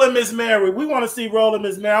bring Rolling Miss Mary. We want to see Rolling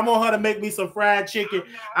Miss Mary. I want her to make me some fried chicken.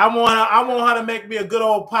 I want her to make me a good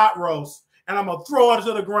old pot roast, and I'm gonna throw it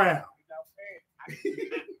to the ground.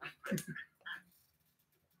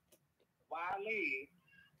 Wiley.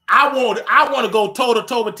 I want to go toe to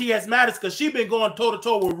toe with T.S. Madison because she been going toe to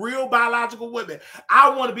toe with real biological women. I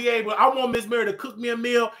want Miss Mary to cook me a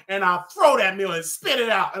meal and I'll throw that meal and spit it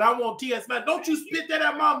out. And I want T.S. Madison. Don't you spit that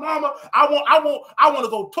at my mama. I want to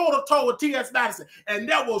go toe to toe with T.S. Madison, and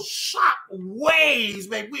that will shock waves,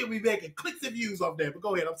 man. We'll be making clicks and views off there. But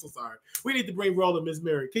go ahead. I'm so sorry. We need to bring Rolling Miss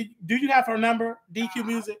Mary. Do you have her number? DQ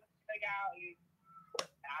Music.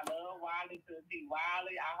 I love Wiley to see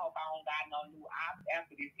Wiley. I hope I don't got no new ops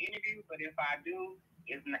after this interview, but if I do,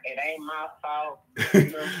 it ain't my fault.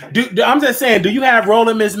 I'm just saying, do you have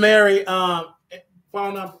Rolling Miss Mary phone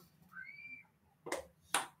number?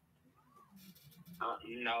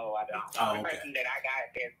 No, I don't. The only person that I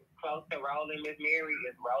got that's close to Rolling Miss Mary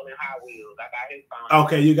is Rolling Hot Wheels. I got his phone.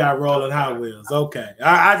 Okay, you got Rolling Hot Wheels. Okay.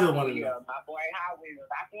 I just want to know. My boy Hot Wheels.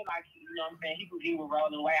 I feel like, you know what I'm saying, he could be with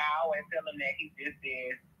Rolling Way. I always tell him that he's just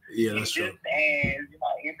as just as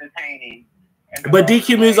entertaining. But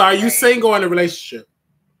DQ Music, are you single or in a relationship?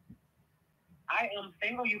 I am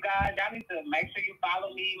single, you guys. Y'all need to make sure you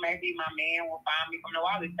follow me. Maybe my man will find me from the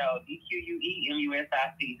Wiley Show.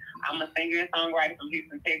 DQUEMUSIC. I'm a singer and songwriter from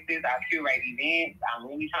Houston, Texas. I curate events. I'm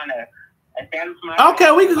really trying to establish myself.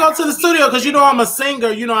 Okay, we can go to the studio because you know I'm a singer.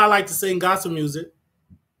 You know I like to sing gospel music.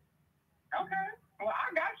 Okay. Well,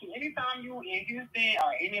 I got you. Anytime you in Houston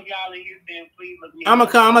or any of y'all in Houston, please look me. I'm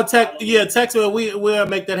gonna text me. We'll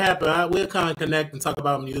make that happen. We'll kind of connect and talk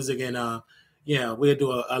about music, and we'll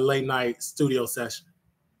do a late night studio session.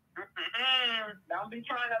 Don't be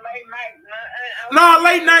trying to late night. No,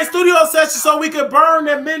 late night studio session so we can burn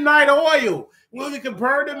the midnight oil. We can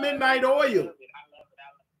burn the midnight oil. I love it.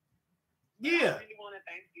 Yeah. I really want to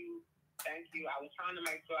thank you. Thank you. I was trying to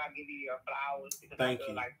make sure I give you your flowers because I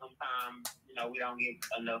feel like sometimes, we don't give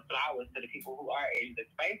enough flowers to the people who are in the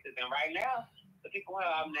spaces. And right now, the people who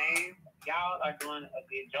have names, y'all are doing a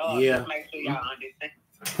good job. Yeah. Just make sure y'all understand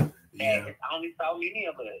that it's only so many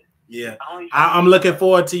of us. Yeah. I'm looking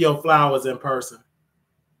forward to your flowers in person.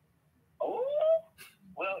 Oh,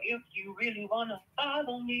 well, if you really want to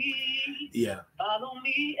follow me, follow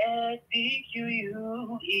me at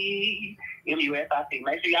DQUEMUSIC. Make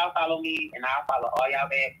sure y'all follow me, and I'll follow all y'all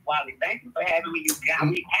back. Wiley, thank you for having me. We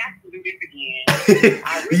have to do this again.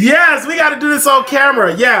 Yes, we got to do this on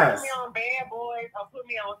camera. Yes. Put me on Bad Boys or put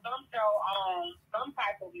me on some show on some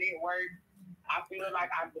type of network. I feel like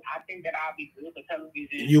I think that I'll be good for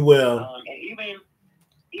television. You will. And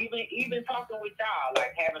even talking with y'all,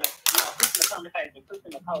 like having pushing the conversation,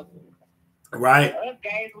 pushing the culture. Right. Us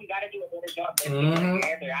guys, we got to do a better job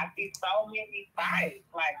together. I see so many fights.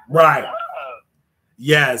 Like, right. What's up?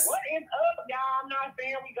 Yes. What is up, y'all? I'm not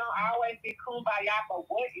saying we gonna always be kumbaya, but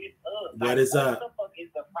what is up? What is up? What the fuck is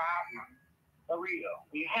the problem? For real.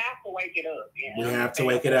 We have to wake it up. We have to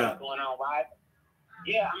wake it up. What's going on, right?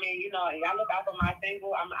 Yeah, I mean, y'all look out for my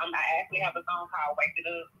single. I actually have a song called "Wake It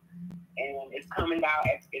Up," and it's coming out.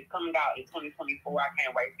 It's coming out in 2024. I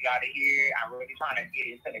can't wait for y'all to hear it. I'm really trying to get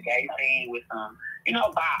into the gay scene with some,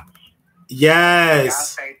 bops.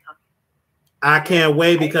 Yes, I can't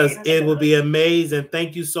wait because it will be amazing.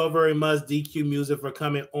 Thank you so very much, DQ Music, for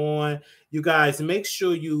coming on. You guys, make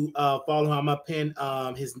sure you follow him. I'm gonna pin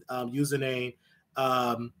his username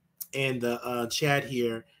in the chat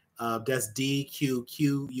here. That's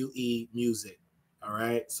DQQUE Music. All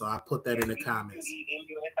right. So I put that in the comments.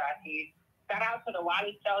 Shout out to the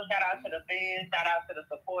Wiley Show. Shout out to the fans. Shout out to the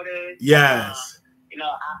supporters. Yes.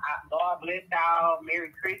 God bless y'all.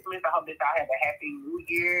 Merry Christmas. I hope that y'all have a happy New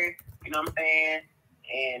Year. You know what I'm saying?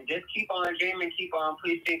 And just keep on dreaming, keep on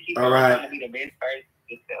pushing, keep on trying to be the best person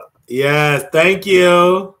yourself. Yes. Thank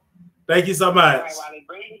you. Thank you so much. All right, Wiley,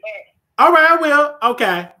 bring me back. All right, I will.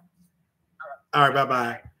 Okay. All right.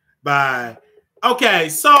 Bye-bye. Bye. Okay,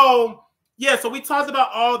 so we talked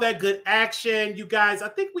about all that good action. You guys, I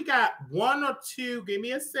think we got one or two. Give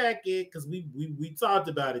me a second, because we talked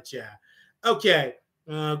about it, child. Okay,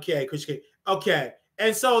 Christian Keys. Okay,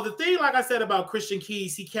 and so the thing, like I said about Christian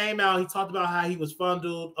Keys, he came out, he talked about how he was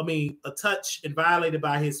touched and violated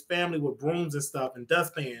by his family with brooms and stuff and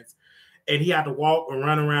dustpans, and he had to walk and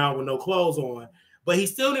run around with no clothes on. But he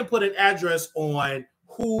still didn't put an address on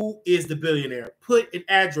who is the billionaire. Put an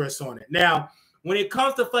address on it. Now, when it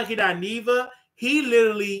comes to fucking Neva, he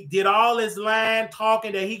literally did all his line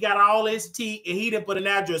talking that he got all his tea and he didn't put an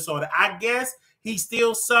address on it. I guess he's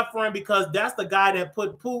still suffering because that's the guy that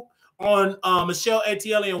put poop on Michelle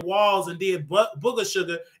ATL and Walls and did Booger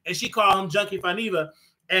Sugar, and she called him Junkie Faniva.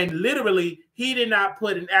 And literally, he did not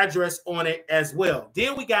put an address on it as well.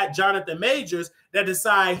 Then we got Jonathan Majors that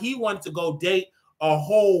decided he wanted to go date a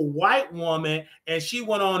whole white woman, and she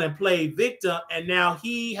went on and played victim, and now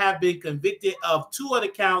he have been convicted of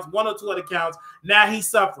one or two other counts. Now he's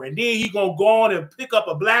suffering. Then he gonna go on and pick up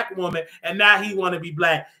a black woman, and now he want to be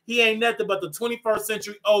black. He ain't nothing but the 21st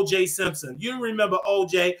century O.J. Simpson. You remember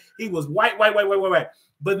O.J.? He was white.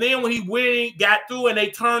 But then when he got through and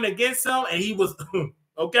they turned against him, and he was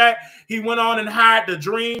okay, he went on and hired the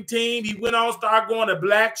Dream Team. He went on, started going to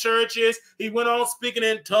black churches. He went on speaking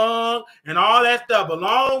in tongue and all that stuff.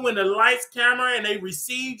 Along when the lights, camera, and they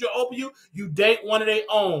received you, open you date one of their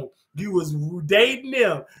own. You was dating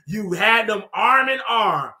them. You had them arm in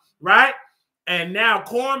arm, right? And now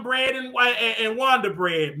cornbread and Wonder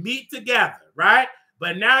Bread meet together, right?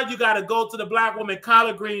 But now you got to go to the black woman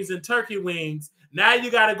collard greens and turkey wings. Now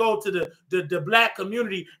you got to go to the black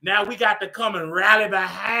community. Now we got to come and rally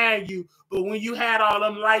behind you. But when you had all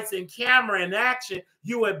them lights and camera and action,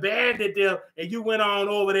 you abandoned them and you went on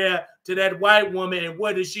over there to that white woman. And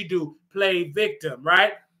what did she do? Play victim,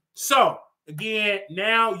 right? So again,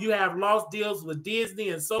 now you have lost deals with Disney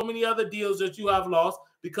and so many other deals that you have lost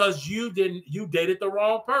because you dated the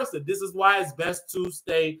wrong person. This is why it's best to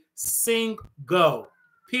stay single.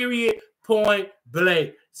 Period. Point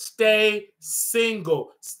blank. Stay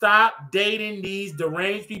single. Stop dating these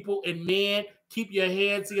deranged people and men. Keep your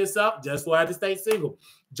hands to yourself. That's why I had to stay single.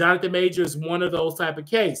 Jonathan Major is one of those type of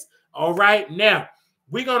case. All right. Now,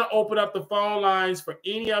 we're going to open up the phone lines for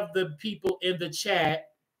any of the people in the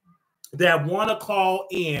chat that want to call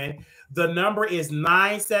in. The number is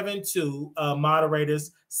 972,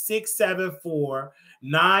 moderators,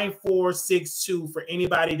 674-9462 for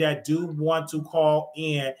anybody that do want to call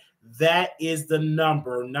in. That is the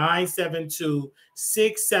number,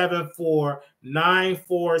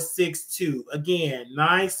 972-674-9462. Again,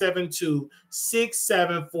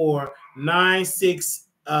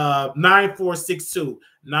 972-674-9462.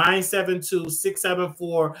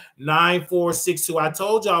 972-674-9462. I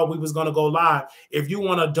told y'all we was going to go live. If you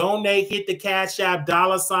want to donate, hit the Cash App,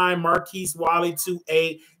 $ Marquise Wiley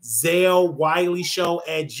 28, Zelle Wiley Show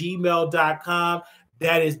at gmail.com.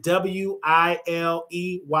 That is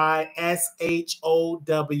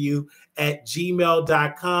WILEYSHOW at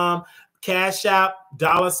gmail.com. Cash App,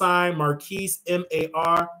 $ Marquise, MARQUISE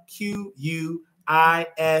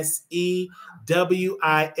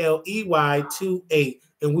WILEY 28.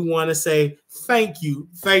 And we want to say thank you,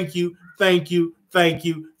 thank you, thank you, thank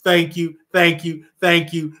you, thank you, thank you,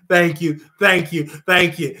 thank you, thank you, thank you,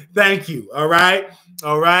 thank you, thank you. All right.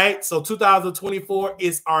 All right. So 2024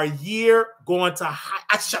 is our year going to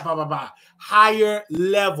higher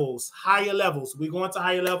levels. Higher levels. We're going to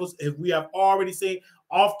higher levels. If we have already seen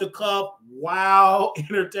off the cuff, wow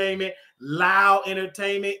entertainment, loud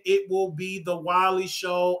entertainment, it will be the Wiley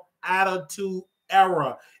Show attitude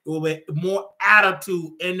era. It will be more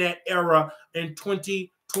attitude in that era in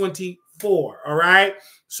 2024. All right.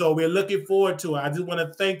 So we're looking forward to it. I just want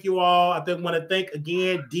to thank you all. I want to thank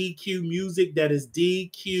again DQ Music. That is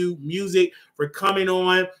DQ Music for coming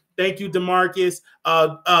on. Thank you, DeMarcus,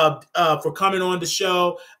 for coming on the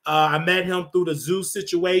show. I met him through the Zoo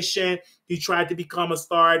situation. He tried to become a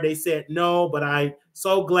star. They said no, but I'm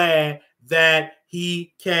so glad that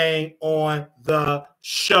he came on the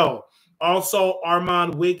show. Also,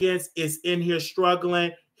 Armon Wiggins is in here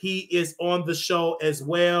struggling. He is on the show as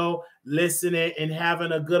well, listening and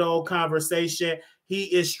having a good old conversation. He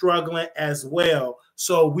is struggling as well.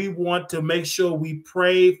 So we want to make sure we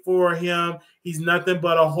pray for him. He's nothing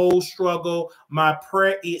but a whole struggle. My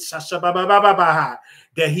prayer is that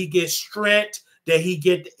he gets strength, that he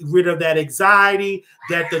get rid of that anxiety,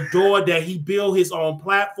 that the door, that he build his own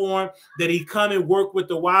platform, that he come and work with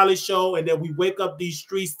the Wiley Show, and that we wake up these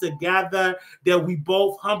streets together, that we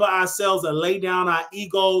both humble ourselves and lay down our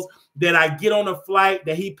egos, that I get on a flight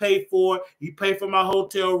that he paid for. He paid for my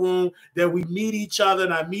hotel room, that we meet each other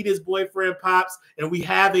and I meet his boyfriend Pops and we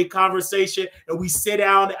have a conversation and we sit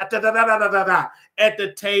down at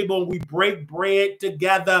the table and we break bread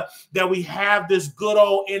together, that we have this good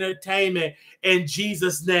old entertainment in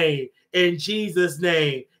Jesus' name, in Jesus'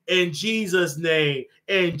 name, in Jesus' name,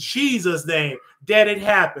 in Jesus' name. That it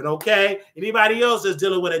happened, okay? Anybody else that's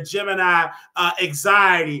dealing with a Gemini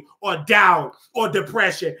anxiety or doubt or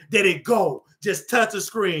depression, that it go. Just touch the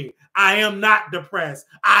screen. I am not depressed.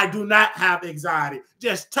 I do not have anxiety.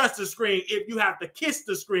 Just touch the screen. If you have to kiss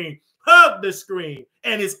the screen, hug the screen,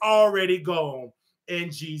 and it's already gone in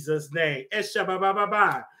Jesus' name.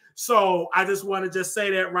 So I just want to just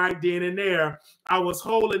say that right then and there. I was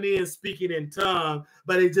holding in speaking in tongue,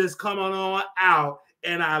 but it just come on out.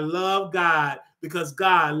 And I love God because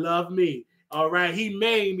God loved me. All right. He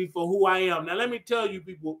made me for who I am. Now, let me tell you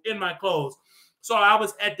people in my clothes. So I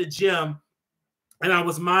was at the gym and I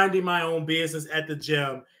was minding my own business at the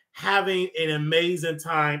gym, having an amazing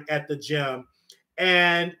time at the gym.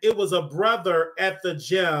 And it was a brother at the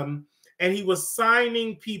gym, and he was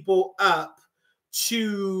signing people up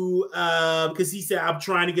to, because he said, I'm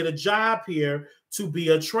trying to get a job here to be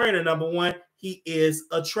a trainer. Number one, he is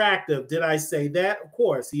attractive. Did I say that? Of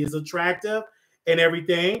course, he is attractive and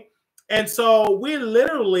everything. And so we're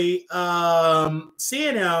literally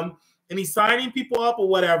seeing him, and he's signing people up or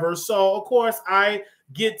whatever. So, of course, I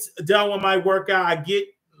get done with my workout. I get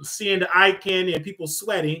seeing the eye candy and people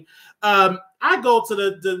sweating. I go to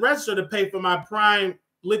the register to pay for my Prime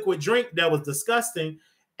liquid drink that was disgusting.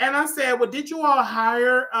 And I said, well, did you all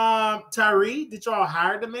hire Tyree? Did you all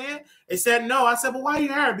hire the man? They said, no. I said, well, why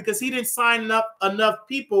you hiring? Because he didn't sign up enough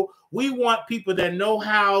people. We want people that know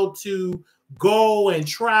how to go and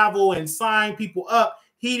travel and sign people up.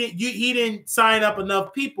 He didn't sign up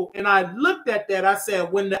enough people. And I looked at that. I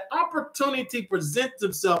said, when the opportunity presents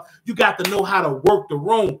itself, you got to know how to work the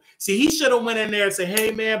room. See, he should have went in there and said,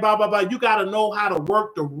 hey, man, blah, blah, blah. You got to know how to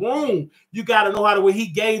work the room. You got to know how to where he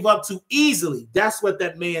gave up too easily. That's what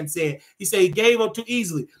that man said. He said he gave up too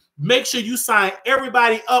easily. Make sure you sign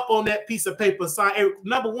everybody up on that piece of paper.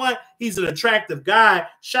 Number one, he's an attractive guy.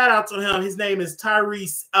 Shout out to him. His name is Tyree,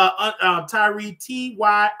 Tyree, Tyree_Sims,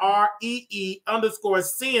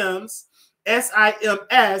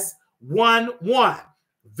 SIMS 11.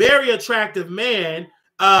 Very attractive man.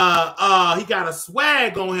 He got a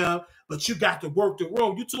swag on him, but you got to work the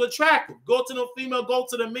room. You too attractive. Go to the female, go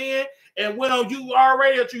to the man, and when you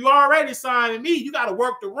already signing me, you got to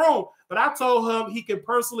work the room. But I told him he could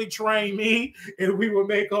personally train me, and we would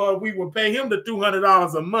pay him the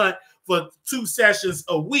 $200 a month for 2 sessions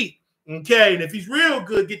a week. Okay, and if he's real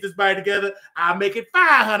good, get this body together, I'll make it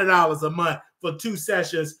 $500 a month for 2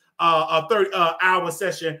 sessions, a 30-hour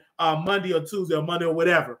session, Monday or Tuesday or Monday or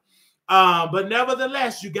whatever. But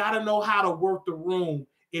nevertheless, you got to know how to work the room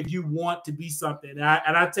if you want to be something. And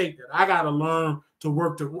I take that. I got to learn to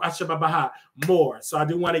work more. So I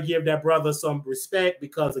do want to give that brother some respect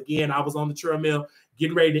because, again, I was on the treadmill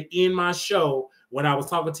getting ready to end my show when I was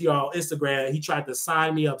talking to y'all on Instagram. He tried to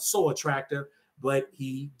sign me up so attractive, but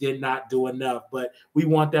he did not do enough. But we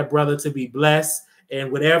want that brother to be blessed.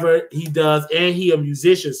 And whatever he does, and he a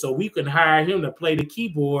musician, so we can hire him to play the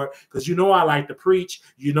keyboard because you know I like to preach,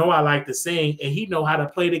 you know I like to sing, and he know how to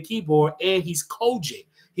play the keyboard, and he's Kojic.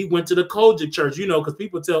 He went to the Kojic church, you know, because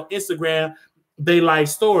people tell Instagram they life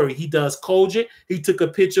story. He does Kojic. He took a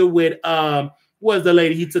picture with what was the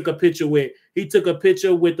lady he took a picture with? He took a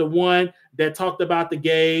picture with the one that talked about the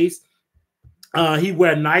gays. He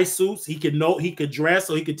wear nice suits. He could dress,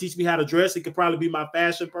 so he could teach me how to dress. He could probably be my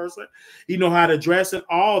fashion person. He know how to dress and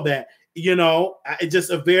all that. You know, just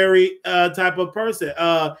a very type of person.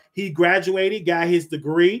 He graduated, got his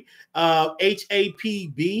degree,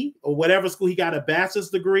 HAPB or whatever school. He got a bachelor's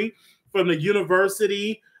degree from the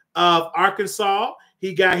University of Arkansas.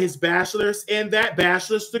 He got his bachelor's in that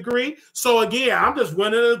bachelor's degree. So again, I'm just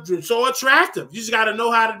running so attractive. You just got to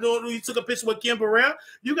know how to do it. You took a picture with Kim Burrell.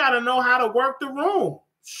 You got to know how to work the room.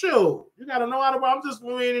 Shoot, you got to know how to work. I'm just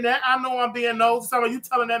reading that. I know I'm being nosy. Somebody, you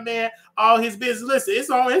telling that man all his business. Listen, it's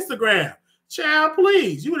on Instagram. Child,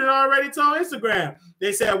 please. You would have already told Instagram.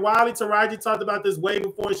 They said Wiley Taraji talked about this way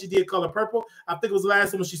before she did Color Purple. I think it was the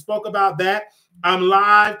last one when she spoke about that. I'm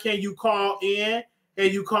live. Can you call in?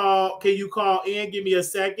 Can you call in? Give me a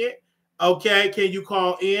second. Okay, can you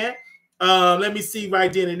call in? Let me see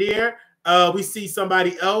right then and there. We see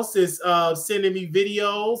somebody else is sending me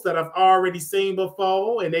videos that I've already seen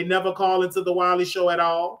before, and they never call into the Wiley Show at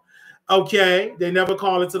all. Okay, they never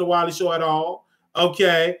call into the Wiley Show at all.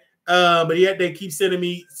 Okay, but yet they keep sending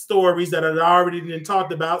me stories that I've already been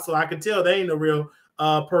talked about, so I can tell they ain't a real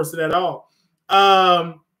person at all.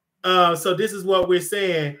 So this is what we're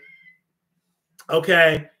saying.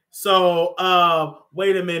 Okay, so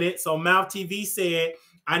wait a minute. So Mouth TV said,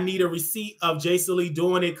 I need a receipt of Jason Lee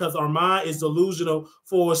doing it because Armon is delusional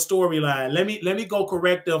for a storyline. Let me go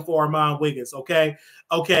correct them for Armon Wiggins. Okay.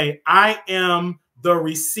 I am the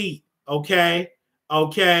receipt. Okay.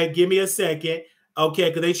 Give me a second. Okay,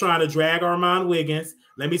 because they trying to drag Armon Wiggins.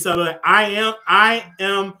 Let me tell you, I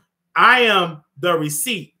am the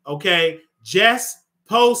receipt. Okay. Just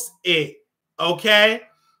post it. Okay.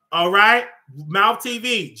 All right. Mouth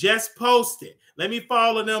TV, just post it. Let me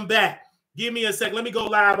follow them back. Give me a sec. Let me go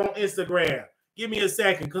live on Instagram. Give me a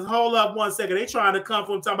second, because hold up 1 second. They trying to come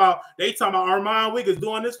from talking about Armon Wiggins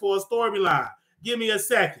doing this for a storyline. Give me a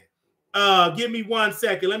second. Give me 1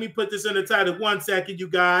 second. Let me put this in the title. 1 second, you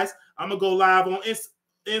guys. I'm gonna go live on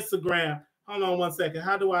Instagram. Hold on 1 second.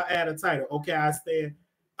 How do I add a title? Okay, I stand.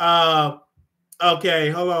 Okay,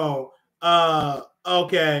 hold on.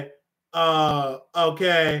 Okay.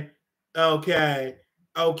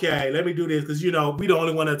 Okay. Let me do this because we the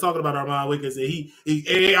only one that's talking about Armon Wiggins, and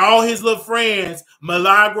he all his little friends.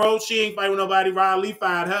 Milagro, she ain't fighting with nobody. Riley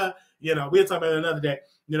fired her. We'll talk about it another day.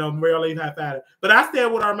 Rarely had fired her. But I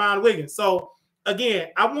stand with Armon Wiggins. So again,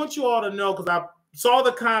 I want you all to know, because I saw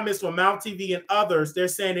the comments from Mount TV and others. They're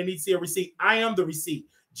saying they need to see a receipt. I am the receipt.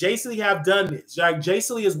 Jason Lee have done this. Like,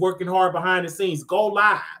 Jason Lee is working hard behind the scenes. Go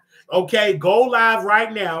live. Okay, go live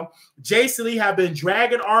right now. Jason Lee have been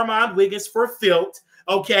dragging Armon Wiggins for filth.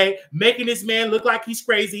 Okay, making this man look like he's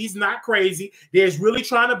crazy. He's not crazy. There's really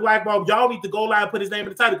trying to blackball. Y'all need to go live and put his name in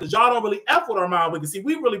the title, because y'all don't really F with Armon Wiggins. See,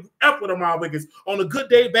 we really F with Armon Wiggins on a good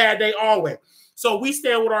day, bad day, always. So we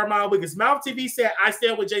stand with Armon Wiggins. Mount TV said, I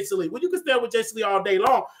stand with Jason Lee. Well, you can stand with Jason Lee all day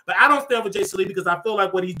long, but I don't stand with Jason Lee because I feel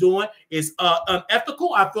like what he's doing is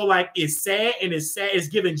unethical. I feel like it's sad, and it's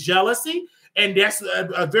giving jealousy, and that's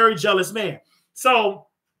a very jealous man. So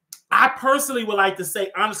I personally would like to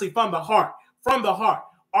say, honestly, from the heart,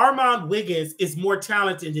 Armon Wiggins is more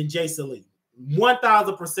talented than Jason Lee,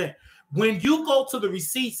 1,000%. When you go to the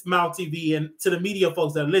receipts, Mount TV, and to the media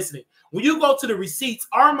folks that are listening, when you go to the receipts,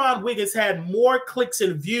 Armon Wiggins had more clicks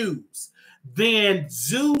and views than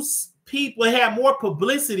Zeus people. It had more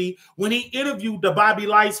publicity when he interviewed the Bobby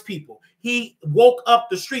Lice people. He woke up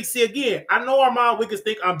the street. See, again, I know Armon Wiggins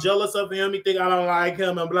think I'm jealous of him. He think I don't like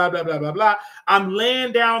him and blah, blah, blah, blah, blah. I'm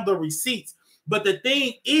laying down the receipts. But the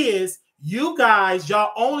thing is, you guys,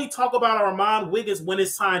 y'all only talk about Armon Wiggins when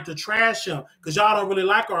it's time to trash him, because y'all don't really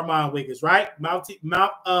like Armon Wiggins, right? Mount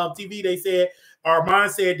TV, they said,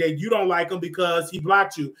 Armon said that you don't like him because he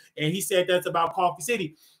blocked you, and he said that's about Coffee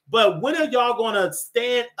City. But when are y'all going to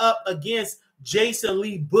stand up against Jason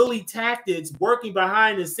Lee bully tactics, working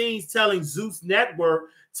behind the scenes, telling Zeus Network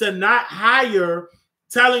to not hire,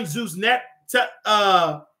 telling Zeus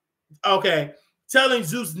Network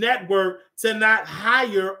to not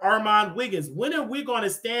hire Armon Wiggins? When are we going to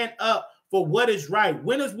stand up for what is right?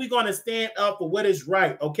 When is we going to stand up for what is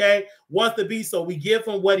right? Okay, wants to be, so we give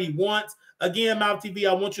him what he wants. Again, Mount TV,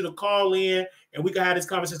 I want you to call in and we can have this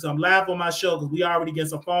conversation. I'm live on my show because we already get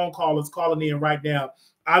some phone callers calling in right now.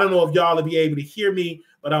 I don't know if y'all will be able to hear me,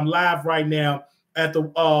 but I'm live right now at the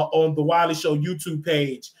on the Wiley Show YouTube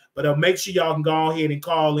page. But make sure y'all can go ahead and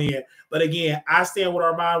call in. But again, I stand with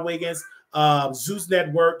Armon Wiggins. Zeus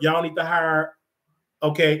Network, y'all need to hire,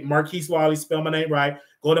 okay, Marquise Wiley, spell my name right.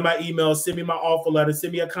 Go to my email, send me my offer letter,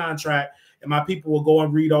 send me a contract, and my people will go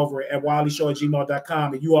and read over it at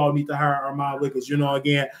wileyshow@gmail.com. And you all need to hire Armon Wiggins.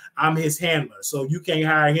 Again, I'm his handler, so you can't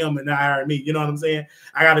hire him and not hire me. You know what I'm saying?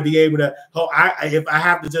 I got to be able to, if I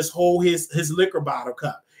have to just hold his liquor bottle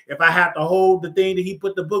cup, if I have to hold the thing that he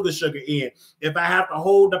put the booger sugar in, if I have to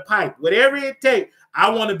hold the pipe, whatever it takes, I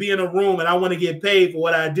want to be in a room and I want to get paid for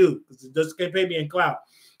what I do, because it just can't pay me in clout.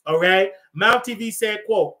 All right. Mount TV said,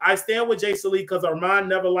 quote, I stand with Jason Lee because Armon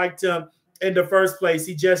never liked him in the first place.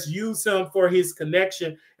 He just used him for his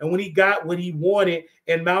connection. And when he got what he wanted,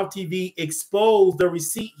 and Mount TV exposed the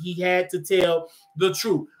receipt, he had to tell the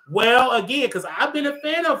truth. Well, again, because I've been a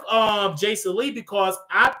fan of Jason Lee, because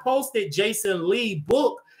I posted Jason Lee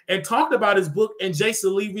book and talked about his book, and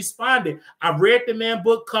Jason Lee responded. I read the man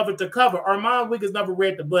book cover to cover. Armon Wiggins never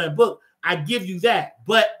read the book. I give you that.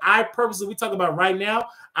 But I purposely, we talk about right now,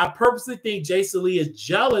 I purposely think Jason Lee is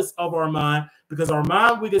jealous of Armon, because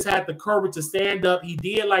Armon Wiggins had the courage to stand up. He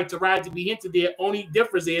did like Taraji Henson did. Only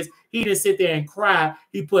difference is he didn't sit there and cry.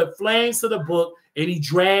 He put flames to the book, and he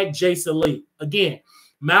dragged Jason Lee. Again,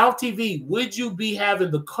 Mount TV, would you be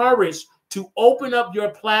having the courage to open up your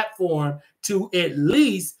platform to at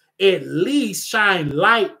least shine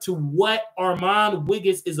light to what Armon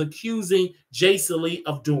Wiggins is accusing Jason Lee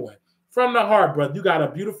of doing? From the heart, brother. You got a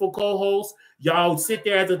beautiful co-host. Y'all sit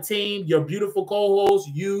there as a team. Your beautiful co-host,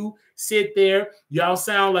 you sit there. Y'all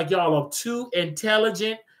sound like y'all are two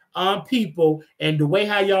intelligent people, and the way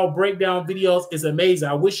how y'all break down videos is amazing.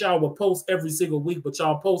 I wish y'all would post every single week, but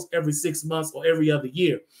y'all post every 6 months or every other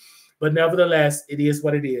year. But nevertheless, it is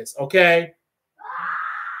what it is. Okay.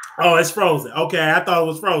 Oh, it's frozen. Okay, I thought it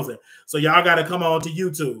was frozen. So y'all got to come on to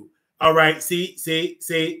YouTube. All right. See.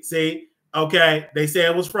 Okay, they said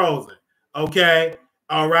it was frozen. Okay.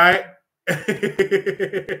 All right.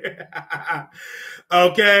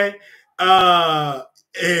 Okay.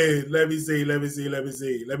 Let me see. Let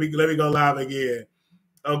me go live again.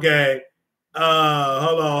 Okay.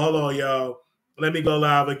 Hold on, y'all. Let me go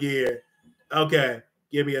live again. Okay,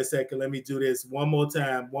 give me a second. Let me do this one more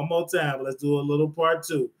time. One more time. Let's do a little part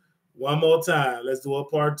two. One more time. Let's do a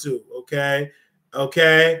part two. Okay.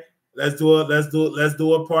 Okay. Let's do it. Let's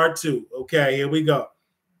do a part two. Okay, here we go.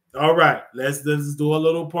 All right. Let's do a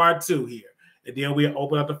little part two here. And then we'll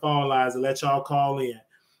open up the phone lines and let y'all call in.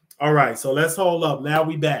 All right. So let's hold up. Now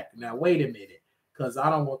we back. Now wait a minute. Because I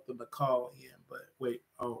don't want them to call in. But wait.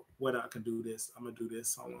 Oh, what I can do this. I'm gonna do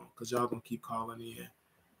this. Hold on. Because y'all gonna keep calling in.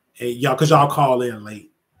 And y'all, because y'all call in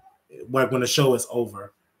late. Like when the show is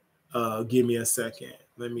over. Give me a second.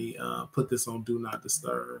 Let me put this on Do Not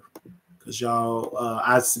Disturb. Because y'all,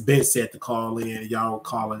 I've been set to call in. Y'all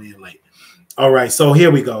calling in late. All right, so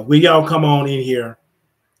here we go. Y'all come on in here.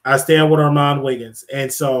 I stand with Armon Wiggins.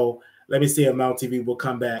 And so let me see if Mount TV will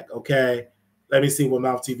come back, okay? Let me see what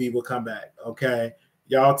Mount TV will come back, okay?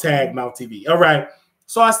 Y'all tag Mount TV. All right,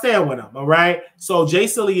 so I stand with him, all right? So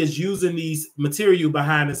Jason Lee is using these material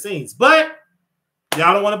behind the scenes. But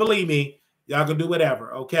y'all don't want to believe me. Y'all can do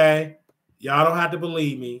whatever, okay? Y'all don't have to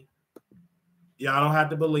believe me. Y'all don't have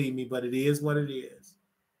to believe me, but it is what it is.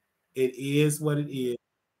 It is what it is.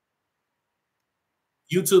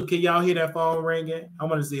 YouTube, can y'all hear that phone ringing? I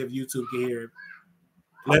want to see if YouTube can hear it.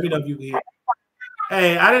 Let me know if you can hear it.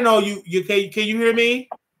 Hey, I didn't know you can you hear me?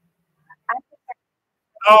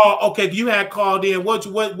 Oh, okay. You had called in. What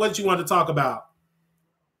you want to talk about?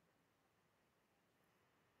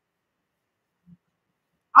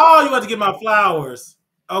 Oh, you want to get my flowers.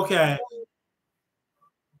 Okay.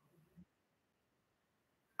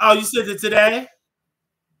 Oh, you sent it today?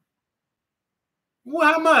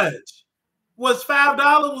 Well, how much? Was $5?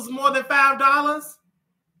 Was more than $5?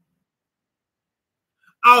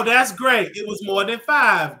 Oh, that's great. It was more than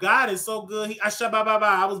 5. God is so good.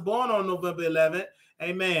 I was born on November 11th.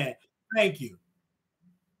 Amen. Thank you.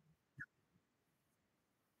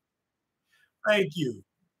 Thank you.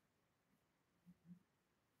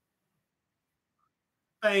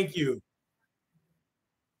 Thank you.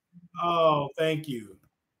 Oh, thank you.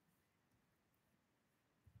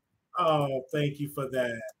 Oh, thank you for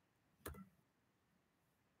that.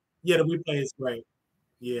 Yeah, the replay is great.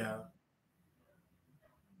 Yeah.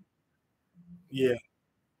 Yeah.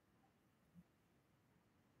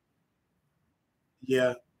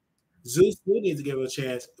 Yeah. Zeus, we need to give her a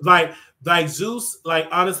chance. Like Zeus, like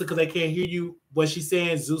honestly, because they can't hear you what she's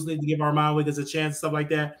saying. Zeus needs to give Armon Wiggins a chance, stuff like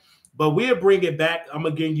that. But we'll bring it back. I'm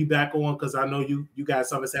gonna get you back on because I know you got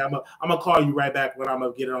something to say. I'm gonna call you right back when I'm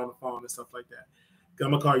gonna get it on the phone and stuff like that.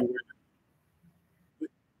 I'm gonna call you right back.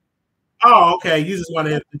 Oh, okay. You just want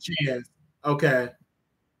to have the chance. Okay.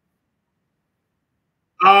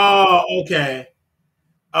 Oh, okay.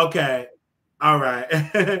 Okay. All right.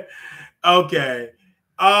 Okay.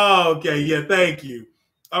 Oh, okay. Yeah, thank you.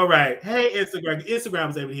 All right. Hey, Instagram. Instagram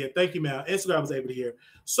was able to hear. Thank you, Mal. Instagram was able to hear.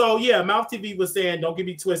 So, yeah, Mouth TV was saying, don't get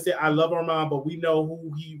me twisted. I love Armon, but we know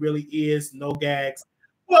who he really is. No gags.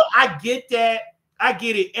 Well, I get that. I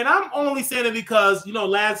get it. And I'm only saying it because,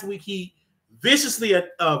 last week he viciously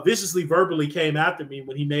verbally came after me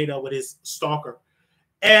when he made up with his stalker.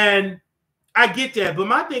 And I get that, but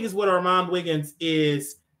my thing is with Armon Wiggins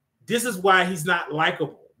is this is why he's not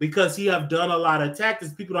likable because he have done a lot of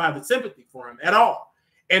tactics. People don't have the sympathy for him at all.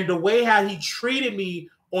 And the way how he treated me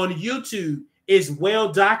on YouTube is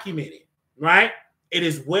well documented, right? It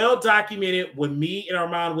is well documented with me and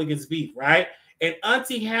Armon Wiggins beef, right? And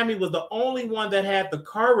Auntie Hammy was the only one that had the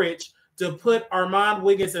courage to put Armon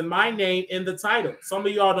Wiggins and my name in the title. Some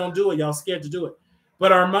of y'all don't do it. Y'all scared to do it.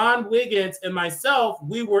 But Armon Wiggins and myself,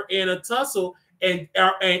 we were in a tussle, and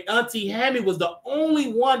Auntie Hammy was the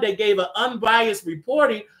only one that gave an unbiased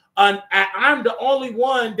reporting. I'm the only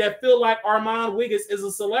one that feel like Armon Wiggins is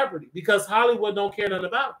a celebrity because Hollywood don't care nothing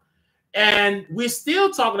about him. And we're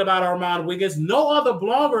still talking about Armon Wiggins. No other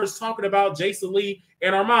blogger is talking about Jason Lee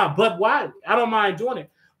and Armon, but Wiley. I don't mind doing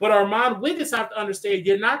it. But Armon Wiggins have to understand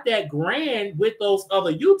you're not that grand with those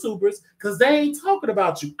other YouTubers because they ain't talking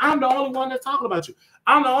about you. I'm the only one that's talking about you.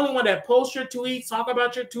 I'm the only one that posts your tweets, talk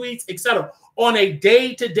about your tweets, etc. on a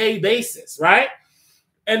day-to-day basis, right?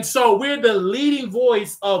 And so we're the leading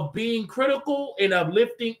voice of being critical and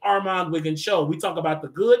uplifting Armon Wiggins show. We talk about the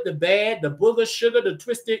good, the bad, the booger, sugar, the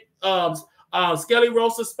twisted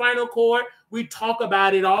sclerosis, spinal cord. We talk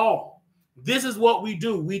about it all. This is what we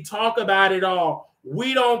do. We talk about it all.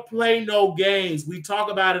 We don't play no games. We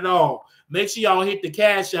talk about it all. Make sure y'all hit the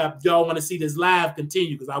Cash App if y'all want to see this live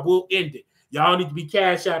continue because I will end it. Y'all need to be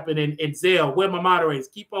Cash Apping and Zelle. Where my moderators?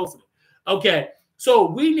 Keep posting it. Okay,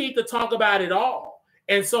 so we need to talk about it all.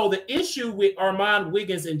 And so the issue with Armon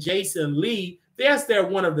Wiggins and Jason Lee, they're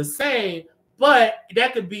one of the same, But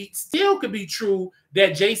that could be true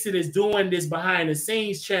that Jason is doing this behind the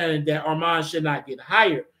scenes channeling that Armon should not get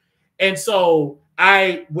hired. And so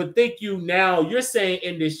I would think you're saying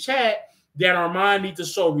in this chat that Armon needs to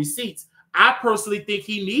show receipts. I personally think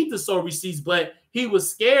he needs to show receipts, but he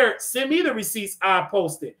was scared. Send me the receipts I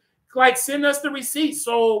posted. Like, send us the receipts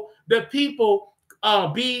so the people,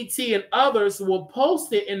 BET and others will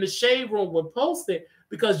post it, in the shade room will post it,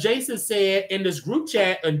 because Jason said in this group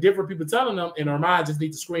chat, and different people telling them, and Armon just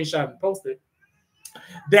needs to screenshot and post it,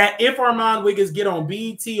 that if Armon Wiggins get on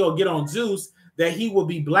BET or get on Zeus, that he will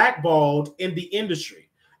be blackballed in the industry.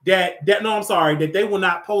 That they will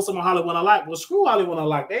not post him on Hollywood Unlocked. Well, screw Hollywood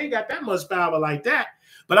Unlocked. They ain't got that much power like that.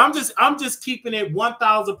 But I'm just keeping it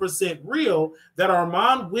 1,000% real that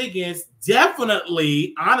Armon Wiggins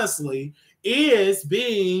definitely, honestly, is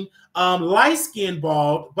being light-skin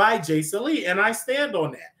balled by Jason Lee, and I stand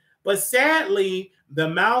on that. But sadly, the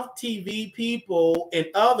Mouth TV people and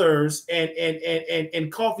others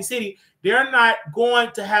and Coffee City, they're not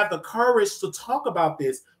going to have the courage to talk about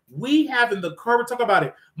this. We having the courage to talk about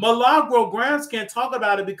it. Milagro Grams can't talk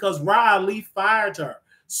about it because Ra Ali fired her.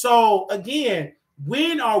 So again,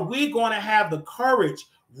 when are we going to have the courage?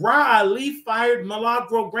 Ra Ali fired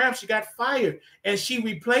Milagro Grams. She got fired, and she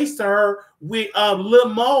replaced her with Lil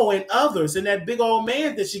Mo and others, and that big old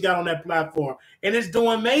man that she got on that platform, and it's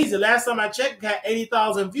doing amazing. Last time I checked, got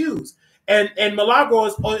 80,000 views, and Milagro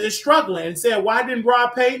is struggling and saying, "Why didn't Ra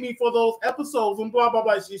pay me for those episodes?" and blah blah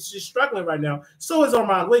blah. She's struggling right now. So is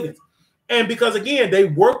Armon Wiggins. And because, again, they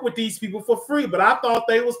work with these people for free. But I thought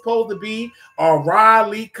they was supposed to be Ra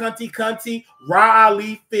Ali Cunty, Ra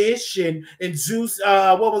Ali Fish, and Zeus,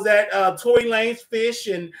 what was that? Tory Lanez Fish,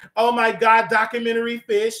 and oh my God, documentary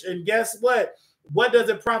Fish. And guess what? What does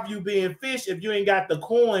it profit you being fish if you ain't got the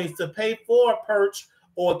coins to pay for a perch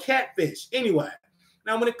or catfish? Anyway,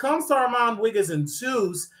 now when it comes to Armon Wiggins and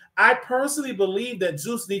Zeus, I personally believe that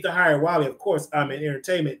Zeus needs to hire Wiley. Of course, I'm in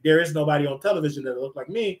entertainment. There is nobody on television that look like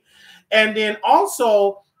me. And then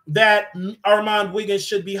also that Armon Wiggins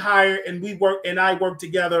should be hired, and I work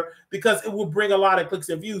together, because it will bring a lot of clicks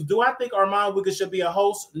and views. Do I think Armon Wiggins should be a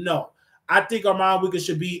host? No. I think Armon Wiggins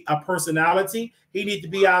should be a personality. He needs to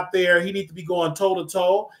be out there. He needs to be going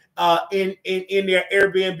toe-to-toe in their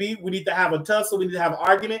Airbnb. We need to have a tussle. We need to have an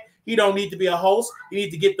argument. He don't need to be a host. He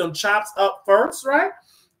needs to get them chops up first, right?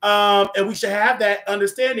 And we should have that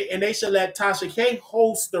understanding, and they should let Tasha K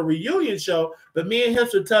host the reunion show, but me and him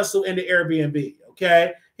should tussle in the Airbnb,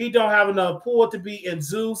 okay? He don't have enough pull to be in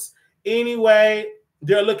Zeus. Anyway,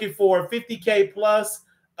 they're looking for 50K plus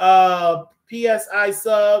PSI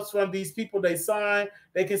subs from these people they signed.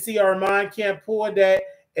 They can see Armon can't pull that,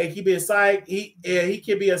 and he be a side. He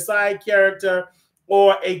can be a side character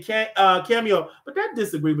or a cameo, but I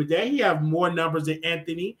disagree with that. He have more numbers than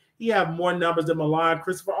Anthony. He have more numbers than Milan,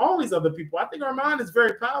 Christopher, all these other people. I think Armon is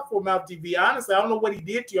very powerful, Mouth TV. Honestly, I don't know what he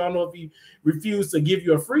did to you. I don't know if he refused to give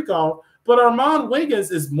you a free call, but Armon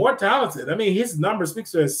Wiggins is more talented. I mean, his number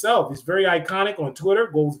speaks for itself. He's very iconic on Twitter,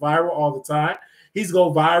 goes viral all the time. He's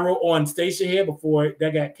go viral on Station Head before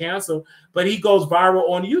that got canceled, but he goes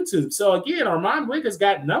viral on YouTube. So again, Armon Wiggins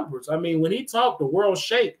got numbers. I mean, when he talked, the world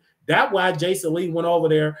shake. That's why Jason Lee went over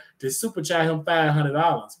there to super chat him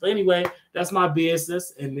 $500. But anyway, that's my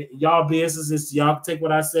business, and y'all business is y'all take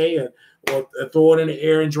what I say or throw it in the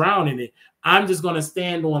air and drown in it. I'm just going to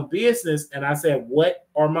stand on business, and I said what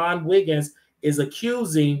Armon Wiggins is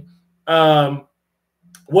accusing, of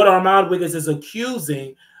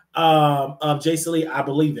Jason Lee. I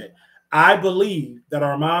believe it. I believe that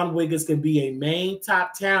Armon Wiggins can be a main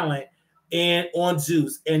top talent and on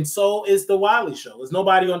Zeus, and so is the Wiley Show. There's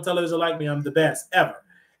nobody on television like me. I'm the best ever,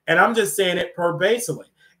 and I'm just saying it pervasively,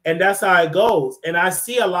 and that's how it goes. And I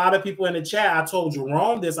see a lot of people in the chat. I told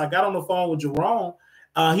Jerome this. I got on the phone with Jerome.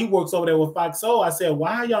 He works over there with Fox O. I said,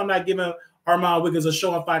 why are y'all not giving Armon Wiggins a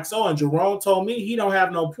show on Fox O? And Jerome told me he don't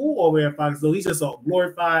have no pool over there at Fox O. He's just a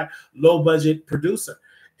glorified low-budget producer.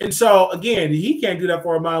 And so, again, he can't do that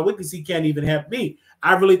for Armon Wiggins. He can't even help me.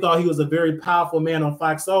 I really thought he was a very powerful man on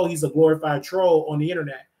Fox O. He's a glorified troll on the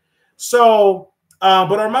internet. So, but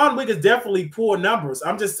Armon Wiggins definitely poor numbers.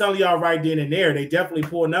 I'm just telling y'all right then and there, they definitely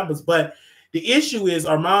poor numbers. But the issue is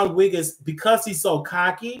Armon Wiggins, because he's so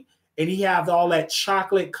cocky and he has all that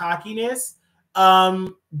chocolate cockiness,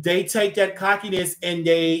 they take that cockiness and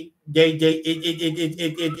it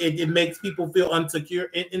makes people feel insecure.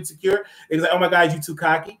 It's like, oh my God, you too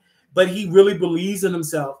cocky. But he really believes in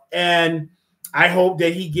himself, and I hope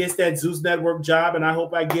that he gets that Zeus Network job, and I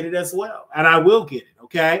hope I get it as well, and I will get it.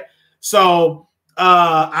 Okay, so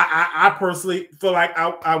I personally feel like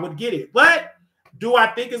I would get it, but Do I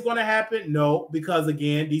think it's going to happen? No, because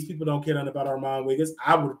again, these people don't care nothing about Armon Wiggins.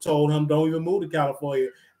 I would have told him, don't even move to California.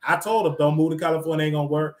 I told him, don't move to California. It ain't going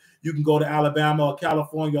to work. You can go to Alabama or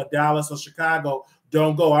California or Dallas or Chicago.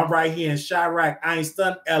 Don't go. I'm right here in Chirac. I ain't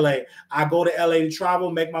stunned LA. I go to LA to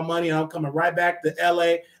travel, make my money, and I'm coming right back to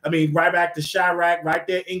LA. Right back to Chirac, right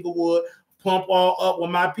there, Inglewood, pump all up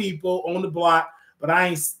with my people on the block. But I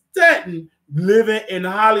ain't stunting living in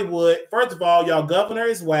Hollywood. First of all, y'all governor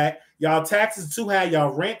is whack. Y'all taxes too high.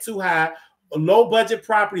 Y'all rent too high. A low budget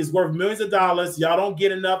property is worth millions of dollars. Y'all don't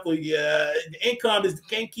get enough. The income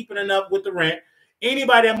can't keep it enough with the rent.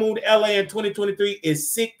 Anybody that moved to LA in 2023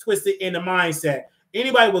 is sick, twisted in the mindset.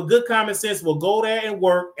 Anybody with good common sense will go there and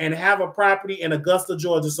work and have a property in Augusta,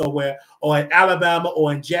 Georgia somewhere, or in Alabama,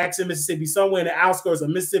 or in Jackson, Mississippi, somewhere in the outskirts of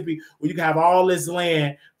Mississippi where you can have all this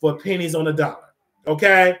land for pennies on the dollar.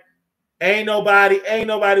 Okay? Ain't nobody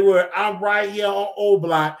where I'm right here on O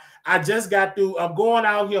Block. I just got through. I'm going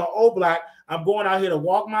out here on O Block. I'm going out here to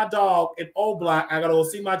walk my dog in O Block. I got to go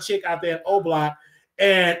see my chick out there in O Block.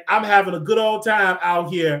 And I'm having a good old time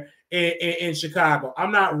out here in Chicago.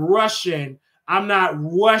 I'm not rushing. I'm not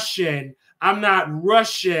rushing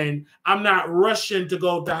to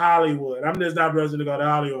go to Hollywood. I'm just not rushing to go to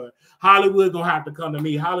Hollywood. Hollywood gonna have to come to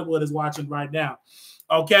me. Hollywood is watching right now.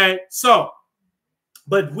 Okay, so,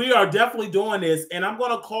 but we are definitely doing this, and I'm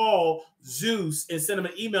gonna call Zeus and send them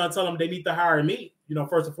an email and tell them they need to hire me,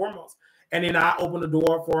 first and foremost. And then I open the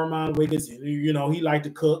door for Armon Wiggins. He like to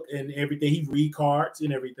cook and everything. He read cards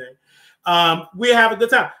and everything. We have a good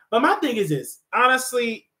time. But my thing is this,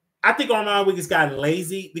 honestly, I think Armon Wiggins got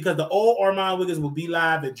lazy because the old Armon Wiggins will be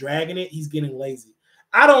live and dragging it. He's getting lazy.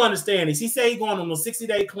 I don't understand this. He said he's going on a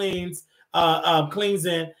 60-day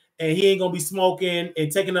cleansing, and he ain't going to be smoking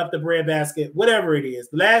and taking up the bread basket, whatever it is.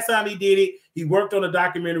 The last time he did it, he worked on a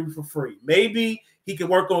documentary for free. Maybe he can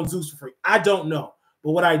work on Zeus for free. I don't know.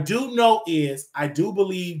 But what I do know is I do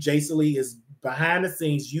believe Jason Lee is behind the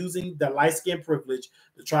scenes using the light-skin privilege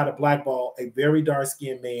to try to blackball a very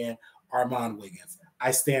dark-skinned man, Armon Wiggins. I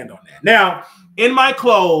stand on that. Now, in my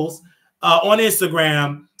close on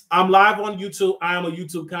Instagram, I'm live on YouTube. I am a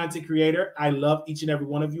YouTube content creator. I love each and every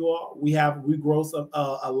one of you all. We grow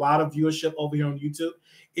a lot of viewership over here on YouTube.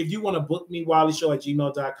 If you want to book me,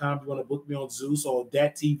 wileyshow@gmail.com. If you want to book me on Zeus or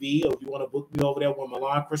Dat TV, or if you want to book me over there with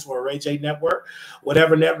Milan Chris or Ray J Network,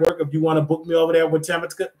 whatever network, if you want to book me over there with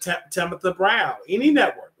Tamitha Brown, any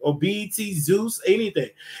network, or BET, Zeus, anything.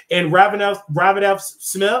 And Robert F.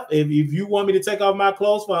 Smith, if you want me to take off my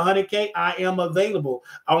clothes for $100K, I am available.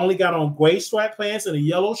 I only got on gray striped pants and a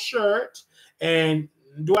yellow shirt. And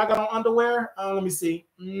do I got on underwear? Let me see.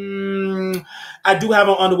 I do have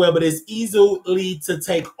on underwear, but it's easily to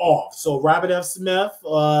take off. So Robert F. Smith,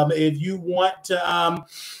 if you want to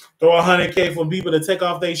throw $100K for people to take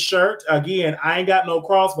off their shirt, again, I ain't got no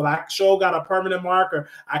cross, but I sure got a permanent marker.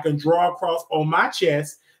 I can draw a cross on my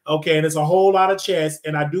chest. Okay, and it's a whole lot of chest,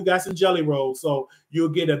 and I do got some jelly rolls, so you'll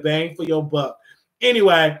get a bang for your buck.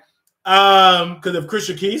 Anyway, because if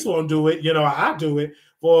Christian Keys won't do it, I do it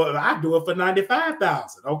for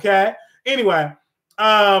 $95,000. Okay. Anyway,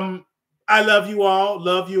 I love you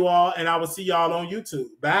all, and I will see y'all on YouTube.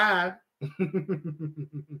 Bye.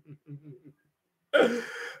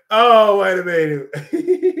 Oh, wait a minute.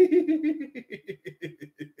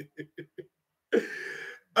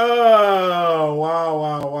 Oh, wow.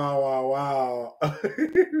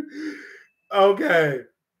 Okay.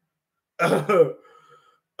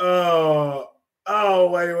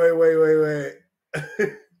 Wait.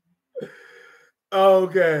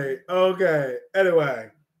 Okay. Anyway.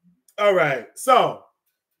 All right. So,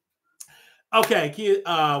 okay,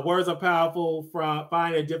 words are powerful.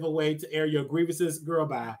 Find a different way to air your grievances. Girl,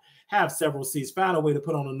 bye. Have several seats. Find a way to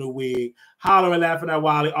put on a new wig. Holler and laughing at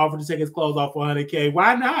Wiley. Offer to take his clothes off for $100K.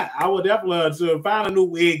 Why not? I would definitely love to find a new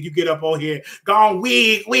wig. You get up on here. Go on,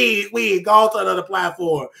 wig. Go on to another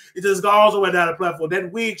platform. It just goes to another platform.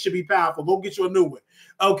 That wig should be powerful. Go get you a new one.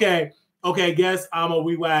 Okay, guess I'm going to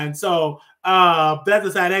rewind. So, that's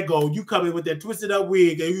just how that goes. You come in with that twisted up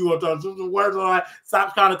wig and you gonna talk words on.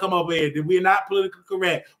 Stop trying to come over here. We're not politically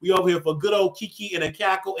correct. We over here for good old kiki and a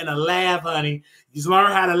cackle and a laugh, honey. Just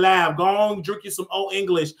learn how to laugh. Go on, drink you some old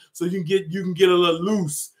English so you can get a little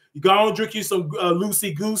loose. You go on, drink you some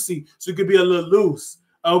loosey goosey so you can be a little loose.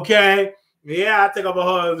 Okay. Yeah, I think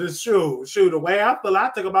about this shoe. The way I feel, I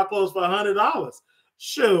think about clothes for $100.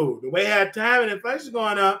 Shoot, the way I had time and inflation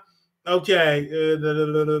going up. Okay.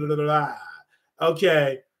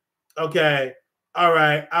 Okay. All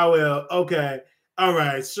right. I will. Okay. All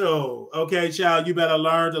right. So, okay, child, you better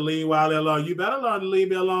learn to leave Wiley alone. You better learn to leave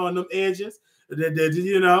me alone on them edges.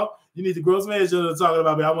 You need to grow some edge talking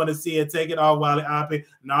about me. I want to see it. Take it off while I pay.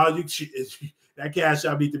 No, that cash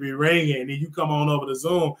out need to be ringing. And then you come on over to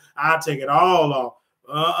Zoom. I'll take it all off.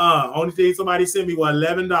 Only thing somebody sent me was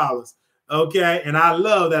 $11. Okay, and I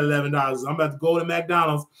love that $11. I'm about to go to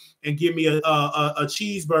McDonald's and give me a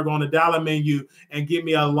cheeseburger on the dollar menu and give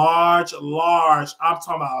me a large. I'm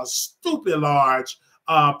talking about a stupid large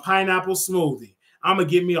pineapple smoothie. I'm gonna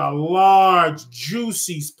give me a large,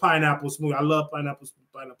 juicy pineapple smoothie. I love pineapple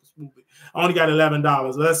smoothie. I only got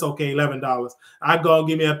 $11. That's okay, $11. I go and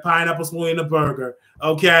give me a pineapple smoothie and a burger.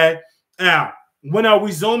 Okay. Now, when are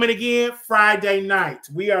we zooming again? Friday night.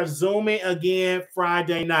 We are zooming again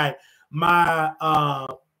Friday night. My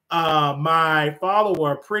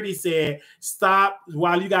follower Pretty said, stop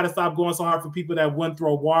while you gotta stop going so hard for people that wouldn't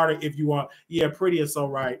throw water if you want. Yeah, Pretty is so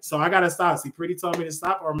right. So I gotta stop. See, Pretty told me to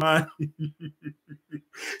stop Armon.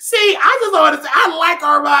 See, I just want to say I like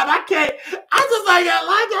Armon. I just like oh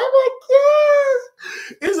my God.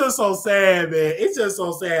 It's just so sad, man. It's just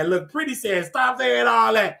so sad. Look, Pretty said, stop saying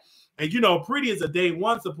all that. And you know, Pretty is a day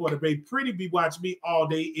one supporter, babe. Pretty be watching me all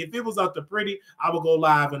day. If it was up to Pretty, I would go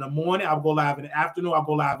live in the morning. I would go live in the afternoon. I'll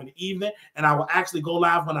go live in the evening. And I will actually go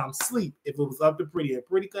live when I'm asleep. If it was up to Pretty. If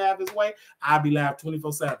Pretty could have his way, I'd be live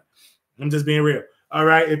 24/7. I'm just being real. All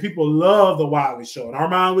right. And people love the Wiley Show. And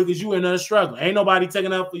Armon Wiggins, you in there struggling. Ain't nobody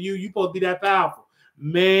taking up for you. You supposed to be that powerful.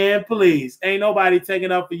 Man, please. Ain't nobody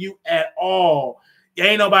taking up for you at all.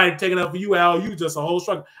 Ain't nobody taking up for you, Al. You just a whole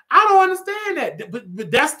struggle. I don't understand that. But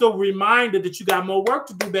that's the reminder that you got more work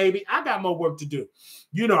to do, baby. I got more work to do.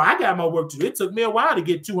 You know, I got more work to do. It took me a while to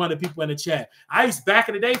get 200 people in the chat. I used back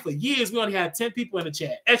in the day for years, we only had 10 people in the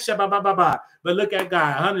chat. But look at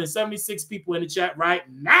God, 176 people in the chat right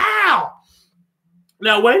now.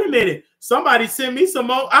 Now, wait a minute. Somebody sent me some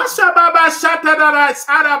more.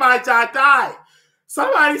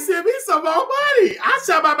 Somebody send me some more money.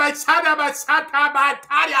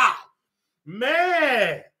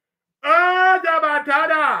 Man.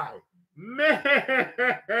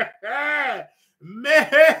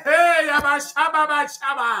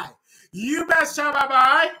 You bet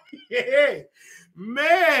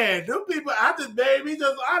man, them people, I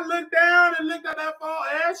looked down and looked at that phone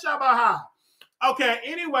and Shabaha. Okay,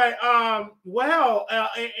 anyway, well,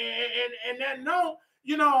 and that note,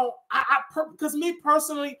 you know, because me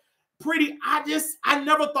personally, Pretty, I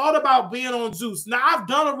never thought about being on Zeus. Now, I've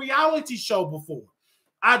done a reality show before.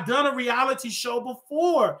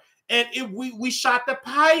 And we shot the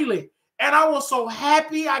pilot. And I was so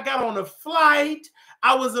happy. I got on a flight.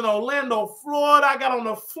 I was in Orlando, Florida. I got on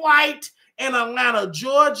a flight in Atlanta,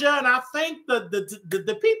 Georgia. And I thank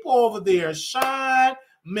the people over there, Sean,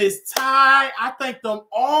 Miss Ty, I thank them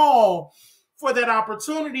all for that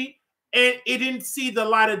opportunity. And it didn't see the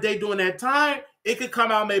light of day during that time. It could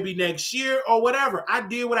come out maybe next year or whatever. I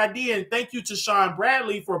did what I did. And thank you to Sean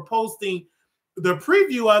Bradley for posting the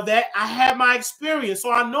preview of that. I had my experience.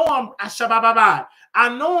 So I know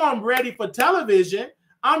I'm ready for television.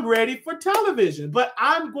 But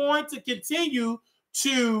I'm going to continue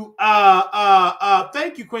to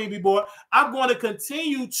thank you, Queen Bee Boy. I'm going to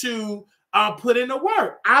continue to put in the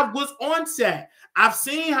work. I was on set. I've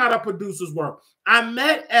seen how the producers work. I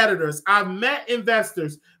met editors. I've met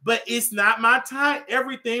investors, but it's not my time.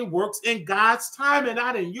 Everything works in God's time and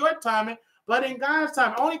not in your timing, but in God's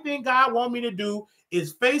time. Only thing God wants me to do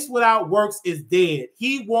is faith without works is dead.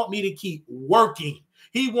 He wants me to keep working.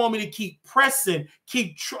 He wants me to keep pressing,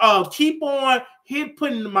 keep on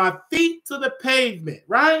putting my feet to the pavement,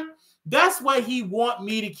 right? That's what he wants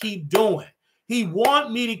me to keep doing. He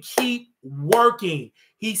wants me to keep working.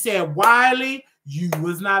 He said, Wiley, you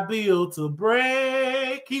was not built to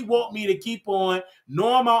break. He want me to keep on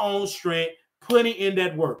knowing my own strength, putting in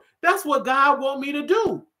that work. That's what God want me to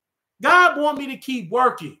do. God want me to keep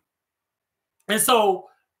working. And so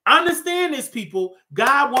understand this, people.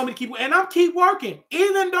 God want me to keep, and I'm keep working.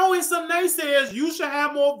 Even though it's some naysayers, you should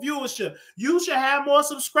have more viewership. You should have more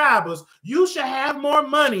subscribers. You should have more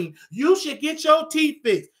money. You should get your teeth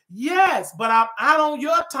fixed. Yes, but I'm not on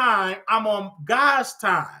your time. I'm on God's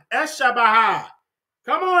time. That's Shabbat.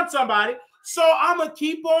 Come on, somebody. So I'm going to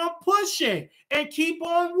keep on pushing and keep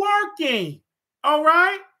on working. All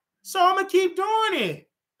right? So I'm going to keep doing it.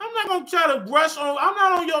 I'm not going to try to rush on. I'm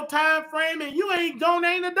not on your time frame and you ain't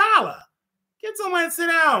donating $1. Get someone and sit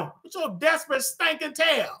down with your desperate stinking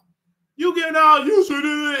tail. You giving all you should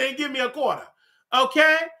do and give me a quarter.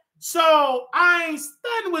 Okay? So I ain't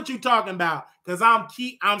studying what you talking about because I'm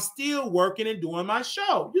still working and doing my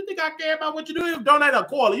show. You think I care about what you do? You donate a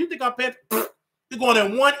quarter. You think I'm paying? You're going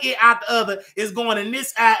in one ear out the other. It's going in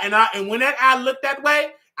this eye, and when that eye look that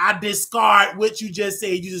way, I discard what you just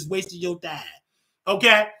said. You just wasted your time.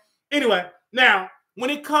 Okay? Anyway, now, when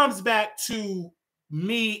it comes back to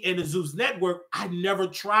me and the Zeus Network, I never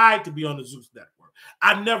tried to be on the Zeus Network.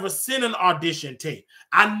 I never sent an audition tape.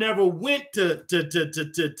 I never went to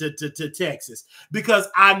Texas because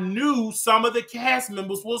I knew some of the cast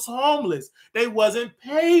members was homeless. They wasn't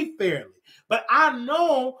paid fairly. But I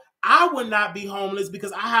know I would not be homeless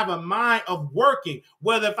because I have a mind of working,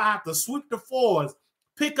 whether if I have to sweep the floors,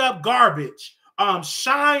 pick up garbage,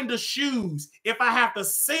 shine the shoes, if I have to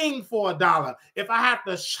sing for $1, if I have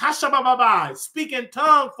to speak in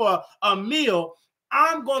tongue for a meal,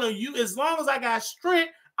 I'm going to use, as long as I got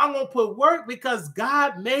strength, I'm going to put work because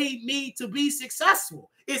God made me to be successful.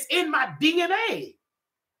 It's in my DNA.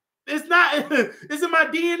 It's not, it's in my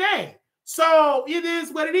DNA. So it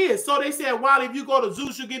is what it is. So they said, Wiley, if you go to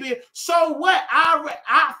Zeus, you get in. So what?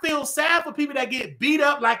 I feel sad for people that get beat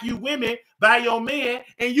up like you women by your man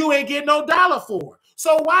and you ain't get no dollar for it.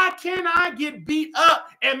 So why can't I get beat up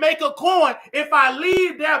and make a coin if I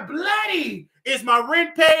leave there bloody? Is my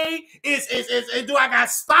rent paid? Do I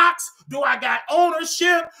got stocks? Do I got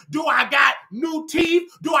ownership? Do I got new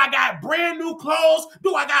teeth? Do I got brand new clothes?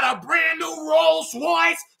 Do I got a brand new Rolls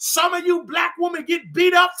Royce? Some of you black women get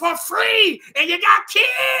beat up for free and you got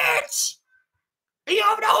kids. And you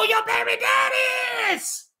don't know who your baby dad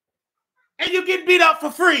is. And you get beat up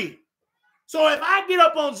for free. So if I get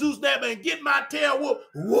up on Zeus Network and get my tail whooped,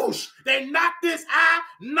 whoosh, they knock this eye,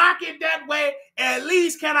 knock it that way, at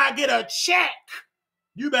least can I get a check?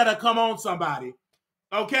 You better come on somebody,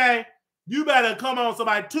 okay? You better come on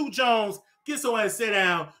somebody. 2 Jones, get someone and sit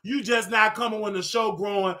down. You just not coming when the show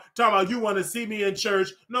growing, talking about you want to see me in church.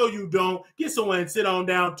 No, you don't. Get someone and sit on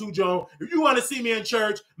down, 2 Jones. If you want to see me in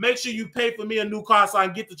church, make sure you pay for me a new car so I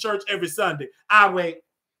can get to church every Sunday. I wait.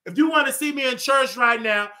 If you want to see me in church right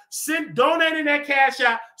now, donate in that cash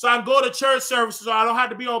out so I can go to church services so I don't have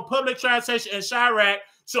to be on public transportation in Chirac.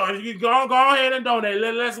 So you go ahead and donate.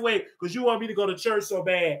 Let's wait because you want me to go to church so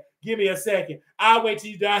bad. Give me a second. I'll wait till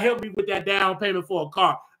you help me with that down payment for a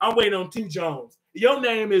car. I'm waiting on 2 Jones. Your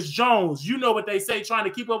name is Jones. You know what they say, trying to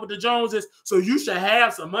keep up with the Joneses. So you should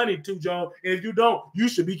have some money, 2 Jones. And if you don't, you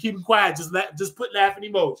should be keeping quiet. Just put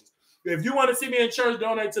laughing emojis. If you want to see me in church,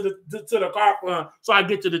 donate to the car fund so I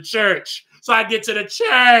get to the church. So I get to the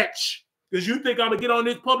church. Because you think I'm going to get on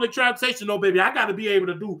this public transportation. No, baby, I got to be able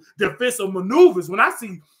to do defensive maneuvers when I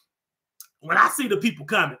see the people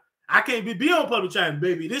coming. I can't be on public transit,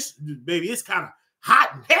 baby. It's kind of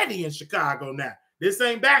hot and heavy in Chicago now. This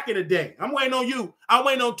ain't back in the day. I'm waiting on you. I'm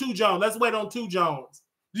waiting on 2 Jones. Let's wait on 2 Jones.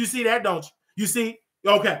 You see that, don't you? You see?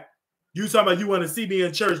 Okay. You talking about you want to see me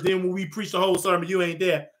in church. Then when we preach the whole sermon, you ain't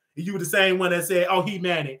there. You were the same one that said, "Oh, he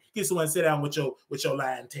manic." Get someone to sit down with your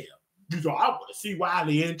lying tail. You go, I want to see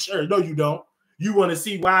Wiley in church. No, you don't. You want to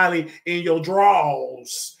see Wiley in your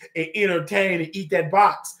drawers and entertain and eat that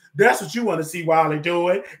box. That's what you want to see Wiley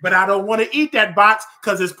doing. But I don't want to eat that box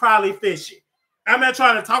because it's probably fishy. I'm not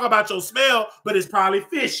trying to talk about your smell, but it's probably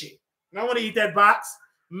fishy. I don't want to eat that box.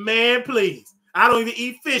 Man, please. I don't even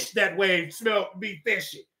eat fish that way. Smell be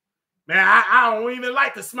fishy. Man, I don't even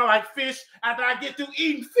like to smell like fish after I get through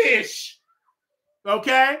eating fish.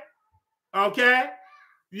 Okay? Okay?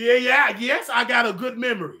 Yeah, yes, I got a good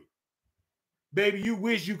memory. Baby, you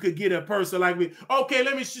wish you could get a person like me. Okay,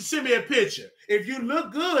 let me send me a picture. If you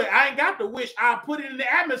look good, I ain't got to wish. I'll put it in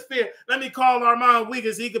the atmosphere. Let me call Armon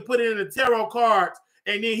Wiggins. He could put it in the tarot cards,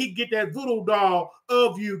 and then he get that voodoo doll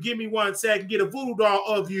of you. Give me 1 second. Get a voodoo doll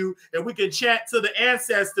of you, and we can chat to the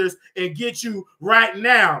ancestors and get you right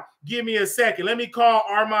now. Give me a second. Let me call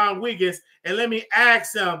Armon Wiggins, and let me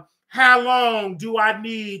ask him, how long do I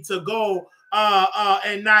need to go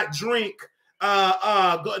and not drink?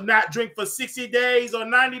 Not drink for 60 days or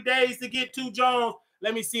 90 days to get 2 Jones.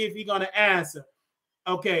 Let me see if he's gonna answer.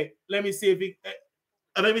 Okay, let me see if he.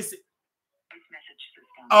 Let me see.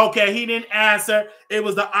 Okay, he didn't answer. It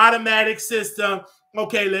was the automatic system.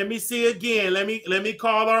 Okay, let me see again. Let me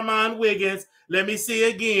call Armon Wiggins. Let me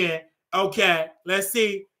see again. Okay, let's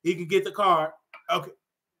see. He can get the card. Okay.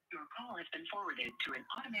 Your call has been forwarded to an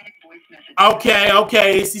automatic voice message.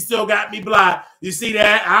 Okay. He still got me blocked. You see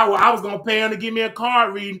that? I was gonna pay him to give me a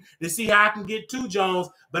card reading to see how I can get 2 Jones,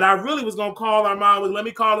 but I really was gonna call Armon. Let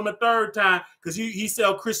me call him a 3rd time because he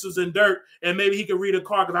sell crystals and dirt, and maybe he can read a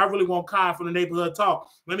card because I really want Kyle from the neighborhood talk.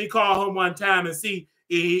 Let me call him 1 time and see.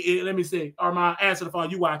 Let me see. Armon, answer the phone.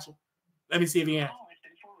 You watching? Let me see if he answers.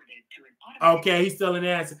 Okay, he's still an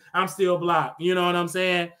answer. I'm still blocked. You know what I'm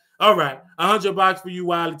saying? All right, $100 for you,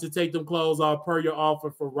 Wiley, to take them clothes off per your offer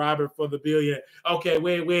for Robert for the billion. Okay,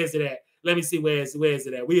 where is it at? Let me see where is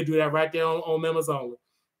it at. We'll do that right there on members only.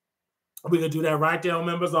 We're gonna do that right there on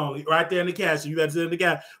members only, right there in the cash. You got to in the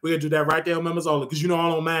cash. We're gonna do that right there on members only, because you know I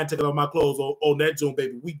don't mind taking off my clothes on that Zoom,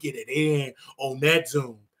 baby. We get it in on that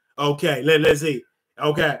Zoom. Okay, let's see.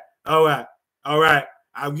 Okay, all right.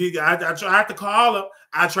 I tried to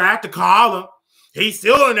call him. He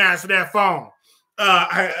still didn't answer that phone.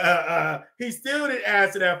 He still didn't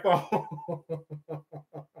answer that phone.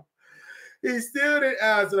 He still didn't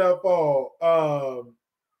answer that phone.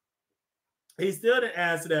 He still didn't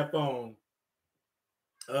answer that phone.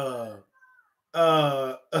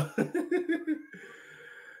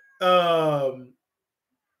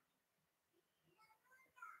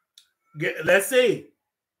 Let's see.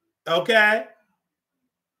 Okay.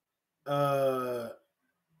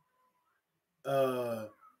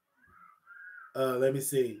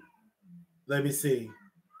 Let me see.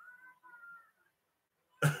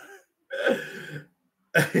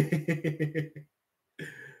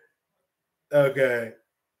 Okay.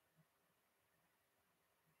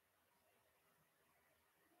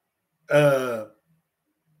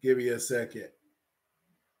 Give me a second.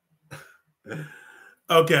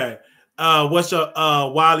 Okay. What's your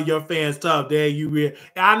Wiley, your fans tough? There you real.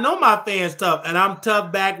 I know my fans tough, and I'm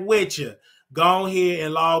tough back with you. Go ahead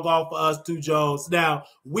and log off for us two Joes. Now,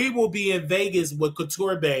 we will be in Vegas with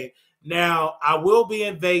Couture Bay. Now, I will be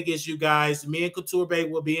in Vegas, you guys. Me and Couture Bay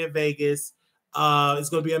will be in Vegas. It's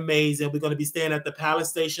going to be amazing. We're going to be staying at the Palace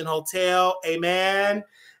Station Hotel. Amen.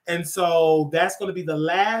 And so that's going to be the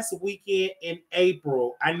last weekend in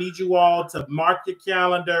April. I need you all to mark your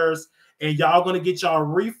calendars, and y'all going to get y'all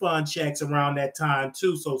refund checks around that time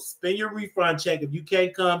too. So spend your refund check. If you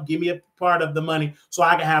can't come, give me a part of the money so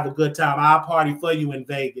I can have a good time. I'll party for you in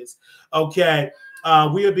Vegas. Okay.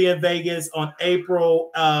 We'll be in Vegas on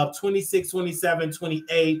April 26, 27,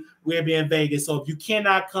 28. We'll be in Vegas. So if you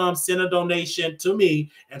cannot come, send a donation to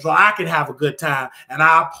me, and so I can have a good time, and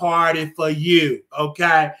I'll party for you.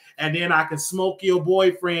 Okay. And then I can smoke your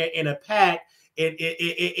boyfriend in a pack. And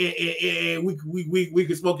we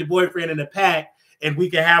can smoke your boyfriend in a pack, and we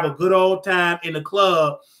can have a good old time in the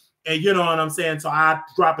club. And you know what I'm saying? So I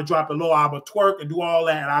drop it low. I'm going to twerk and do all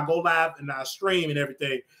that. And I go live and I stream and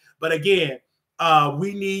everything. But again,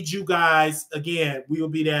 we need you guys. Again, we will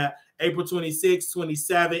be there April 26,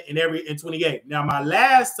 27, and 28. Now, my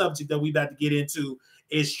last subject that we about to get into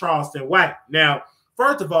is Charleston White. Now,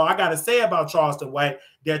 first of all, I got to say about Charleston White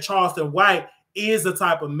that Charleston White is the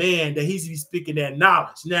type of man that he's speaking that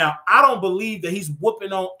knowledge. Now, I don't believe that he's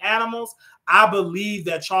whooping on animals. I believe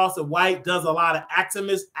that Charleston White does a lot of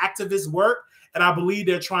activist work, and I believe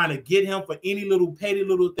they're trying to get him for any little petty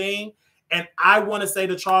little thing. And I want to say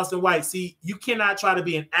to Charleston White, see, you cannot try to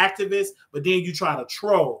be an activist, but then you try to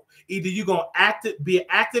troll. Either you're going to be an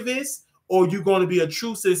activist, or you're going to be a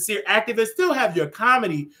true, sincere activist. Still have your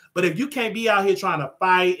comedy, but if you can't be out here trying to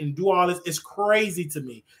fight and do all this, it's crazy to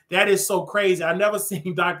me. That is so crazy. I never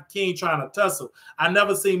seen Dr. King trying to tussle. I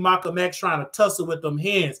never seen Malcolm X trying to tussle with them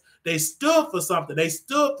hands. They stood for something. They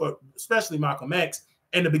stood for, especially Malcolm X,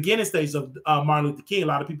 in the beginning stage of Martin Luther King. A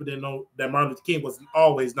lot of people didn't know that Martin Luther King was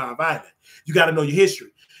always nonviolent. You got to know your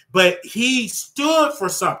history. But he stood for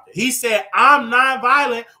something. He said, I'm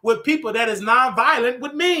nonviolent with people that is nonviolent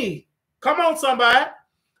with me. Come on, somebody.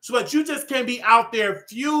 So, but you just can't be out there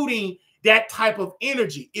feuding that type of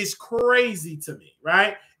energy. It's crazy to me,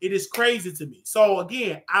 right? It is crazy to me. So,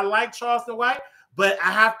 again, I like Charleston White, but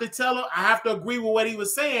I have to tell him, I have to agree with what he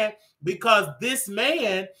was saying, because this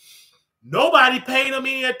man, nobody paid him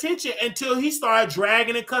any attention until he started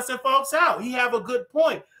dragging and cussing folks out. He have a good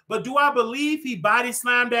point. But do I believe he body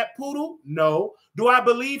slammed that poodle? No. Do I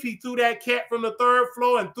believe he threw that cat from the 3rd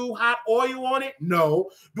floor and threw hot oil on it? No.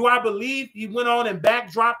 Do I believe he went on and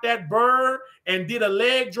backdropped that bird and did a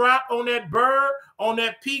leg drop on that bird, on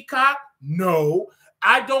that peacock? No.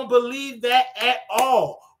 I don't believe that at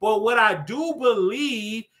all. But what I do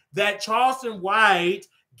believe, that Charleston White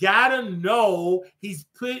gotta know he's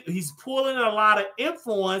pulling a lot of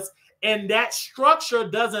influence, and that structure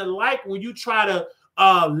doesn't like when you try to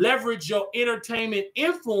leverage your entertainment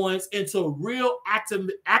influence into real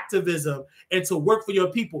activism and to work for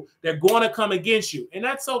your people. They're going to come against you, and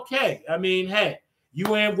that's okay. I mean, hey,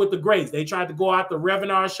 you in with the greats. They tried to go after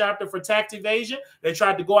Reverend Shafter for tax evasion. They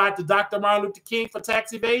tried to go after Dr. Martin Luther King for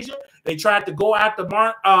tax evasion. They tried to go after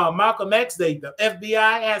Malcolm X. The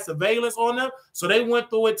FBI had surveillance on them, so they went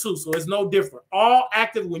through it too. So it's no different. All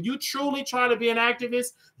active. When you truly try to be an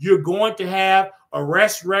activist, you're going to have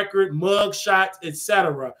arrest record, mug shots,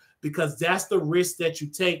 etc., because that's the risk that you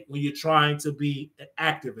take when you're trying to be an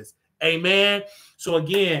activist. Amen. So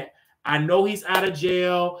again, I know he's out of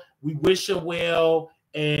jail. We wish him well,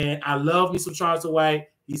 and I love me some Charleston White.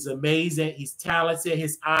 He's amazing. He's talented.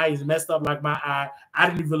 His eye is messed up like my eye. I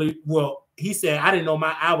didn't really, well, he said, I didn't know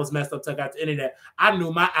my eye was messed up until I got the internet. I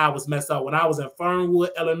knew my eye was messed up when I was in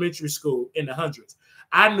Fernwood Elementary School in the hundreds.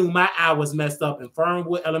 I knew my eye was messed up in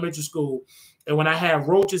Fernwood Elementary School. And when I had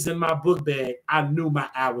roaches in my book bag, I knew my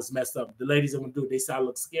eye was messed up. The ladies that would do it, they said I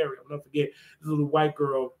look scary. I'll never forget this little white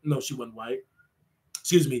girl. No, she wasn't white.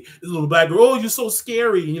 Excuse me, this little black girl, oh, you're so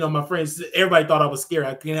scary. You know, my friends, everybody thought I was scary.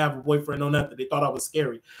 I couldn't have a boyfriend or nothing. They thought I was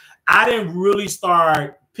scary. I didn't really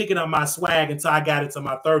start picking up my swag until I got into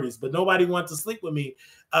my 30s, but nobody wanted to sleep with me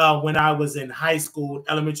when I was in high school,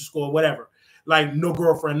 elementary school, or whatever. Like, no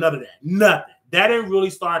girlfriend, none of that, nothing. That didn't really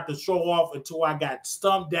start to show off until I got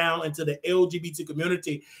stumped down into the LGBT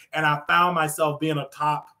community, and I found myself being a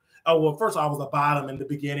top. Oh, well, first of all, I was a bottom in the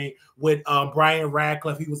beginning with Brian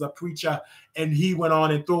Radcliffe. He was a preacher, and he went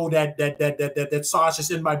on and threw that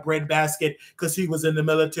sausage in my bread basket because he was in the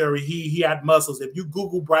military. He had muscles. If you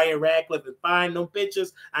Google Brian Radcliffe and find them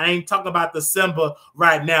pictures, I ain't talking about the Simba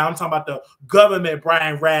right now. I'm talking about the government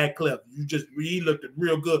Brian Radcliffe. He looked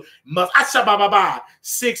real good.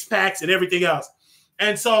 Six packs and everything else.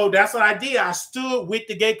 And so that's what I did. I stood with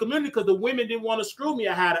the gay community because the women didn't want to screw me.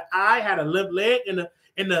 I had a limp leg in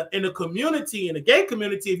the community, in the gay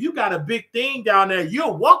community. If you got a big thing down there,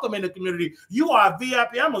 you're welcome in the community. You are a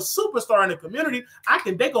VIP. I'm a superstar in the community.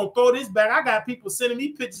 They gonna throw this back. I got people sending me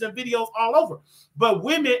pictures and videos all over. But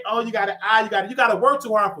women, oh, you gotta work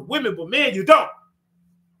too hard for women, but men, you don't.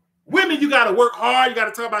 Women, you got to work hard. You got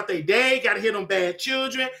to talk about their day. You got to hit on bad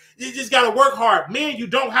children. You just got to work hard. Men, you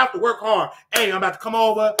don't have to work hard. Hey, I'm about to come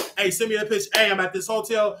over. Hey, send me a picture. Hey, I'm at this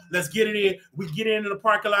hotel. Let's get it in. We get in the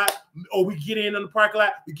parking lot. Or we get in the parking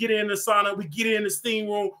lot. We get in the sauna. We get in the steam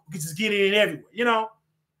room. We can just get in everywhere, you know,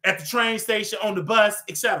 at the train station, on the bus,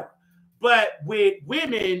 etc. But with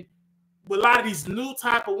women, with a lot of these new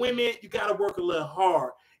type of women, you got to work a little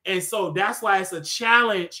hard. And so that's why it's a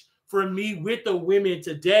challenge for me with the women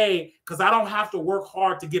today, because I don't have to work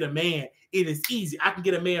hard to get a man. It is easy. I can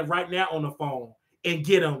get a man right now on the phone and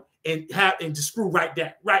get him and just screw right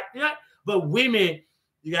there. Right. But women,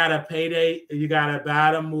 you gotta you gotta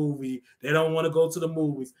buy the movie. They don't want to go to the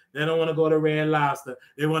movies. They don't want to go to Red Lobster.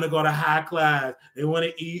 They want to go to High Class. They want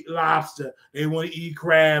to eat lobster. They want to eat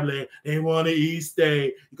crab leg. They want to eat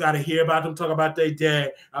steak. You gotta hear about them talk about their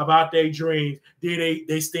dad, about their dreams. Then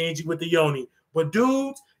they stingy with the yoni. But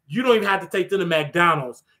dudes, you don't even have to take them to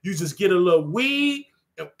McDonald's. You just get a little weed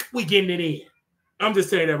and we getting it in. I'm just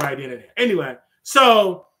saying that right in there. Anyway,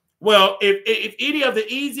 so, well, if any of the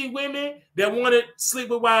easy women that want to sleep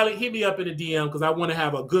with Wiley, hit me up in the DM because I want to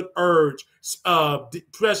have a good urge.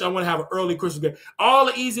 Especially I want to have an early Christmas gift. All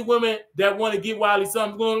the easy women that want to give Wiley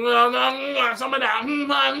something going, some of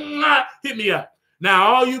that, hit me up.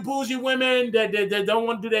 Now, all you bougie women that don't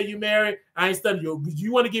want to do that, you married, I ain't studying you.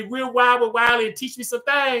 You want to get real wild with Wiley and teach me some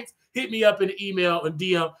things, hit me up in the email and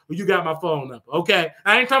DM when you got my phone number, okay?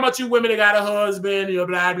 I ain't talking about you women that got a husband, you know,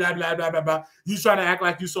 blah, blah, blah, blah, blah, blah. You trying to act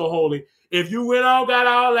like you so holy. If you went on, got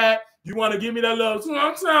all that, you want to give me that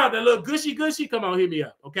little gushy, come on, hit me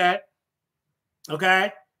up, okay?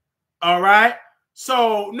 Okay? All right?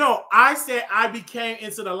 So, no, I said I became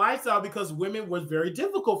into the lifestyle because women was very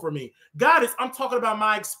difficult for me. Goddess, I'm talking about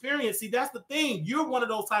my experience. See, that's the thing. You're one of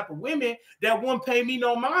those type of women that won't pay me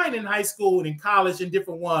no mind in high school and in college and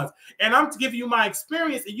different ones. And I'm giving you my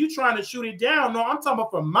experience and you trying to shoot it down. No, I'm talking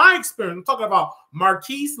about from my experience. I'm talking about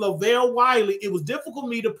Marquise Lavelle Wiley. It was difficult for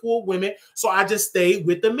me to pull women, so I just stayed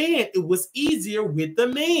with the man. It was easier with the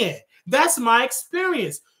man. That's my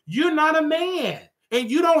experience. You're not a man. And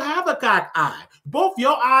you don't have a cock eye. Both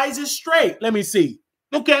your eyes is straight. Let me see.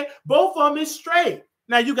 Okay, both of them is straight.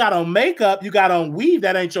 Now, you got on makeup, you got on weave.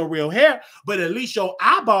 That ain't your real hair, but at least your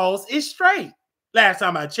eyeballs is straight. Last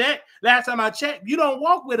time I checked, you don't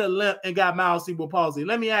walk with a limp and got mild cerebral palsy.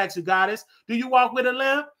 Let me ask you, Goddess, do you walk with a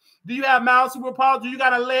limp? Do you have mild cerebral palsy? Do you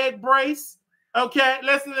got a leg brace? Okay,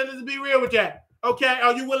 let's be real with that. Okay,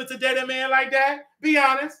 are you willing to date a man like that? Be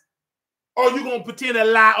honest. Or you going to pretend to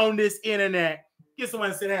lie on this internet? Get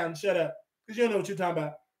someone to sit down and shut up. Because you don't know what you're talking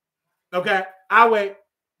about. Okay? I'll wait.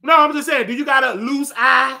 No, I'm just saying, do you got a loose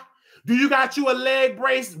eye? Do you got you a leg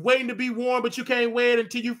brace waiting to be worn, but you can't wear it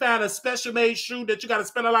until you found a special made shoe that you got to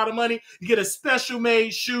spend a lot of money? You get a special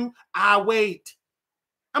made shoe. I'll wait.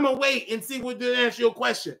 I'm going to wait and see what to answer your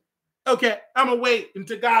question. Okay? I'm going to wait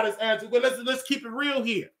until God has answered. Well, let's keep it real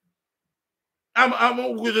here.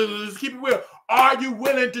 Let's keep it real. Are you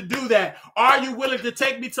willing to do that? Are you willing to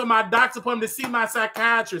take me to my doctor's appointment to see my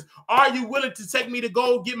psychiatrist? Are you willing to take me to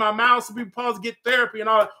go get my mild cerebral palsy, get therapy and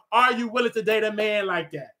all that? Are you willing to date a man like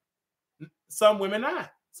that? Some women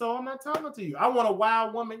not. So I'm not talking to you. I want a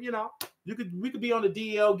wild woman, you know. We could be on the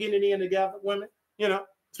DL getting it in together, women, you know,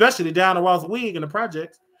 especially down the Ross Wing in the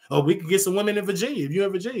projects. Or we could get some women in Virginia. If you're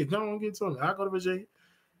in Virginia, come on, get to me. I'll go to Virginia.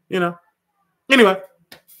 You know. Anyway,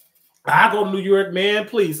 I go to New York, man,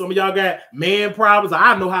 please. Some of y'all got man problems.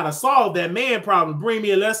 I know how to solve that man problem. Bring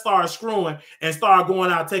me and let's start screwing and start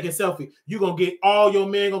going out taking selfie. You're going to get all your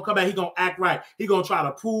men going to come back. He going to act right. He going to try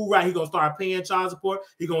to prove right. He going to start paying child support.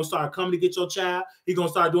 He going to start coming to get your child. He going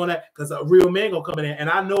to start doing that because a real man going to come in there. And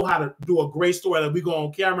I know how to do a great story that we go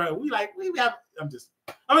on camera. And I'm just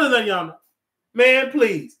letting y'all know. Man,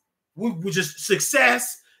 please. We just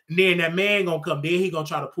success. And then that man gonna come. Then he gonna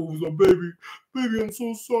try to prove, he's like, baby, I'm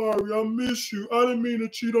so sorry. I miss you. I didn't mean to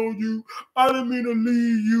cheat on you. I didn't mean to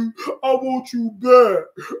leave you. I want you back.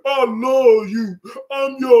 I love you.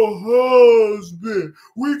 I'm your husband.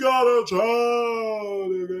 We got a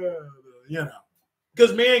child together. You know,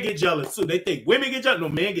 because men get jealous too. They think women get jealous. No,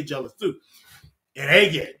 men get jealous too. And they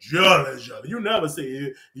get jealous. You never see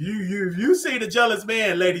it. You see the jealous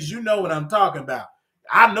man, ladies. You know what I'm talking about.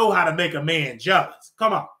 I know how to make a man jealous.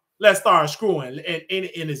 Come on. Let's start screwing. And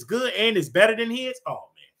it's good and it's better than his. Oh,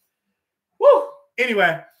 man. Woo.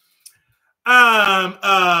 Anyway.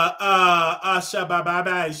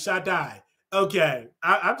 Shaddai. Okay.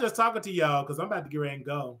 I'm just talking to y'all because I'm about to get ready and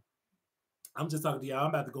go. I'm just talking to y'all. I'm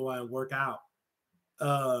about to go out and work out.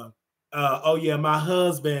 Oh, yeah, my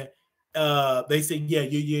husband. They said, yeah,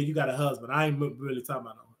 you got a husband. I ain't really talking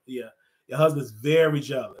about no. Yeah. Your husband's very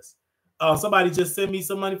jealous. Oh, somebody just sent me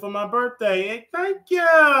some money for my birthday. Hey, thank you.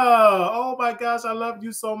 Oh, my gosh. I love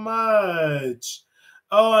you so much.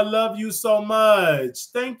 Oh, I love you so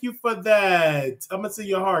much. Thank you for that. I'm going to see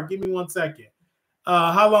your heart. Give me 1 second.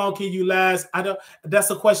 How long can you last?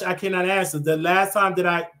 That's a question I cannot answer. The last time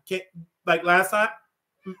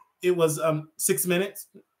it was 6 minutes.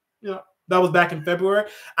 You know, that was back in February.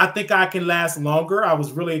 I think I can last longer. I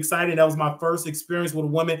was really excited. That was my first experience with a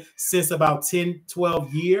woman since about 10,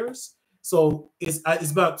 12 years. So it's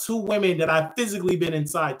about 2 women that I've physically been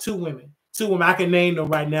inside. 2 women. I can name them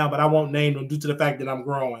right now, but I won't name them due to the fact that I'm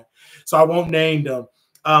growing. So I won't name them.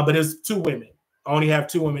 But it's 2 women. I only have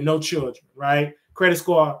 2 women, no children, right? Credit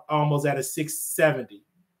score almost at a 670.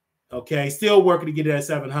 Okay. Still working to get it at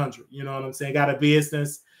 700. You know what I'm saying? Got a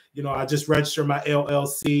business. You know, I just registered my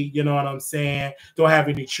LLC. You know what I'm saying? Don't have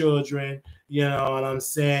any children. You know what I'm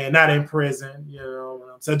saying? Not in prison. You know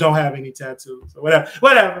what I'm saying? Don't have any tattoos. Or whatever.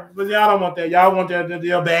 But y'all don't want that. Y'all want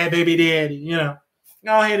your bad baby daddy. You know,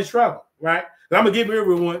 y'all here to struggle, right? But I'm gonna give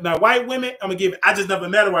everyone now. White women, I'm gonna give. I just never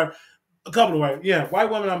met a couple of white. Yeah, white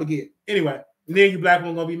women, I'm gonna give. Anyway, and then you black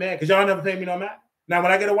women gonna be mad because y'all never pay me no matter. Now,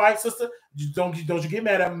 when I get a white sister, don't you get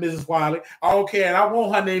mad at Mrs. Wiley. I don't care. And I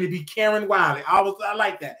want her name to be Karen Wiley. I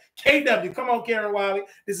like that. KW, come on, Karen Wiley.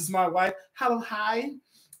 This is my wife. Hello, hi.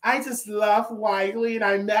 I just love Wiley, and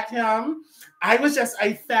I met him. I was just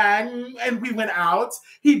a fan, and we went out.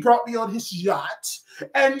 He brought me on his yacht,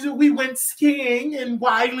 and we went skiing, and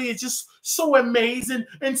Wiley is just so amazing.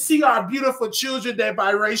 And see our beautiful children, they're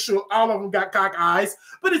biracial. All of them got cock eyes,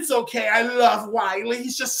 but it's okay. I love Wiley.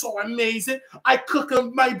 He's just so amazing. I cook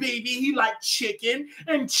him, my baby. He likes chicken,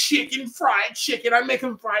 fried chicken. I make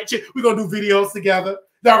him fried chicken. We're going to do videos together.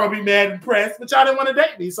 Y'all gonna be mad and pressed, but y'all didn't want to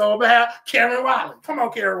date me. So I'm gonna have Karen Wiley. Come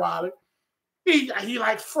on, Karen Wiley. He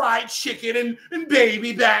likes fried chicken and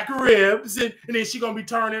baby back ribs. And then she gonna be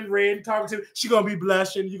turning red and talking to me. She gonna be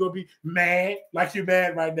blushing. You gonna be mad like you're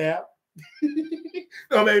mad right now.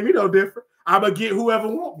 Don't make me no different. I'm gonna get whoever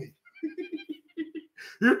want me.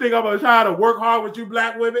 You think I'm gonna try to work hard with you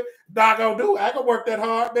black women? Not gonna do it. I can work that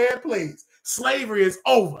hard, man, please. Slavery is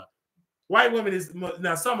over. White women is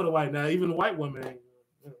now some of the white now, even the white women ain't.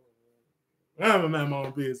 I'm a man my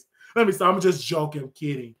own business. Let me stop. I'm just joking. I'm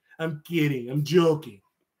kidding. I'm joking.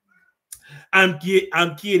 I'm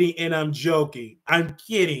kidding and I'm joking. I'm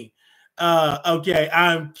kidding. Okay,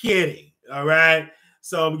 I'm kidding. All right.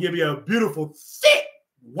 So I'm gonna give you a beautiful, thick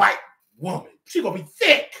white woman. She's gonna be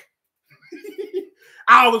thick.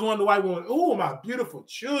 I always wanted the white woman. Oh, my beautiful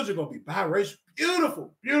children gonna be biracial.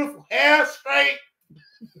 Beautiful, beautiful hair straight.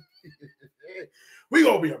 We're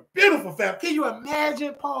going to be a beautiful family. Can you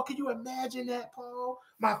imagine, Paul? Can you imagine that, Paul?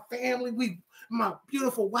 My family, my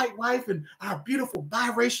beautiful white wife and our beautiful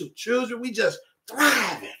biracial children, we just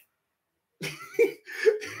thriving.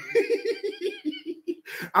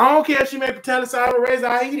 I don't care if she made potato salad raisins,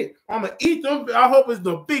 I eat it. I'm going to eat them. I hope it's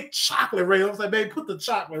the big chocolate raisins. I say, baby, put the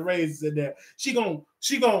chocolate raisins in there. She gonna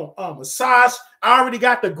massage. I already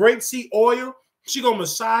got the grapeseed oil. She going to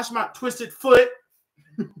massage my twisted foot.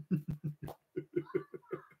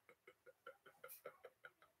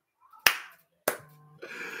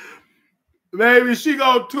 Maybe she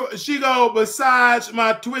go massage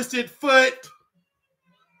my twisted foot.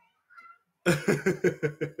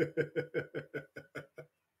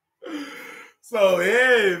 So,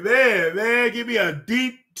 hey, man, give me a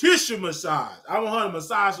deep tissue massage. I want her to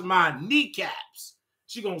massage my kneecaps.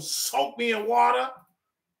 She gonna soak me in water,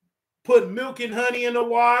 put milk and honey in the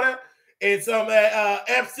water, and some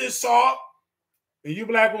Epsom salt. And you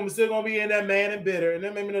black women still gonna be in that man and bitter. And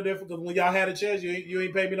that made me no difference because when y'all had a chance, you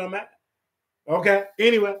ain't pay me no matter. Okay?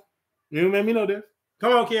 Anyway, you made me no difference.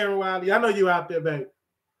 Come on, Karen Wiley. I know you out there, baby.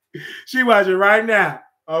 She watching right now.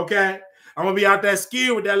 Okay? I'm gonna be out there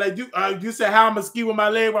skiing with that leg. You said how I'm gonna ski with my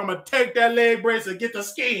leg, well, I'm gonna take that leg brace and get the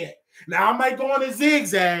skiing. Now I might go on a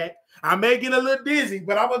zigzag. I may get a little dizzy,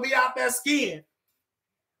 but I'm gonna be out there skiing.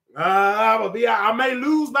 I may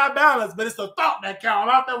lose my balance, but it's the thought that counts. I'm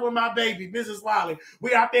out there with my baby, Mrs. Wiley.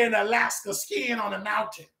 We out there in Alaska skiing on a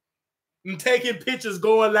mountain and taking pictures,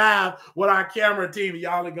 going live with our camera team.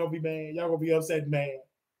 Y'all are gonna be mad. Y'all gonna be upset, mad.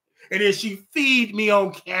 And then she feed me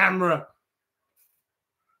on camera.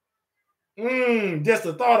 Just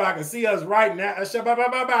the thought I can see us right now.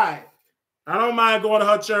 Bye. I don't mind going to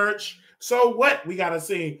her church. So what? We gotta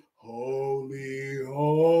sing, holy,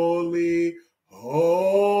 holy,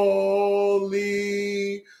 holy,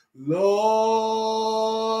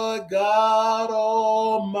 Lord God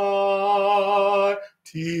Almighty,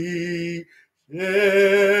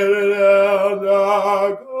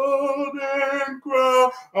 our golden crown,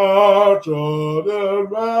 our Jordan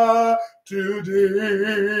right to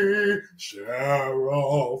thee, shall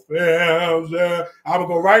all fails. I'm gonna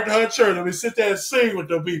go right to her church and we sit there and sing with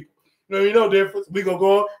the people. You know difference. We gonna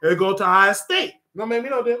go and go to our estate. No, make me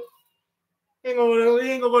no difference. He ain't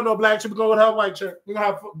gonna go to no black church. We gonna go to her white church. We gonna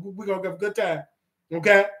have a good time.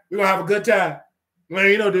 Okay, we gonna have a good time.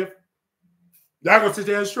 You know different. Y'all gonna sit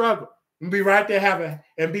there and struggle and be right there having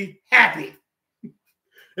and be happy.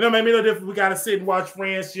 You know, make me no difference. We gotta sit and watch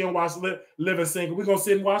Friends. She don't watch Living Single. We gonna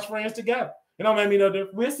sit and watch Friends together. You know, make me no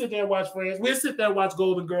difference. We'll sit there and watch Friends. We'll sit there and watch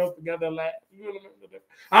Golden Girls together and laugh. You know,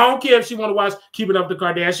 I don't care if she want to watch Keeping Up with the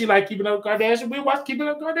Kardashians. She like Keeping Up with the Kardashians. We watch Keeping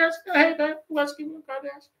Up with the Kardashians. Hey, man, we watch Keeping Up with the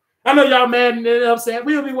Kardashians. I know y'all mad and upset.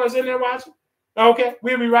 We'll be watching there watching. Okay,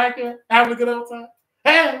 we'll be right there having a good old time.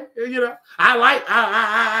 Hey, you know, I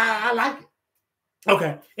like it.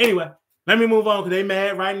 Okay, anyway, let me move on because they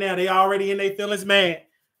mad right now. They already in their feelings mad.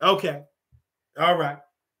 Okay, all right.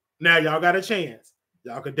 Now y'all got a chance.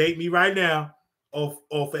 Y'all could date me right now or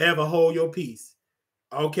forever hold your peace.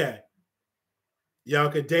 Okay. Y'all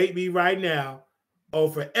could date me right now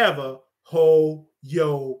or forever hold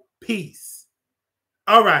your peace.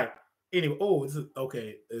 All right. Anyway, this is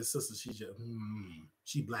okay. Sister,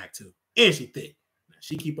 she black too. And she thick.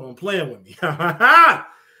 She keep on playing with me.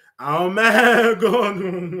 Oh man,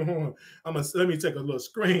 going on. Let me take a little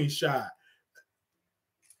screenshot.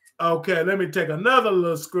 Okay, let me take another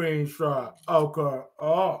little screenshot. Okay.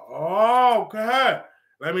 Okay.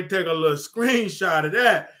 Let me take a little screenshot of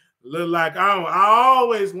that. Look like I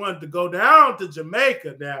always wanted to go down to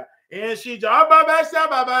Jamaica now. And she always was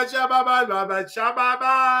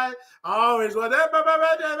always want to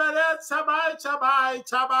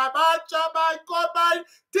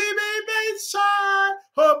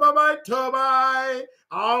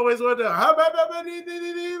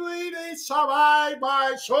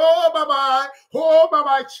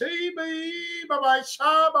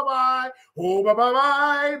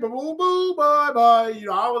you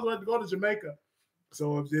know, I always wanted to go to Jamaica.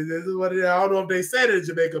 So this is what it is. I don't know if they said it in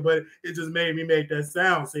Jamaica, but it just made me make that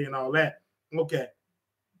sound saying all that. Okay.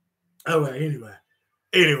 All right,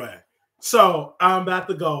 anyway. So I'm about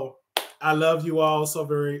to go. I love you all so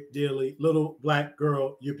very dearly. Little black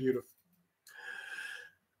girl, you're beautiful.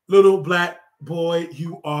 Little black boy,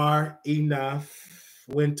 you are enough.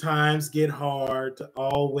 When times get hard, to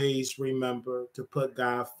always remember to put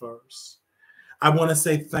God first. I want to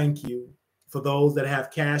say thank you for those that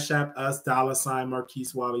have Cash App us, $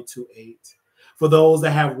 Marquise Wiley 28. For those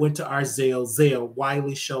that have went to our Zelle,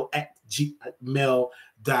 Wiley Show at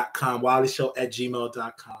gmail.com, Wiley Show at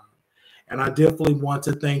gmail.com. And I definitely want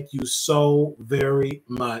to thank you so very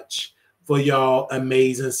much for y'all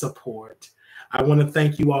amazing support. I want to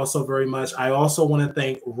thank you all so very much. I also want to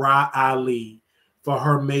thank Ra Ali for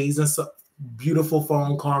her amazing, beautiful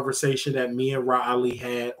phone conversation that me and Ra Ali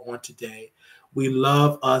had on today. We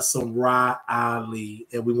love us some Ra Ali,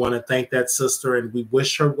 and we want to thank that sister, and we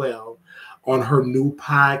wish her well on her new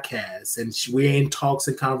podcast. And we're in talks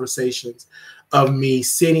and conversations of me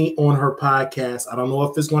sitting on her podcast. I don't know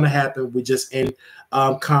if it's going to happen. We're just in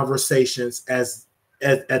conversations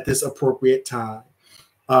at this appropriate time.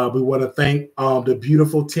 We want to thank the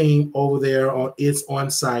beautiful team over there on It's On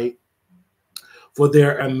Site. for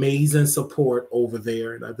their amazing support over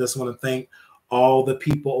there. And I just want to thank all the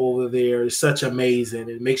people over there. It's such amazing.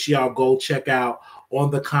 And make sure y'all go check out On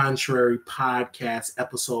the Contrary podcast,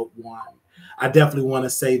 episode 1. I definitely want to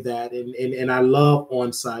say that. And I love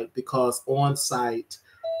On Site because On Site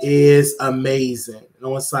is amazing.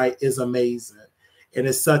 On Site is amazing. And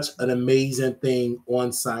it's such an amazing thing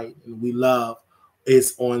on site. And we love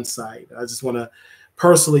it's On Site. I just want to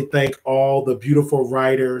personally thank all the beautiful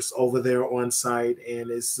writers over there on site. And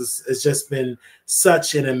it's just been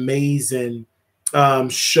such an amazing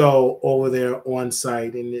show over there on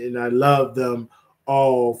site. And I love them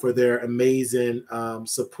all for their amazing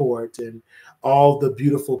support, and all the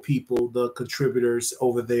beautiful people, the contributors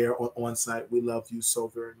over there on site. We love you so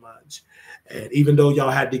very much. And even though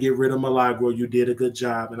y'all had to get rid of Milagro, you did a good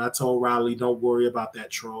job. And I told Riley, don't worry about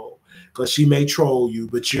that troll, because she may troll you,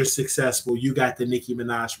 but you're successful. You got the Nicki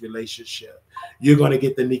Minaj relationship. You're going to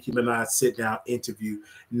get the Nicki Minaj sit-down interview,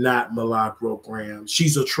 not Milagro Graham.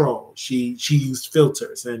 She's a troll. She used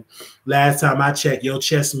filters. And last time I checked, your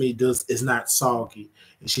chest meat is not soggy.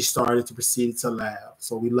 And she started to proceed to laugh.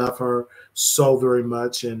 So we love her so very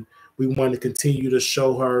much. And we want to continue to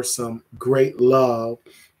show her some great love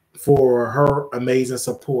for her amazing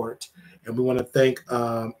support. And we want to thank,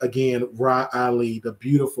 again, Ra Ali, the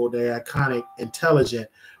beautiful, the iconic, intelligent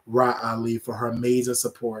Ra Ali, for her amazing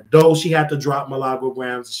support. Though she had to drop Milagro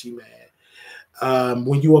Grams, she mad.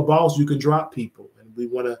 When you're a boss, you can drop people. And we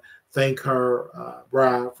want to thank her,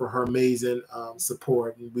 Ra, for her amazing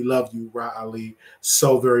support. And we love you, Ra Ali,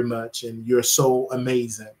 so very much. And you're so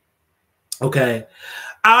amazing. Okay.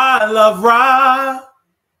 I love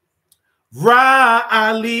Ra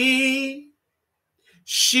Ali.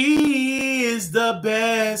 She is the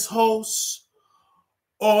best host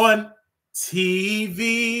on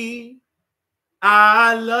TV.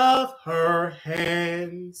 I love her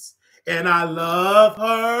hands and I love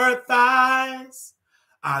her thighs.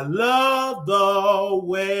 I love the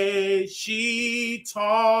way she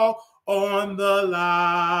talks on the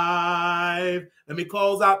live. Let me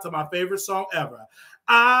close out to my favorite song ever.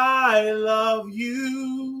 I love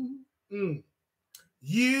you.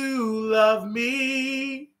 You love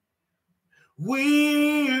me.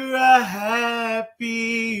 We're a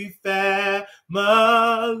happy family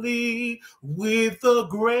with a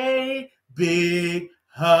great big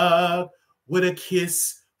hug, with a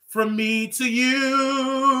kiss from me to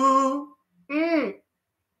you.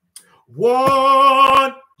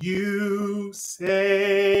 Won't you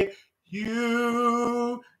say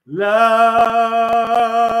you love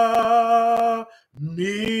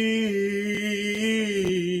me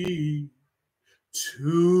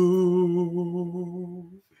too?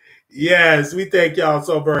 Yes, we thank y'all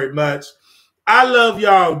so very much. I love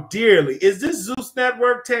y'all dearly. Is this Zeus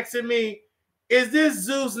Network texting me? Is this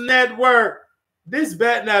Zeus Network? This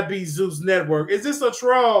better not be Zeus Network. Is this a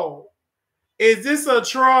troll? Is this a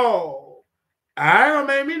troll? I don't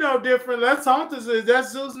make me no different. Let's talk to Zeus. Is that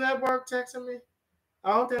Zeus Network texting me?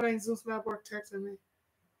 I hope that ain't Zeus Network texting me.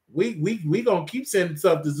 We gonna keep sending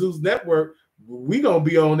stuff to Zeus Network. We gonna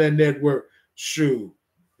be on that network. Shoot.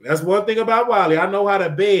 That's one thing about Wiley. I know how to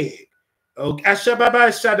beg. Okay.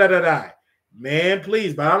 Man,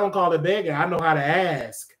 please, but I don't call it begging. I know how to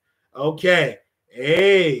ask. Okay.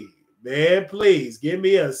 Hey, man, please give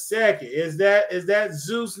me a second. Is that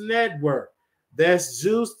Zeus Network? That's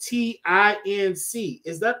Zeus TINC.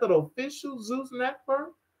 Is that the official Zeus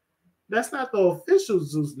Network? That's not the official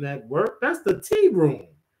Zeus Network. That's the Tea Room.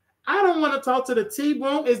 I don't want to talk to the Tea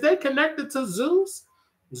Room. Is they connected to Zeus?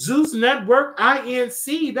 Zeus Network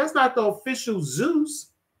INC. That's not the official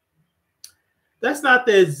Zeus. That's not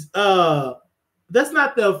the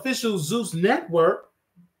official Zeus Network.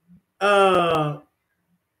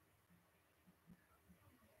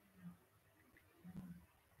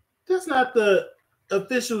 That's not the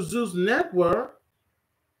official Zeus Network.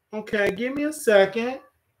 Okay, give me a second.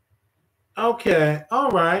 Okay, all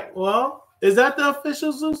right. Well, is that the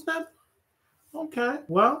official Zeus Network? Okay,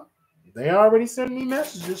 well, they already sent me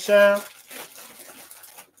messages, child.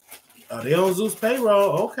 Oh, they on Zeus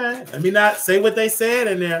payroll. Okay, let me not say what they said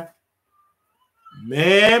in there.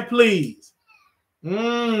 Man, please.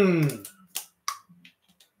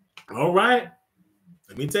 All right.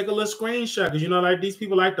 Let me take a little screenshot, because you know, like these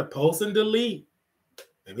people like to post and delete.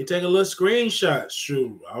 Let me take a little screenshot.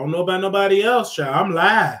 Shoot, I don't know about nobody else, child. I'm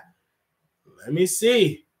live. Let me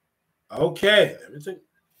see. Okay, let me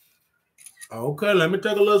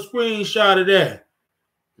take a little screenshot of that.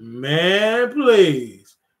 Man,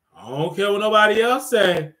 please. I don't care what nobody else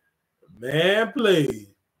say. Man, please.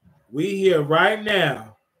 We here right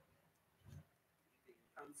now.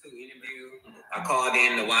 To interview. I called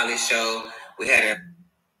in the Wiley Show We had a...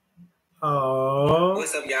 Oh.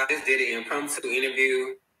 What's up, y'all? Just did an impromptu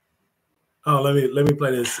interview. Oh, let me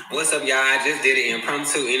play this. What's up, y'all? I just did an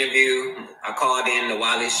impromptu interview. I called in the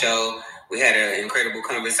Wiley Show. We had an incredible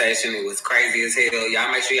conversation. It was crazy as hell.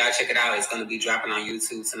 Y'all make sure y'all check it out. It's going to be dropping on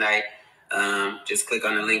YouTube tonight. Just click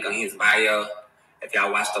on the link on his bio. If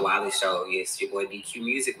y'all watch the Wiley Show, yes, your boy DQ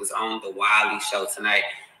Music was on the Wiley Show tonight.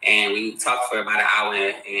 And we talked for about an hour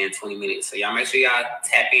and 20 minutes. So y'all make sure y'all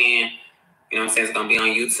tap in. You know what I'm saying? It's going to be on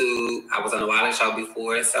YouTube. I was on the Wiley Show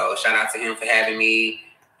before, so shout out to him for having me.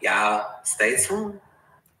 Y'all stay tuned.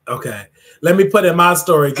 Okay. Let me put in my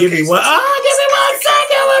story. Give me one. Give me 1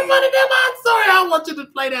 second. Let's put it in my story. I want you to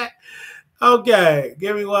play that. Okay.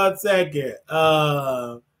 Give me 1 second.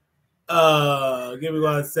 Give me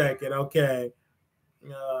 1 second. Okay.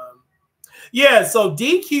 Yeah, so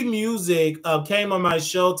DQ Music came on my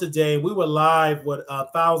show today. We were live with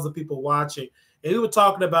 1,000 people watching. And we were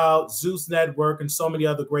talking about Zeus Network and so many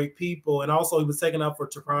other great people. And also he was taking up for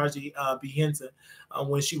Taraji B. Henson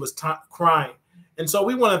when she was crying. And so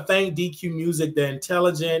we want to thank DQ Music, the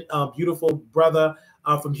intelligent, beautiful brother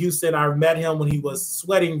from Houston. I met him when he was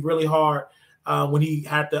sweating really hard when he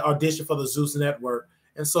had to audition for the Zeus Network.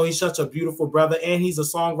 And so he's such a beautiful brother, and he's a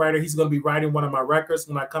songwriter. He's going to be writing one of my records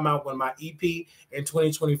when I come out with my EP in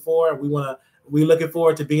 2024. We're looking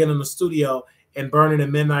forward to being in the studio and burning the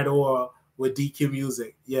midnight oil with DQ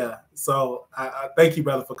Music. Yeah. So I thank you,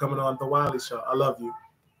 brother, for coming on the Wiley Show. I love you.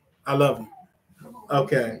 I love you.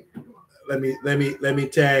 Okay. Let me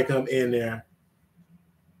tag him in there.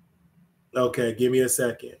 Okay, give me a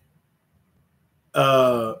second.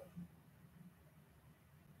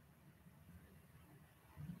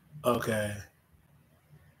 Okay.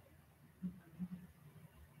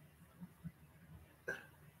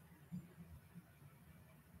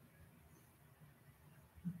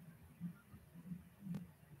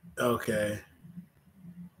 Okay.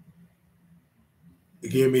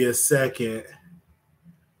 Give me a second.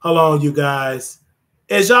 Hold on, you guys.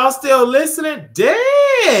 Is y'all still listening?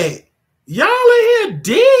 Dang! Y'all in here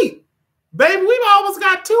deep. Baby, we've almost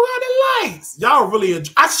got 200 likes. Y'all really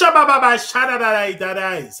enjoy.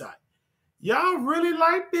 Y'all really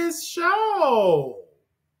like this show.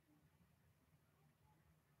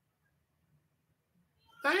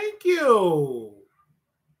 Thank you.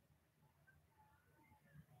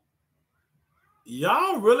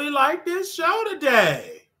 Y'all really like this show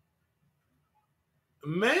today.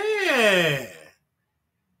 Man.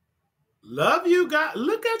 Love you guys.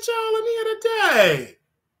 Look at y'all in here today.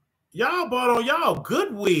 Y'all bought on y'all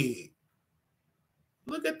good wig.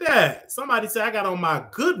 Look at that. Somebody said I got on my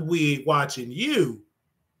good wig watching you.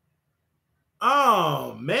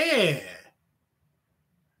 Oh, man.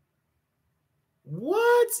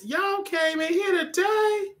 What? Y'all came in here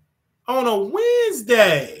today on a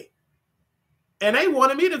Wednesday. And they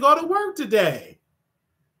wanted me to go to work today.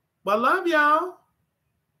 But love y'all.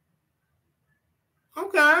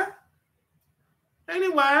 Okay.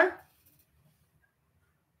 Anyway.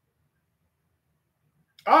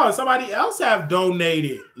 Oh, somebody else have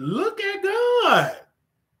donated. Look at God.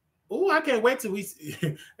 Oh, I can't wait till we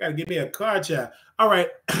gotta give me a card chat. All right.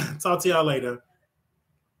 Talk to y'all later.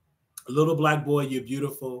 Little black boy, you're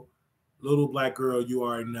beautiful. Little black girl, you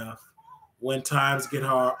are enough. When times get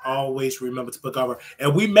hard, always remember to put cover.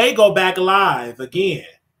 And we may go back live again.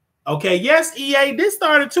 Okay. Yes, EA. This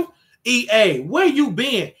started too. EA, where you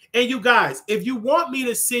been? And you guys, if you want me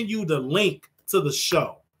to send you the link to the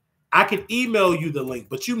show, I can email you the link,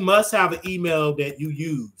 but you must have an email that you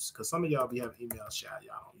use because some of y'all be having emails y'all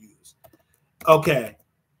don't use. Okay.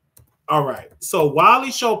 All right. So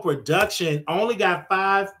Wiley Show Production only got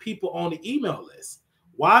 5 people on the email list.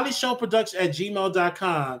 Wiley Show Production at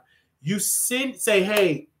gmail.com. You say,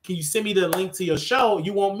 hey, can you send me the link to your show?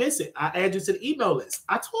 You won't miss it. I add you to the email list.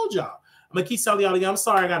 I told y'all. I'm going to keep telling y'all again. I'm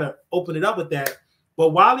sorry I got to open it up with that.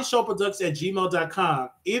 But Wiley Show Productions at gmail.com.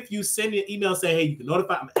 If you send me an email saying, hey, you can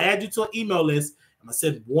notify, I'm going to add you to an email list. I'm going to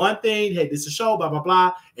send one thing. Hey, this is a show, blah, blah,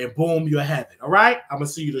 blah. And boom, you'll have it. All right? I'm going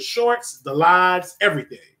to see you the shorts, the lives,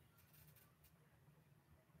 everything.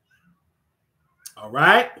 All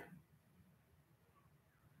right?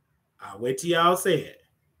 I'll wait till y'all say it.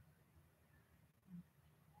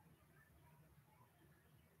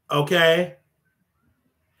 Okay?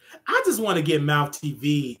 I just want to get Mouth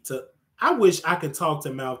TV to... I wish I could talk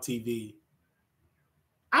to Mouth TV.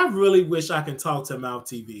 I really wish I can talk to Mouth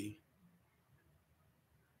TV.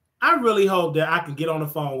 I really hope that I can get on the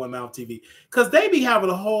phone with Mouth TV because they be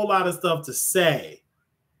having a whole lot of stuff to say.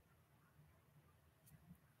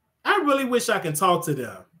 I really wish I can talk to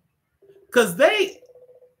them because they...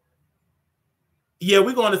 Yeah,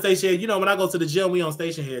 we go on the station. You know, when I go to the gym, we on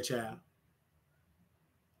station here, child.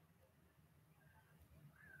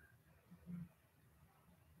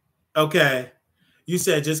 Okay. You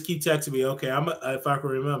said just keep texting me. Okay, if I can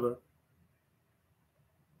remember.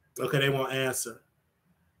 Okay, they won't answer.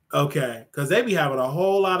 Okay, because they be having a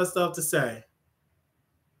whole lot of stuff to say.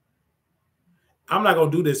 I'm not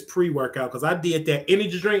gonna do this pre-workout because I did that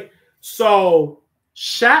energy drink. So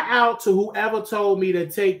shout out to whoever told me to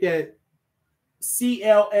take that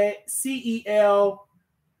CELSIUS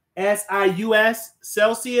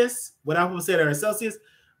Celsius. What I'm gonna say there, Celsius.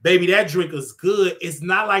 Baby, that drink is good. It's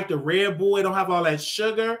not like the Red Bull. It don't have all that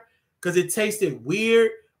sugar because it tasted weird,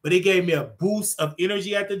 but it gave me a boost of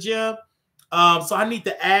energy at the gym. So I need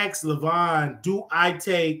to ask Levon, do I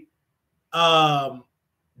take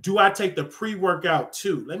the pre-workout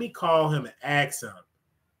too? Let me call him and ask him.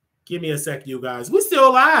 Give me a second, you guys. We're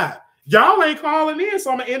still live. Y'all ain't calling in, so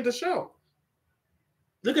I'm gonna end the show.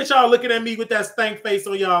 Look at y'all looking at me with that stank face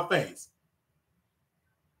on y'all face.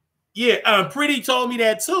 Yeah, Pretty told me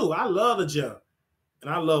that too. I love the gym. And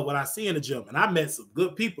I love what I see in the gym. And I met some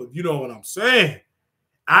good people. You know what I'm saying?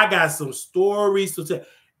 I got some stories to tell.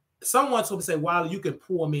 Someone told me, say, Wiley, you can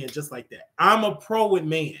pull me in just like that. I'm a pro with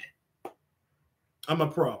men. I'm a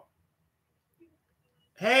pro.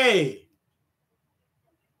 Hey.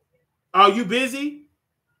 Are you busy?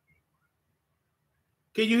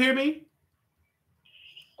 Can you hear me?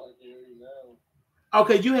 I can hear you now.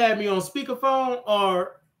 Okay, you had me on speakerphone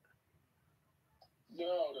or?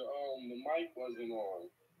 No, the mic wasn't on.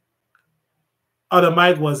 Oh, the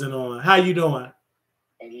mic wasn't on. How you doing?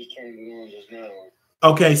 I just turned it on just now.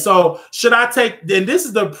 Okay, so should I take, then this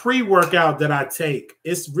is the pre-workout that I take.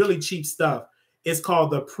 It's really cheap stuff. It's called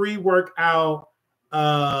the pre-workout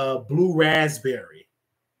blue raspberry.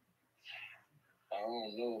 I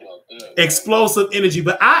don't know about that. Explosive energy.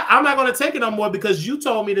 But I'm not going to take it no more because you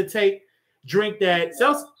told me to drink that.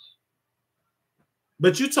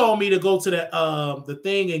 But you told me to go to the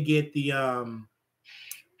thing and get the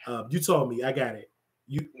you told me, I got it.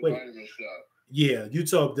 You wait. Vitamin shot. Yeah, you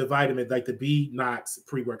told the vitamin, like the B-Nox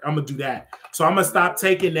pre-work. I'm gonna do that. So I'm gonna stop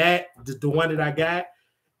taking that, the one that I got.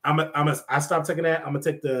 I stopped taking that. I'm gonna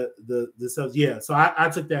take the stuff. Yeah. So I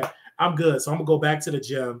took that. I'm good. So I'm gonna go back to the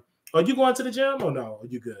gym. Are you going to the gym or no? Are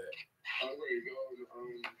you good? I'm ready to go.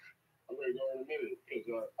 I'm ready to go in a minute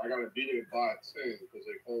because I gotta be there by 10 because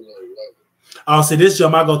they close at 11. Oh, see, this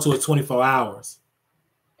gym I go to is 24 hours.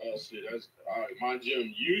 Oh, see, that's all right. My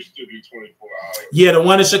gym used to be 24 hours. Yeah, the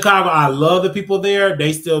one in Chicago, I love the people there.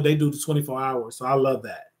 They do the 24 hours, so I love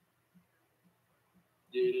that.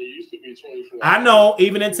 Yeah, they used to be 24 hours. I know,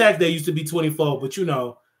 even in Texas, they used to be 24, but you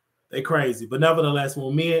know, they crazy. But nevertheless,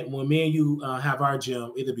 when me and you have our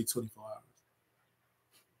gym, it'll be 24 hours.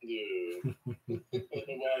 Yeah.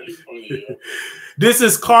 Funny, yeah. This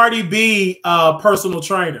is Cardi B, personal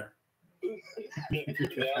trainer. Yeah,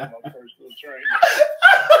 I'm a personal trainer.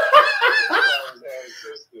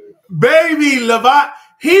 Baby, Levant,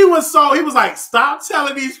 he was like, stop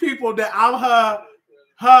telling these people that I'm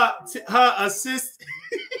her assistant.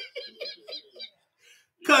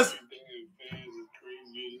 Because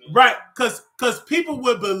people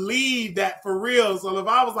would believe that for real. So if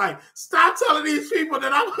I was like, stop telling these people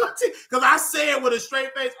that I'm because I say it with a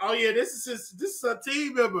straight face, oh yeah, this is a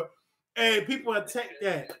team member. And people would take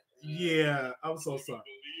that. Yeah, I'm so sorry.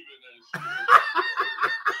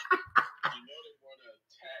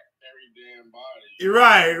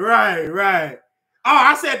 Right. Oh,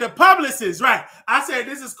 I said the publicist, right? I said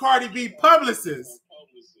this is Cardi B publicist.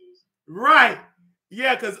 Right.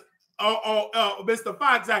 Yeah, because Mr.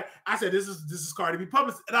 Fox, I said this is Cardi B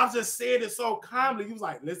publicist. And I was just saying it so calmly. He was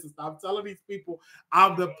like, listen, stop telling these people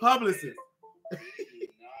I'm the publicist. They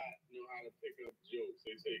do not know how to pick up jokes.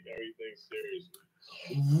 They take everything seriously.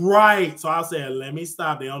 Right. So I said, let me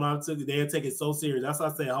stop. They don't know how to they'll take it so serious. That's why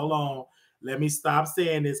I said, hold on. Let me stop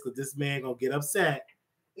saying this because this man gonna get upset.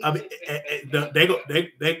 I mean, they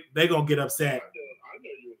gonna get upset. I know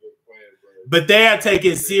you were just playing, bro. But they'll take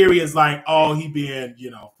it serious, like, oh, he being,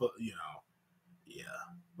 yeah.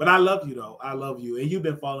 But I love you though. I love you, and you've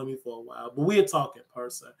been following me for a while. But we're talking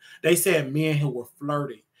person. They said me and him were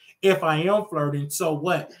flirting. If I am flirting, so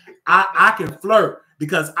what? I can flirt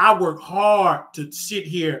because I work hard to sit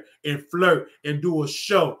here and flirt and do a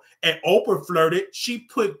show. And Oprah flirted. She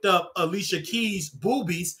picked up Alicia Keys'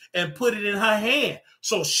 boobies and put it in her hand.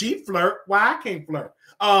 So she flirt. Why I can't flirt?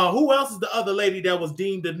 Who else is the other lady that was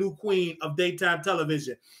deemed the new queen of daytime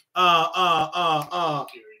television?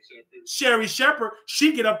 Sherry Shepherd.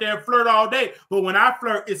 She get up there and flirt all day. But when I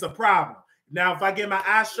flirt, it's a problem. Now, if I get my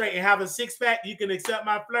eyes straight and have a six-pack, you can accept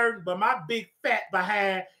my flirting. But my big fat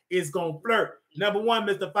behind is going to flirt. Number one,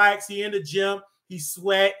 Mr. Fikes, he in the gym. He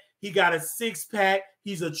sweat. He got a six-pack.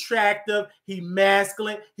 He's attractive. He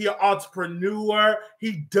masculine. He an entrepreneur.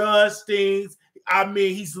 He does things. I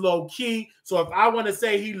mean, he's low-key. So if I want to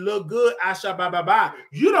say he look good, I shall bye.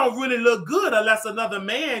 You don't really look good unless another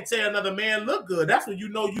man tell another man look good. That's when you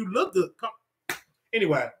know you look good.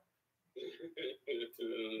 Anyway.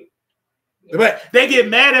 But they get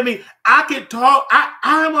mad at me. I can talk.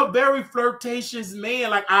 I'm a very flirtatious man.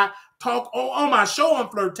 Like I talk on my show on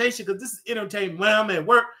flirtation because this is entertainment. When I'm at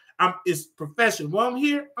work, it's professional. When I'm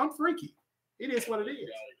here, I'm freaky. It is what it is.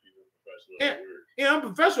 Yeah, I'm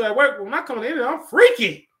professional at work. When I come in, I'm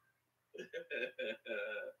freaky.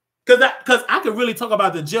 Because I could really talk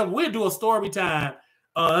about the gym. We'll do a story time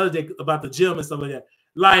other day about the gym and stuff like that.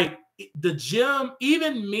 Like the gym,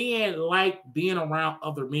 even men like being around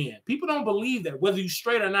other men. People don't believe that, whether you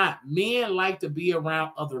straight or not. Men like to be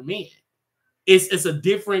around other men. It's a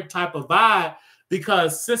different type of vibe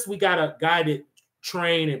because since we got a guided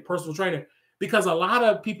train and personal trainer, because a lot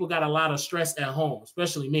of people got a lot of stress at home,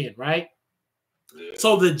 especially men, right? Yeah.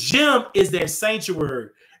 So the gym is their sanctuary.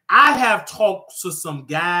 I have talked to some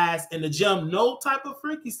guys in the gym, no type of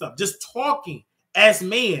freaky stuff, just talking as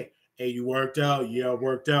men. Hey, you worked out? Yeah, I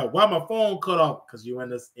worked out. Why my phone cut off? Because you're in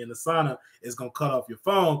the sauna, it's gonna cut off your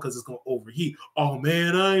phone because it's gonna overheat. Oh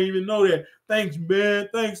man, I didn't even know that. Thanks, man.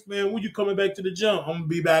 Thanks, man. When you coming back to the gym? I'm gonna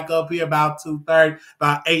be back up here about 2:30,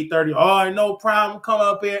 about 8:30. All right, no problem. Come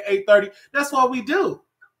up here at 8:30. That's what we do.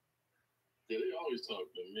 Yeah, they always talk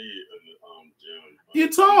to me in the gym. You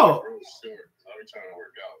talk. Real short. I be trying to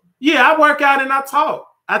work out. Yeah, I work out and I talk.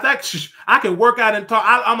 I think I can work out and talk.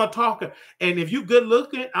 I'm a talker. And if you good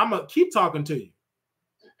looking, I'm going to keep talking to you.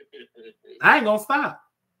 I ain't going to stop.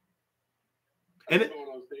 And going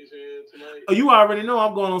on stage here tonight? Oh, you already know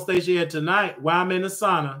I'm going on stage here tonight while I'm in the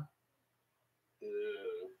sauna.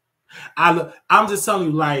 Yeah. I'm just telling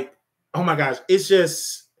you, like, oh my gosh, it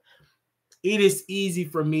is easy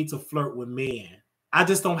for me to flirt with men. I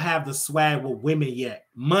just don't have the swag with women yet.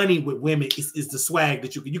 Money with women is the swag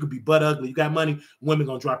that you could be butt ugly. You got money, women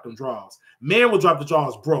gonna drop them draws. Men will drop the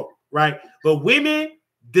draws broke, right? But women,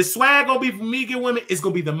 the swag gonna be for me get women, it's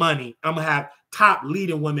gonna be the money. I'm gonna have top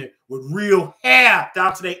leading women with real hair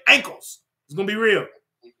down to their ankles. It's gonna be real.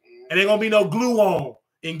 And ain't gonna be no glue on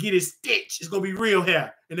and get it stitched. It's gonna be real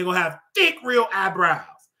hair. And they're gonna have thick, real eyebrows.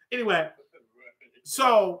 Anyway,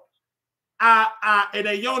 so and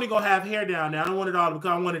then you only gonna have hair down there. I don't want it all because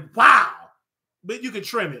I want it wow, but you can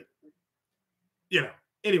trim it, you know.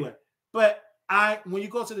 Anyway, but when you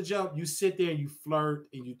go to the gym, you sit there and you flirt,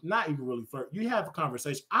 and you not even really flirt. You have a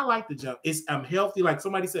conversation. I like the gym. I'm healthy. Like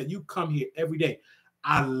somebody said, you come here every day.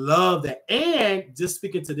 I love that. And just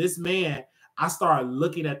speaking to this man, I started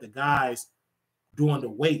looking at the guys doing the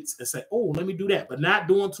weights and say, oh, let me do that, but not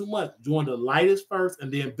doing too much. Doing the lightest first,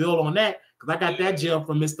 and then build on that. Because I got that gym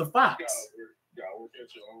from Mr. Fox.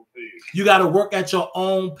 You got to work at your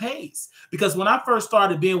own pace. Because when I first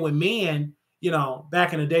started being with men, you know,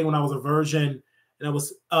 back in the day when I was a virgin, and it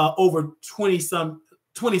was over 20 some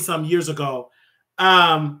years ago,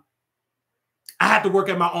 I had to work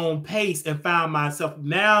at my own pace and found myself.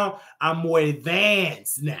 Now I'm more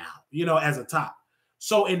advanced now, you know, as a top.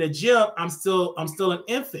 So in the gym, I'm still an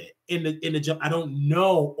infant in the gym. I don't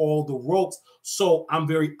know all the ropes, so I'm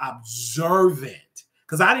very observant.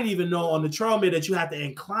 Because I didn't even know on the treadmill that you have to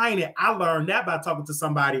incline it. I learned that by talking to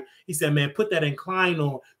somebody. He said, man, put that incline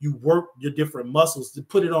on. You work your different muscles to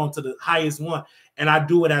put it on to the highest one. And I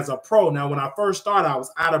do it as a pro. Now, when I first started, I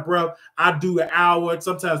was out of breath. I do an hour,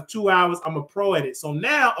 sometimes 2 hours. I'm a pro at it. So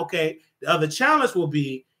now, okay, the other challenge will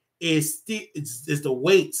be is the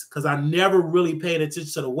weights, because I never really paid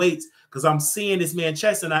attention to the weights because I'm seeing this man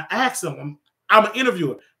chest, and I asked him, I'm an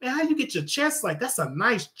interviewer, man, how you get your chest like that's a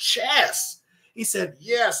nice chest? He said,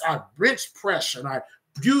 yes, I bench press and I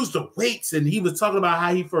used the weights. And he was talking about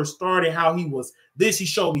how he first started, how he was this. He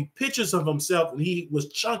showed me pictures of himself and he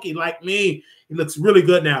was chunky like me. He looks really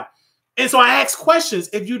good now. And so I asked questions.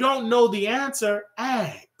 If you don't know the answer,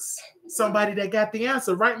 ask somebody that got the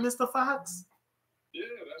answer. Right, Mr. Fox? Yeah,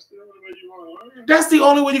 that's the only way you want to learn. That's the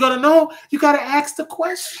only way you're going to know. You got to ask the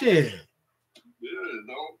question. Yeah,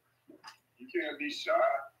 you can't be shy.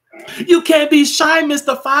 You can't be shy,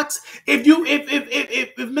 Mr. Fox. If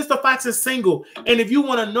Mr. Fox is single, and if you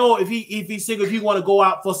want to know if he's single, if you want to go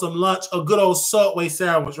out for some lunch, a good old Subway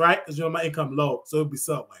sandwich, right? Because my income low, so it'll be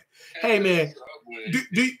Subway. Hey man,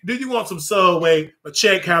 do you want some Subway? But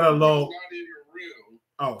check kind of low.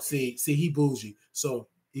 Oh, see, he bougie, so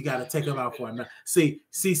you got to take him out for a night. See,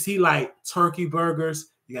 he like turkey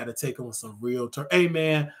burgers. You got to take him with some real turkey. Hey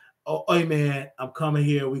man. Oh, hey man, I'm coming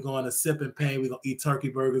here. We're going to Sip and Pain. We're going to eat turkey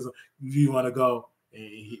burgers. You want to go?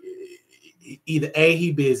 Either A,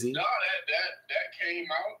 he busy. No, that came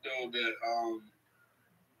out though. That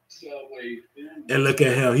Subway. And look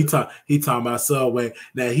at him. He talking about Subway.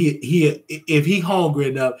 Now he if he hungry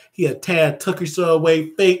enough, he'll tear Tucker Subway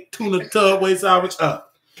fake tuna Subway sandwich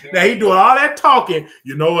up. Now he doing all that talking.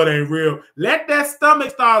 You know it ain't real. Let that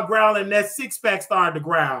stomach start growling. That six pack start to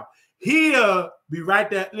growl. He'll be right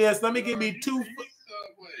there. Yes, let me give me two. Subway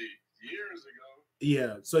years ago.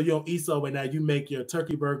 Yeah. So you don't eat Subway now. You make your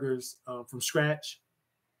turkey burgers from scratch.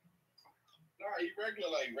 No, you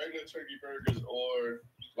regular turkey burgers or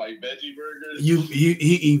like veggie burgers. He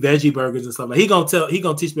eat veggie burgers and stuff like. He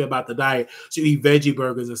gonna teach me about the diet. So you eat veggie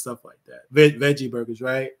burgers and stuff like that. Veggie burgers,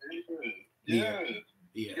 right? Yeah.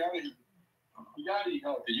 You gotta eat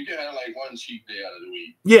healthy. You can have like one cheat day out of the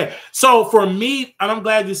week. Yeah. So for me, and I'm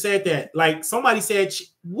glad you said that. Like somebody said,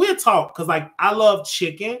 we'll talk because like I love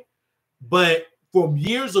chicken, but from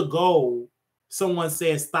years ago, someone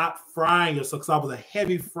said stop frying yourself because I was a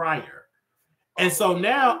heavy fryer. And so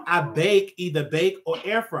now I either bake or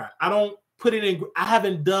air fry. I don't put it in. I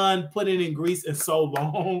haven't done putting in grease in so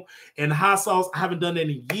long. And hot sauce, I haven't done it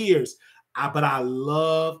in years. But I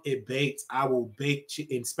love it baked. I will bake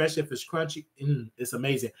chicken, especially if it's crunchy. It's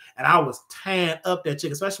amazing. And I was tying up that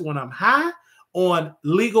chicken, especially when I'm high on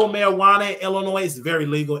legal marijuana in Illinois. It's very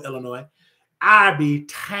legal in Illinois. I be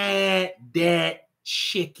tying that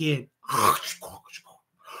chicken. I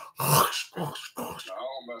don't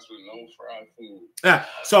mess with no fried food. Yeah,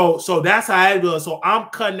 so that's how I do it. So I'm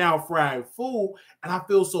cutting out fried food, and I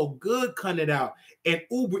feel so good cutting it out. And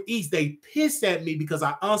Uber Eats, they pissed at me because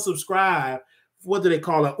I unsubscribed. What do they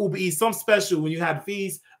call it? Uber Eats, some special when you had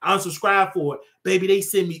fees. I unsubscribed for it. Baby, they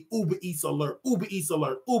send me Uber Eats alert, Uber Eats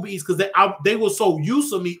alert, Uber Eats, because they were so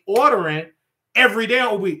used to me ordering every day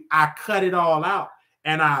on Uber Eats. I cut it all out,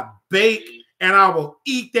 and I bake, and I will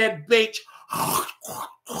eat that bake.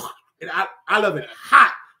 And I love it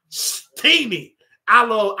hot, steamy. I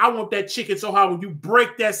want that chicken so hot when you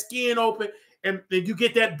break that skin open and you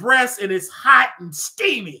get that breast and it's hot and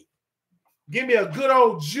steamy. Give me a good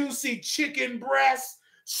old juicy chicken breast.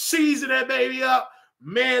 Season that baby up.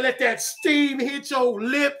 Man, let that steam hit your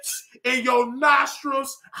lips and your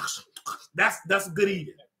nostrils. That's good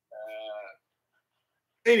eating.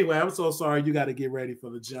 Anyway, I'm so sorry. You got to get ready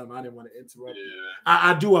for the gym. I didn't want to interrupt you.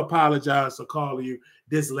 I do apologize for calling you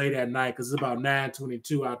this late at night because it's about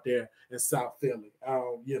 9:22 out there in South Philly.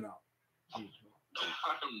 You know. I'm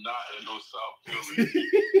not in no South Philly.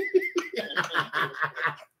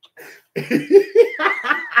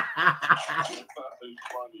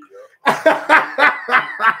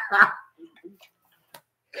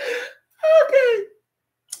 Okay.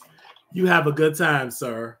 You have a good time,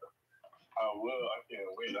 sir. I will. I can't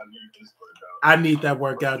wait. I need this workout. I need that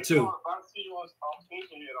workout too. If I see you on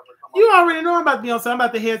station here, I'm gonna come You already know I'm about to be on. So I'm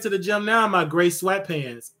about to head to the gym now in my gray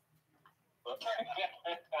sweatpants.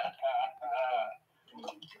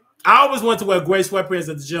 I always want to wear gray sweatpants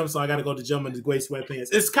at the gym, so I got to go to the gym in the gray sweatpants.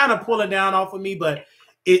 It's kind of pulling down off of me, but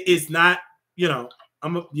it's not. You know, I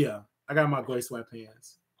got my gray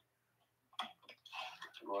sweatpants.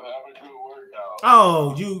 We'll have a good workout.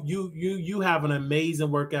 Oh, you have an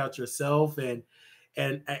amazing workout yourself, and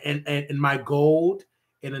my goal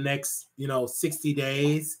in the next 60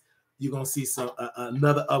 days, you're gonna see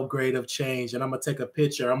another upgrade of change, and I'm gonna take a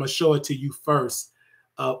picture. I'm gonna show it to you first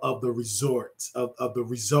of the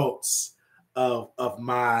results of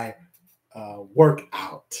my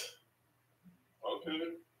workout. Okay.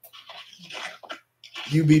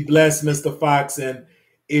 You be blessed, Mr. Fox, and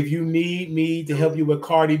if you need me to help you with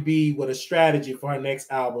Cardi B with a strategy for her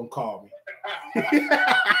next album, call me.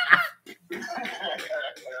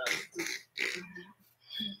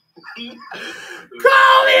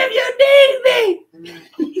 Call me if you need me.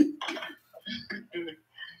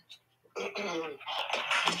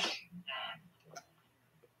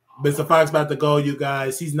 Mr. Fox about to go, you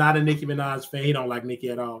guys. He's not a Nicki Minaj fan. He don't like Nicki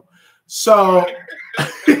at all. So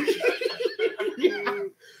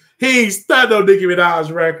he stunned on Nicki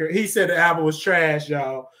Minaj's record. He said the album was trash,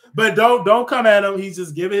 y'all. But don't come at him. He's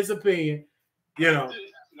just giving his opinion.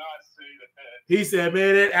 He said,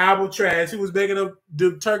 man, that album trash. He was making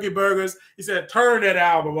the turkey burgers. He said, turn that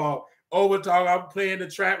album off. Overtalk. I'm playing the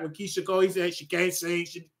track with Keisha Cole. He said she can't sing.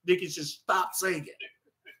 Nicki should stop singing.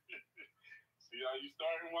 See how you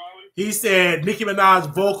starting, Wiley? He said Nicki Minaj's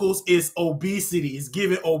vocals is obesity. It's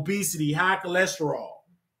giving obesity, high cholesterol.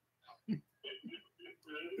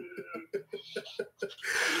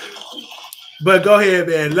 But go ahead,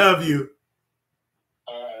 man. Love you.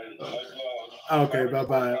 All right. Okay,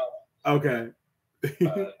 bye-bye. Okay.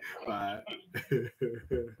 Bye.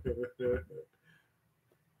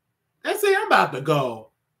 Let's see, I'm about to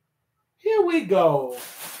go. here we go.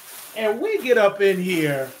 And we get up in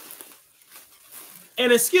here.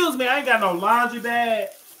 And excuse me, I ain't got no laundry bag.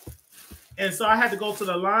 And so I had to go to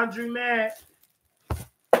the laundromat.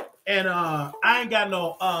 And I ain't got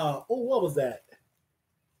no what was that?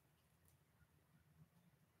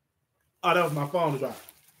 Oh, that was my phone dropping.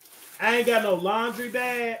 I ain't got no laundry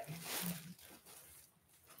bag.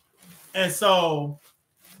 And so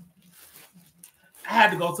I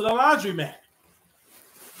had to go to the laundromat.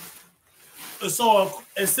 So,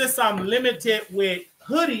 and since I'm limited with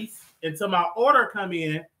hoodies until my order come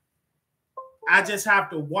in, I just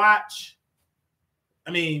have to wash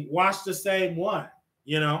the same one,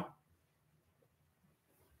 you know?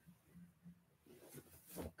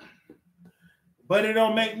 But it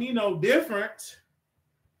don't make me no different.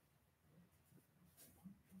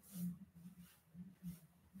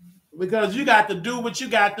 Because you got to do what you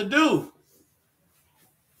got to do.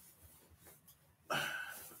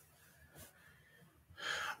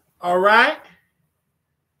 All right?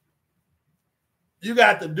 You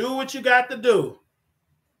got to do what you got to do.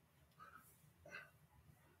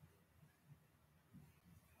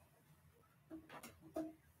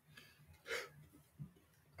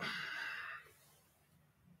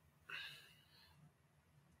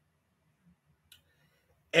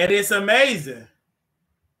 And it's amazing.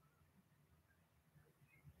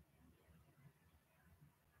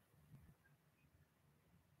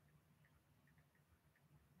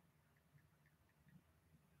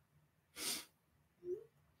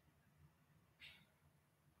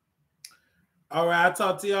 All right, I'll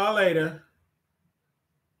talk to y'all later.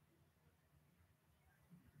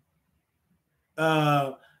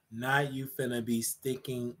 Now you finna be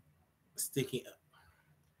sticking.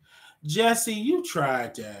 Jesse, you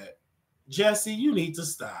tried that. Jesse, you need to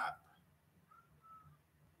stop.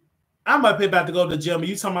 I'm up here about to go to the gym.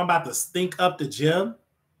 You talking about to stink up the gym?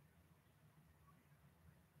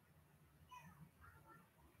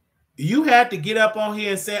 You had to get up on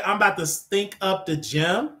here and say, I'm about to stink up the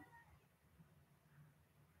gym?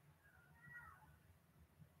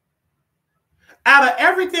 Out of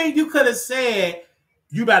everything you could have said,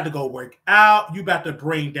 you about to go work out, you about to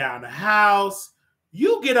bring down the house.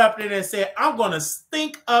 You get up there and say, I'm going to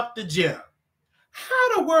stink up the gym.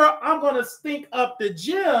 How the world I'm going to stink up the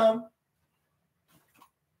gym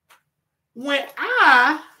when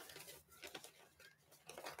I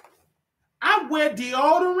wear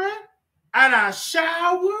deodorant and I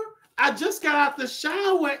shower? I just got out the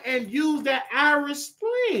shower and use that Irish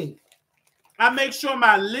Spring. I make sure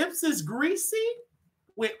my lips is greasy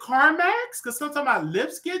with Carmex because sometimes my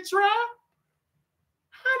lips get dry.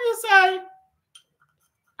 How do you say,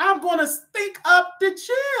 I'm going to stink up the gym?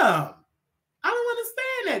 I don't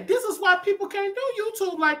understand that. This is why people can't do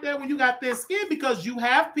YouTube like that when you got thin skin, because you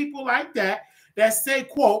have people like that say,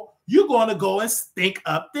 quote, you're going to go and stink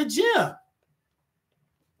up the gym.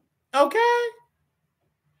 Okay?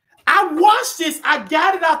 I washed this. I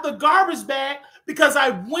got it out the garbage bag because I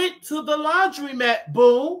went to the laundromat,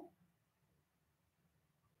 boo.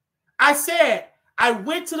 I said, I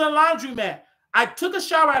went to the laundromat. I took a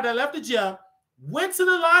shower after I left the gym, went to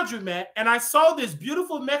the laundromat, and I saw this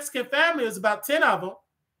beautiful Mexican family. It was about 10 of them,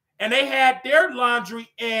 and they had their laundry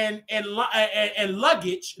and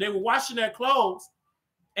luggage. They were washing their clothes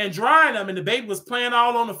and drying them, and the baby was playing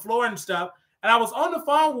all on the floor and stuff. And I was on the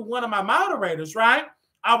phone with one of my moderators, right?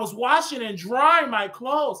 I was washing and drying my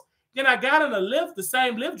clothes. Then I got in a Lyft, the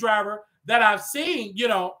same Lyft driver that I've seen, 6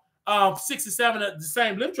 or 7 of the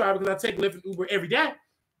same Lyft driver, because I take Lyft and Uber every day.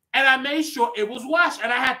 And I made sure it was washed.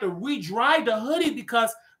 And I had to re-dry the hoodie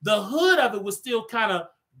because the hood of it was still kind of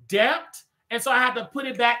damped. And so I had to put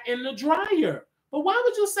it back in the dryer. But why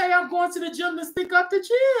would you say I'm going to the gym to stink up the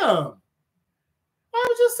gym? Why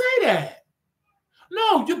would you say that?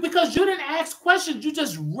 No, because you didn't ask questions. You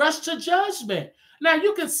just rushed to judgment. Now,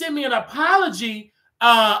 you can send me an apology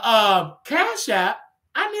cash app.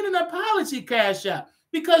 I need an apology cash app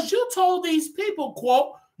because you told these people,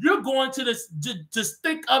 quote, you're going to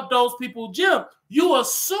stink up those people's gym. You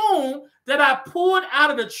assume that I pulled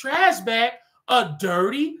out of the trash bag a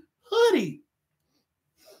dirty hoodie.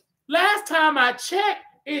 Last time I checked,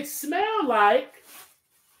 it smelled like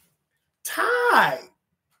Tide.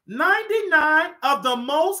 99 of the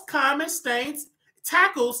most common stains,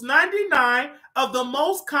 tackles 99 of the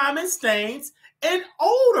most common stains and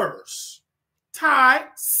odors. Tide,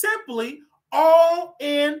 simply all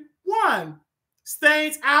in one.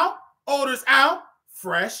 Stains out, odors out,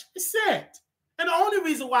 fresh scent. And the only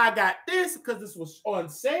reason why I got this is because this was on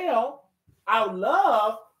sale. I would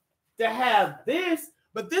love to have this,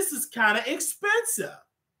 but this is kind of expensive.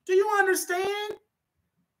 Do you understand?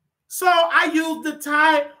 So I used the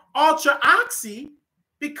Tide Ultra Oxy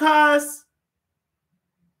because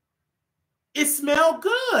it smelled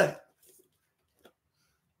good.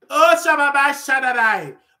 Oh, shabba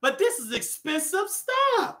shadadai. But this is expensive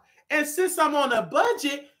stuff. And since I'm on a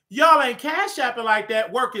budget, y'all ain't cash apping like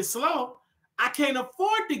that, working slow. I can't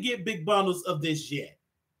afford to get big bundles of this yet.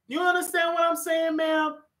 You understand what I'm saying,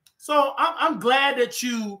 ma'am? So I'm glad that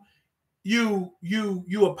you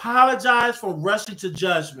apologize for rushing to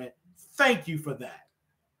judgment. Thank you for that.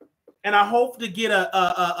 And I hope to get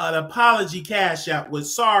an apology cash app with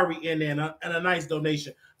sorry in there and a nice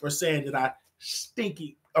donation for saying that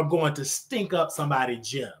I'm going to stink up somebody's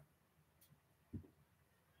gym.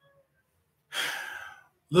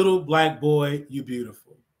 Little black boy, you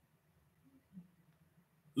beautiful.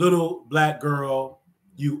 Little black girl,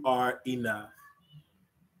 you are enough.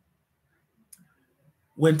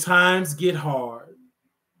 When times get hard,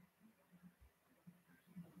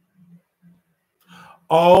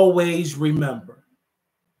 always remember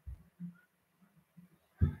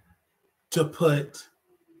to put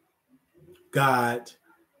God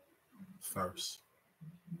first.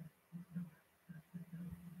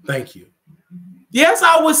 Thank you. Yes,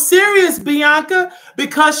 I was serious, Bianca,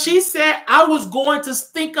 because she said I was going to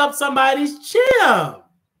stink up somebody's gym.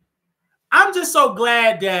 I'm just so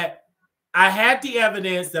glad that I had the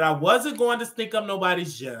evidence that I wasn't going to stink up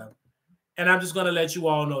nobody's gym. And I'm just going to let you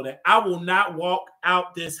all know that I will not walk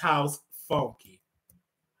out this house funky.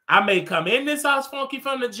 I may come in this house funky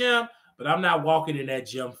from the gym, but I'm not walking in that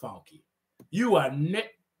gym funky. You are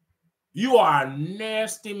a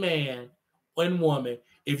nasty man and woman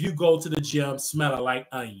if you go to the gym smelling like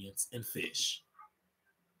onions and fish.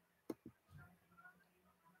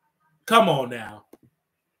 Come on now.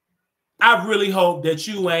 I really hope that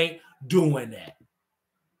you ain't doing that.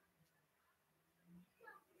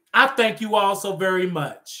 I thank you all so very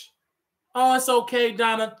much. Oh, it's okay,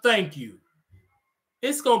 Donna. Thank you.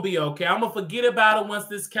 It's going to be okay. I'm going to forget about it once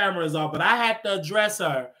this camera is off. But I had to address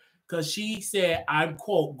her because she said, I'm,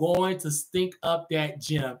 quote, going to stink up that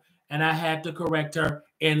gym. And I had to correct her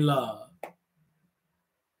in love.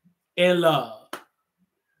 In love.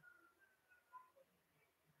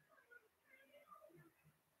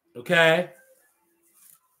 Okay?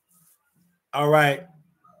 All right.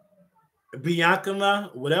 Bianca,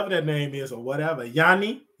 whatever that name is or whatever.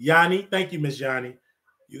 Yanni. Thank you, Miss Yanni.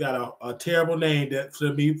 You got a terrible name that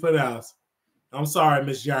for me to pronounce. I'm sorry,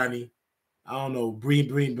 Miss Yanni. I don't know.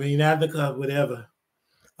 Bring out the cup, whatever.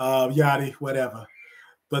 Yanni, whatever.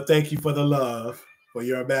 But thank you for the love, for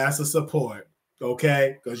your massive support.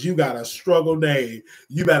 Okay? Because you got a struggle name.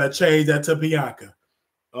 You better change that to Bianca.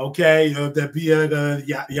 Okay? That Bianca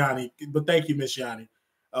Yanni. But thank you, Miss Yanni.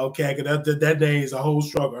 Okay, because that name is a whole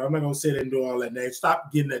struggle. I'm not going to sit and do all that name.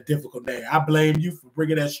 Stop getting that difficult name. I blame you for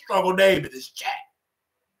bringing that struggle name in this chat.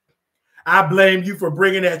 I blame you for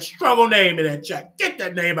bringing that struggle name in that chat. Get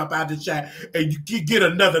that name up out the chat and you get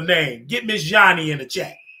another name. Get Miss Yanni in the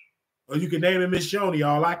chat. Or you can name it Miss Yoni,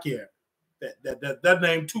 all I care. That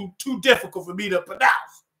name too difficult for me to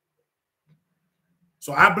pronounce.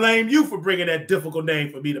 So I blame you for bringing that difficult name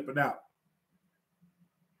for me to pronounce.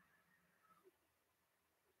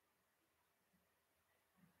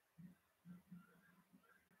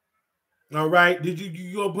 All right. Did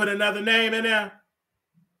you go put another name in there?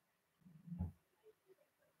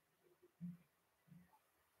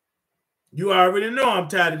 You already know I'm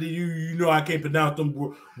tired of you. You know I can't pronounce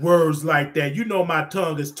them words like that. You know my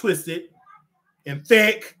tongue is twisted and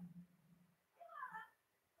thick.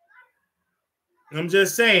 I'm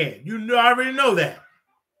just saying. You know, I already know that.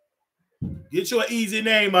 Get you an easy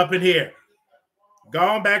name up in here.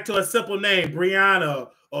 Going back to a simple name. Brianna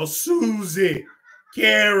or Susie,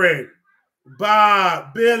 Karen,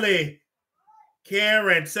 Bob, Billy,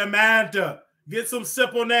 Karen, Samantha. Get some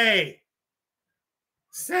simple name.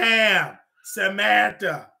 Sam,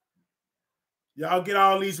 Samantha. Y'all get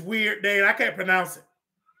all these weird names. I can't pronounce it.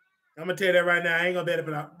 I'm gonna tell you that right now. I ain't gonna be able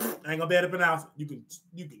to pronounce it. You can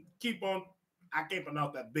keep on. I can't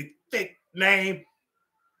pronounce that big thick name.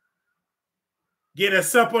 Get a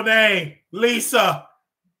simple name. Lisa.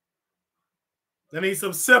 I need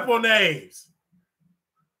some simple names.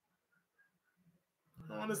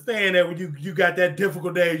 I don't understand that when you got that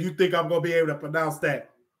difficult name, you think I'm gonna be able to pronounce that.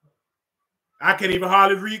 I can't even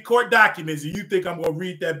hardly read court documents, and you think I'm gonna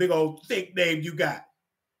read that big old thick name you got.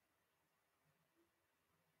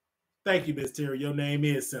 Thank you, Miss Terry. Your name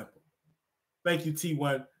is simple. Thank you,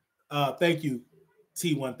 T1. Thank you,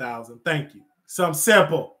 T1000. Thank you. Some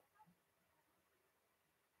simple.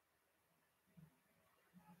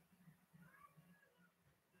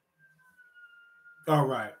 All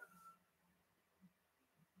right.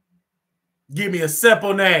 Give me a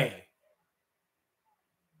simple name.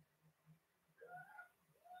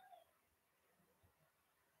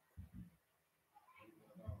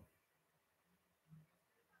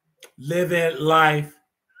 Living life.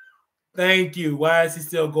 Thank you. Why is he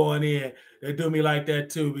still going in? They do me like that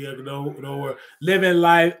too. No, living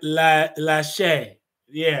life, Lachey.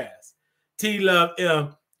 Yes. T Love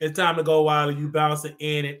M. It's time to go, Wiley. You bouncing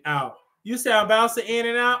in and out. You say I'm bouncing in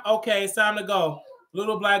and out? Okay, it's time to go.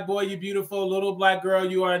 Little black boy, you beautiful. Little black girl,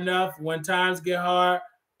 you are enough. When times get hard,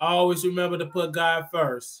 always remember to put God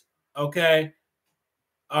first. Okay?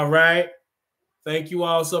 All right. Thank you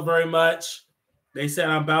all so very much. They said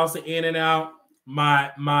I'm bouncing in and out.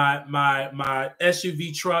 My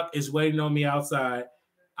SUV truck is waiting on me outside.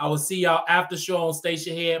 I will see y'all after show on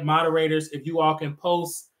Station Head. Moderators, if you all can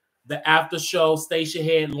post the after show Station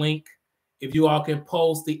Head link. If you all can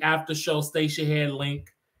post the after show Station Head link.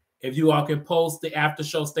 If you all can post the after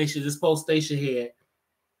show station, just post Station Head.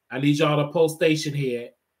 I need y'all to post Station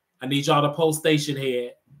Head. I need y'all to post Station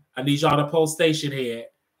Head. I need y'all to post Station Head.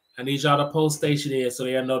 I need y'all to post Station Head so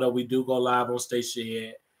they know that we do go live on Station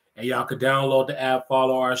Head. And y'all can download the app,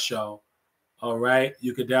 follow our show. All right?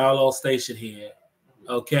 You can download Station Head.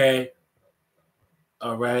 Okay?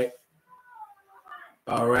 All right?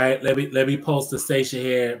 All right? Let me post the Station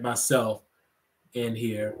Head myself in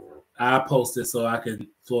here. I post it so I can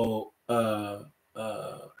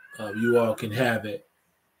you all can have it.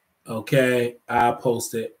 Okay? I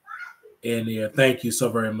post it in here. Thank you so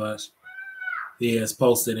very much. Yes,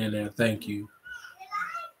 posted in there. Thank you.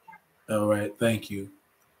 All right. Thank you.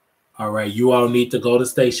 All right. You all need to go to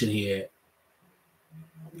Station Head.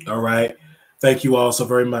 All right. Thank you all so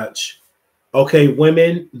very much. Okay,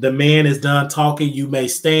 women, the man is done talking. You may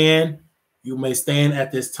stand. You may stand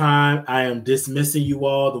at this time. I am dismissing you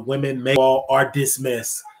all. The women all are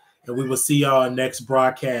dismissed. And we will see y'all next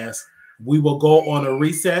broadcast. We will go on a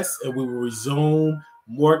recess and we will resume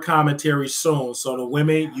more commentary soon. So the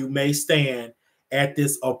women, you may stand at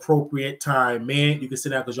this appropriate time. Men, you can sit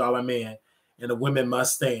down because y'all are men. And the women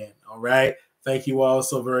must stand. All right. Thank you all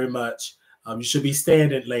so very much. You should be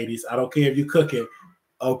standing, ladies. I don't care if you're cooking.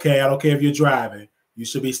 Okay. I don't care if you're driving. You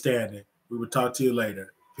should be standing. We will talk to you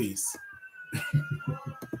later. Peace.